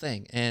a whole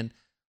thing. And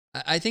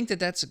I think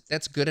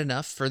that's good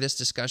enough for this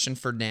discussion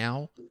for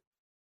now,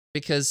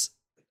 because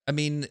I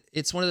mean,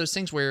 it's one of those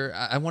things where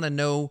I want to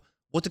know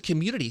what the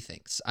community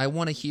thinks. I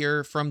want to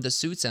hear from the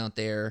suits out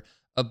there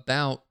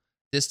about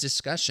this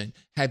discussion.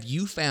 Have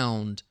you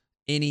found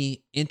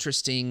any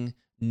interesting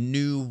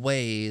new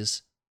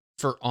ways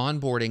for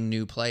onboarding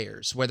new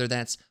players, whether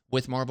that's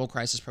with Marvel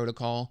Crisis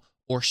Protocol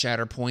or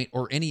Shatterpoint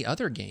or any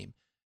other game?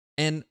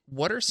 And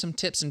what are some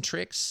tips and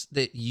tricks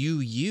that you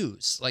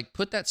use? Like,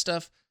 put that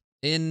stuff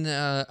in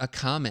a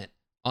comment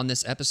on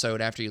this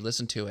episode after you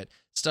listen to it.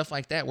 Stuff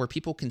like that, where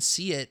people can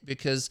see it,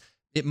 because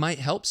it might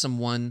help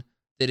someone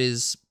that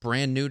is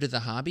brand new to the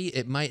hobby.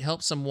 It might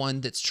help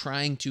someone that's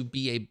trying to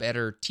be a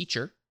better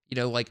teacher. You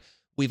know, like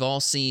we've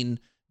all seen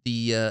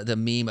the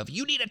meme of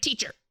 "you need a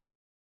teacher"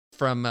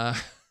 from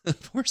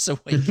Force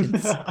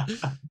Awakens.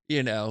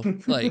 You know,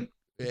 like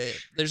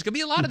there's gonna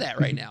be a lot of that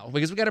right now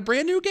because we got a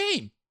brand new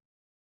game.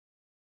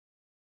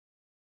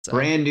 So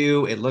Brand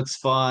new, it looks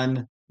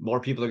fun. More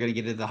people are going to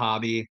get into the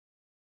hobby.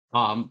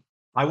 Um,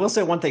 I will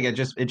say one thing. It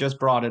just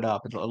brought it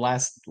up.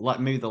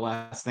 Maybe the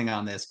last thing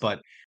on this,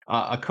 but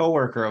a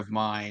coworker of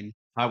mine,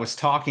 I was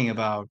talking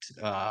about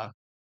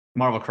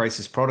Marvel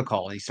Crisis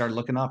Protocol, and he started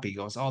looking up. He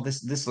goes, "Oh,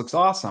 this looks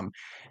awesome,"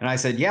 and I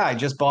said, "Yeah, I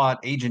just bought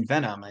Agent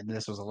Venom, and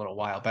this was a little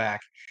while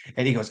back."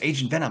 And he goes,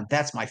 "Agent Venom,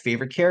 that's my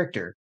favorite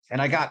character,"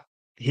 and I got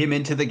him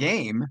into the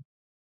game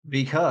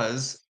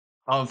because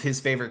of his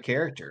favorite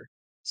character.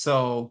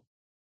 So,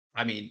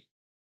 I mean,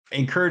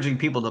 encouraging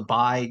people to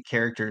buy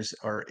characters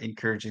or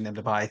encouraging them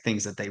to buy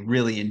things that they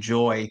really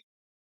enjoy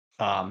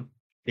um,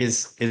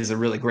 is a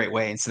really great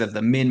way instead of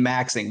the min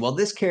maxing. Well,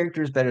 this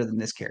character is better than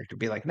this character.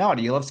 Be like, no,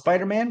 do you love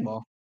Spider Man?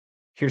 Well,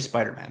 here's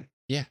Spider Man.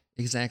 yeah,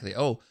 exactly.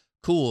 Oh,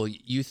 cool.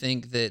 You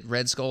think that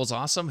Red Skull's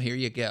awesome? Here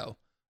you go.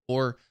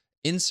 Or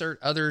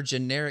insert other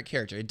generic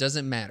character. It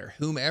doesn't matter.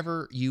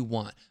 Whomever you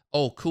want.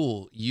 Oh,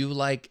 cool. You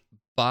like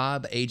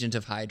Bob, Agent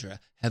of Hydra.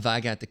 Have I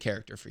got the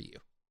character for you?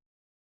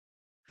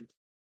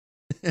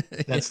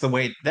 That's the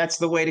way. That's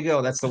the way to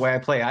go. That's the way I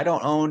play. I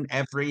don't own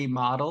every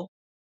model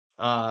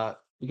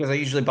because I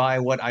usually buy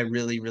what I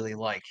really really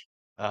like.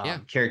 Yeah,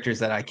 Characters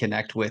that I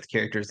connect with,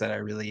 characters that I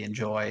really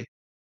enjoy.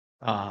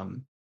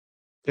 Um,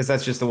 because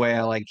that's just the way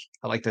I like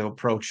to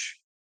approach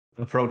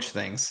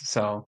things.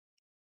 So,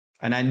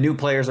 and then new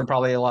players are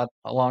probably a lot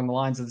along the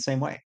lines of the same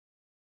way.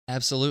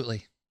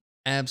 absolutely.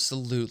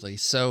 Absolutely.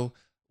 So,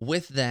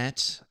 with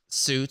that,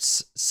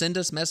 Suits, send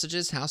us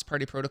messages,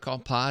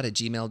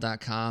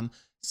 housepartyprotocolpod@gmail.com.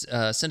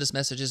 Send us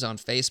messages on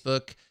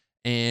Facebook,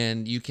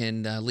 and you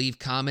can leave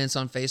comments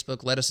on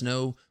Facebook. Let us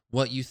know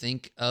what you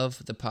think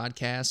of the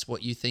podcast,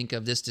 what you think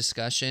of this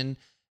discussion,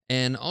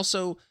 and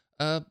also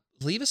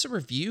leave us a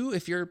review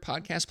if your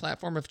podcast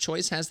platform of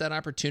choice has that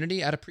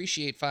opportunity. I'd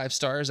appreciate 5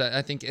 stars.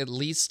 I think at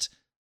least,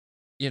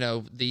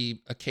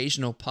 the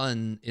occasional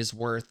pun is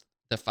worth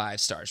the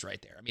 5 stars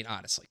right there. I mean,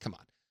 honestly, come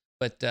on.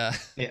 But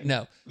Yeah,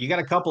 no, you got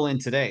a couple in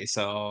today,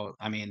 so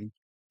I mean,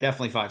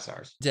 definitely 5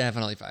 stars.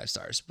 definitely 5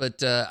 stars.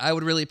 But I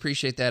would really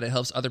appreciate that. It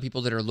helps other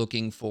people that are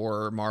looking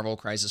for Marvel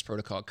Crisis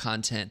Protocol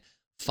content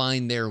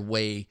find their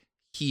way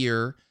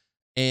here.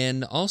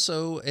 And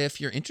also, if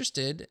you're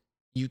interested,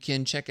 you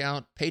can check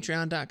out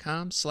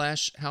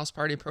patreon.com/House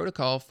Party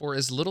Protocol for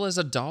as little as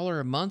 $1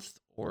 a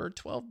month or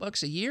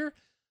 $12 a year.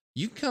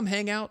 You can come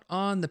hang out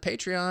on the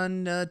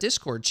Patreon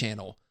Discord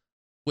channel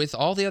with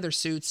all the other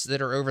suits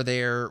that are over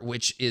there,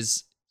 which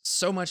is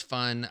so much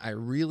fun. I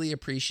really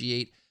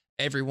appreciate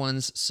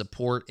everyone's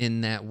support in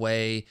that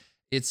way.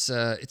 It's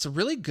a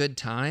really good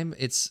time.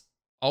 It's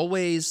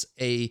always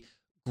a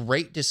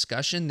great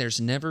discussion. There's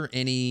never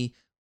any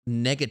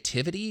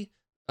negativity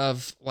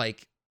of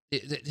like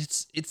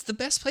it's the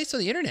best place on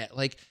the internet.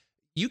 Like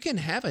you can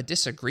have a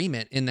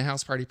disagreement in the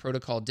House Party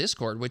Protocol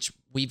Discord, which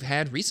we've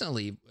had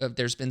recently.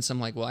 There's been some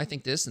like, well, I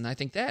think this and I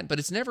think that, but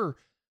it's never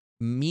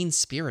mean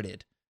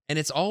spirited. And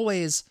it's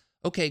always,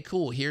 okay,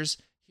 cool. Here's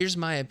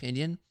my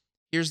opinion.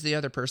 Here's the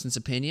other person's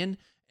opinion.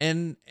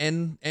 And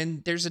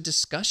there's a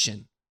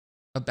discussion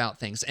about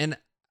things. And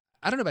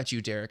I don't know about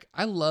you, Derek.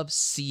 I love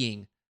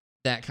seeing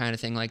that kind of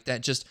thing like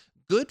that. Just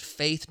good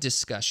faith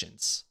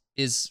discussions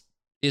is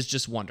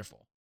just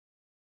wonderful.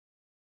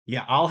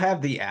 Yeah, I'll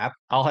have the app.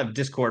 I'll have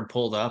Discord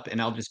pulled up,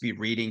 and I'll just be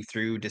reading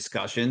through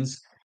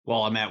discussions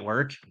while I'm at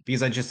work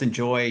because I just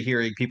enjoy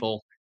hearing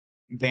people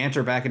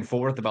banter back and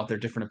forth about their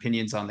different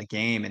opinions on the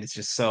game, and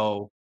it's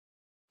so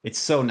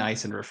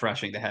nice and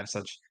refreshing to have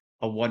such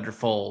a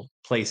wonderful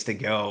place to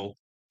go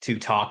to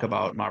talk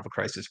about Marvel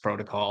Crisis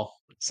Protocol.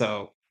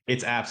 So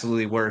it's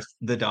absolutely worth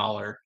the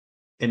dollar,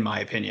 in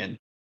my opinion.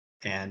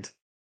 And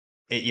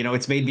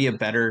it's made me a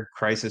better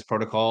Crisis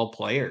Protocol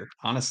player,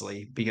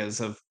 honestly,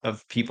 because of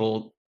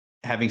people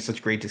having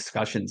such great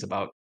discussions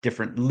about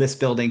different list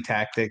building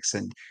tactics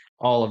and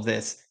all of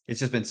this. It's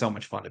just been so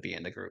much fun to be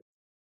in the group.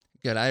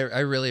 Good. I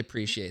really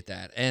appreciate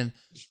that. And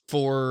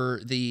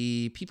for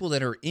the people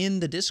that are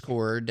in the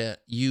Discord,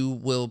 you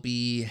will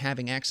be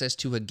having access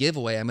to a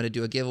giveaway. I'm going to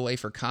do a giveaway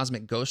for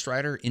Cosmic Ghost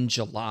Rider in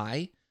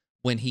July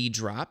when he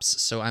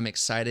drops. So I'm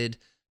excited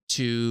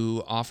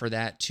to offer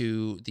that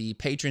to the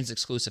patrons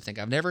exclusive thing.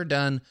 I've never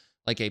done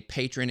like a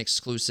patron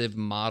exclusive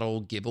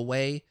model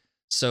giveaway.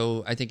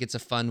 So I think it's a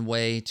fun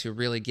way to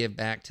really give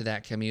back to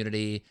that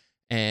community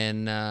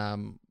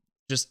and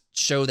just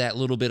show that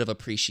little bit of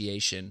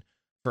appreciation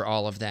for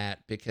all of that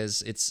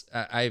because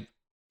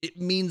it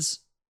means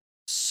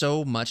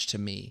so much to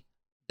me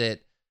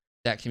that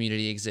that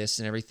community exists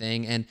and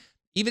everything. And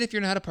even if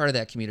you're not a part of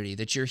that community,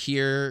 that you're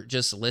here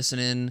just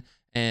listening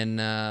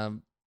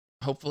and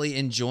hopefully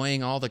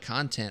enjoying all the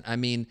content. I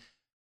mean,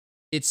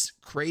 it's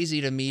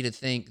crazy to me to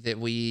think that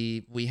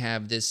we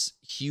have this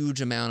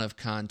huge amount of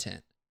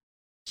content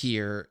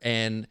here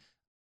and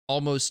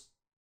almost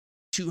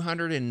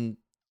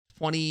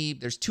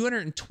there's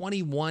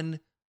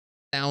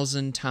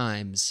 221,000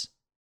 times.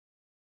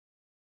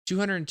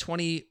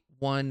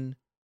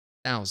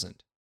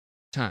 221,000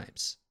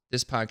 times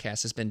this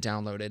podcast has been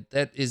downloaded.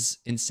 That is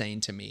insane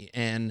to me.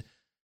 And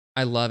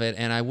I love it.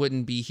 And I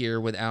wouldn't be here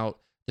without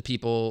the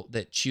people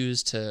that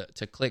choose to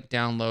click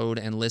download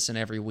and listen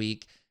every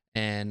week.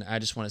 And I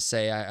just want to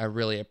say I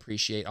really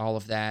appreciate all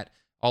of that,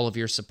 all of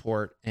your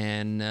support.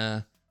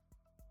 And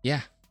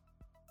yeah,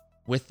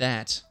 with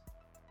that,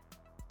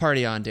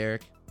 party on,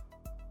 Derek.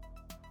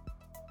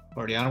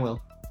 Party on, Will.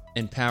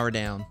 And power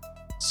down,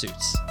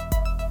 Suits.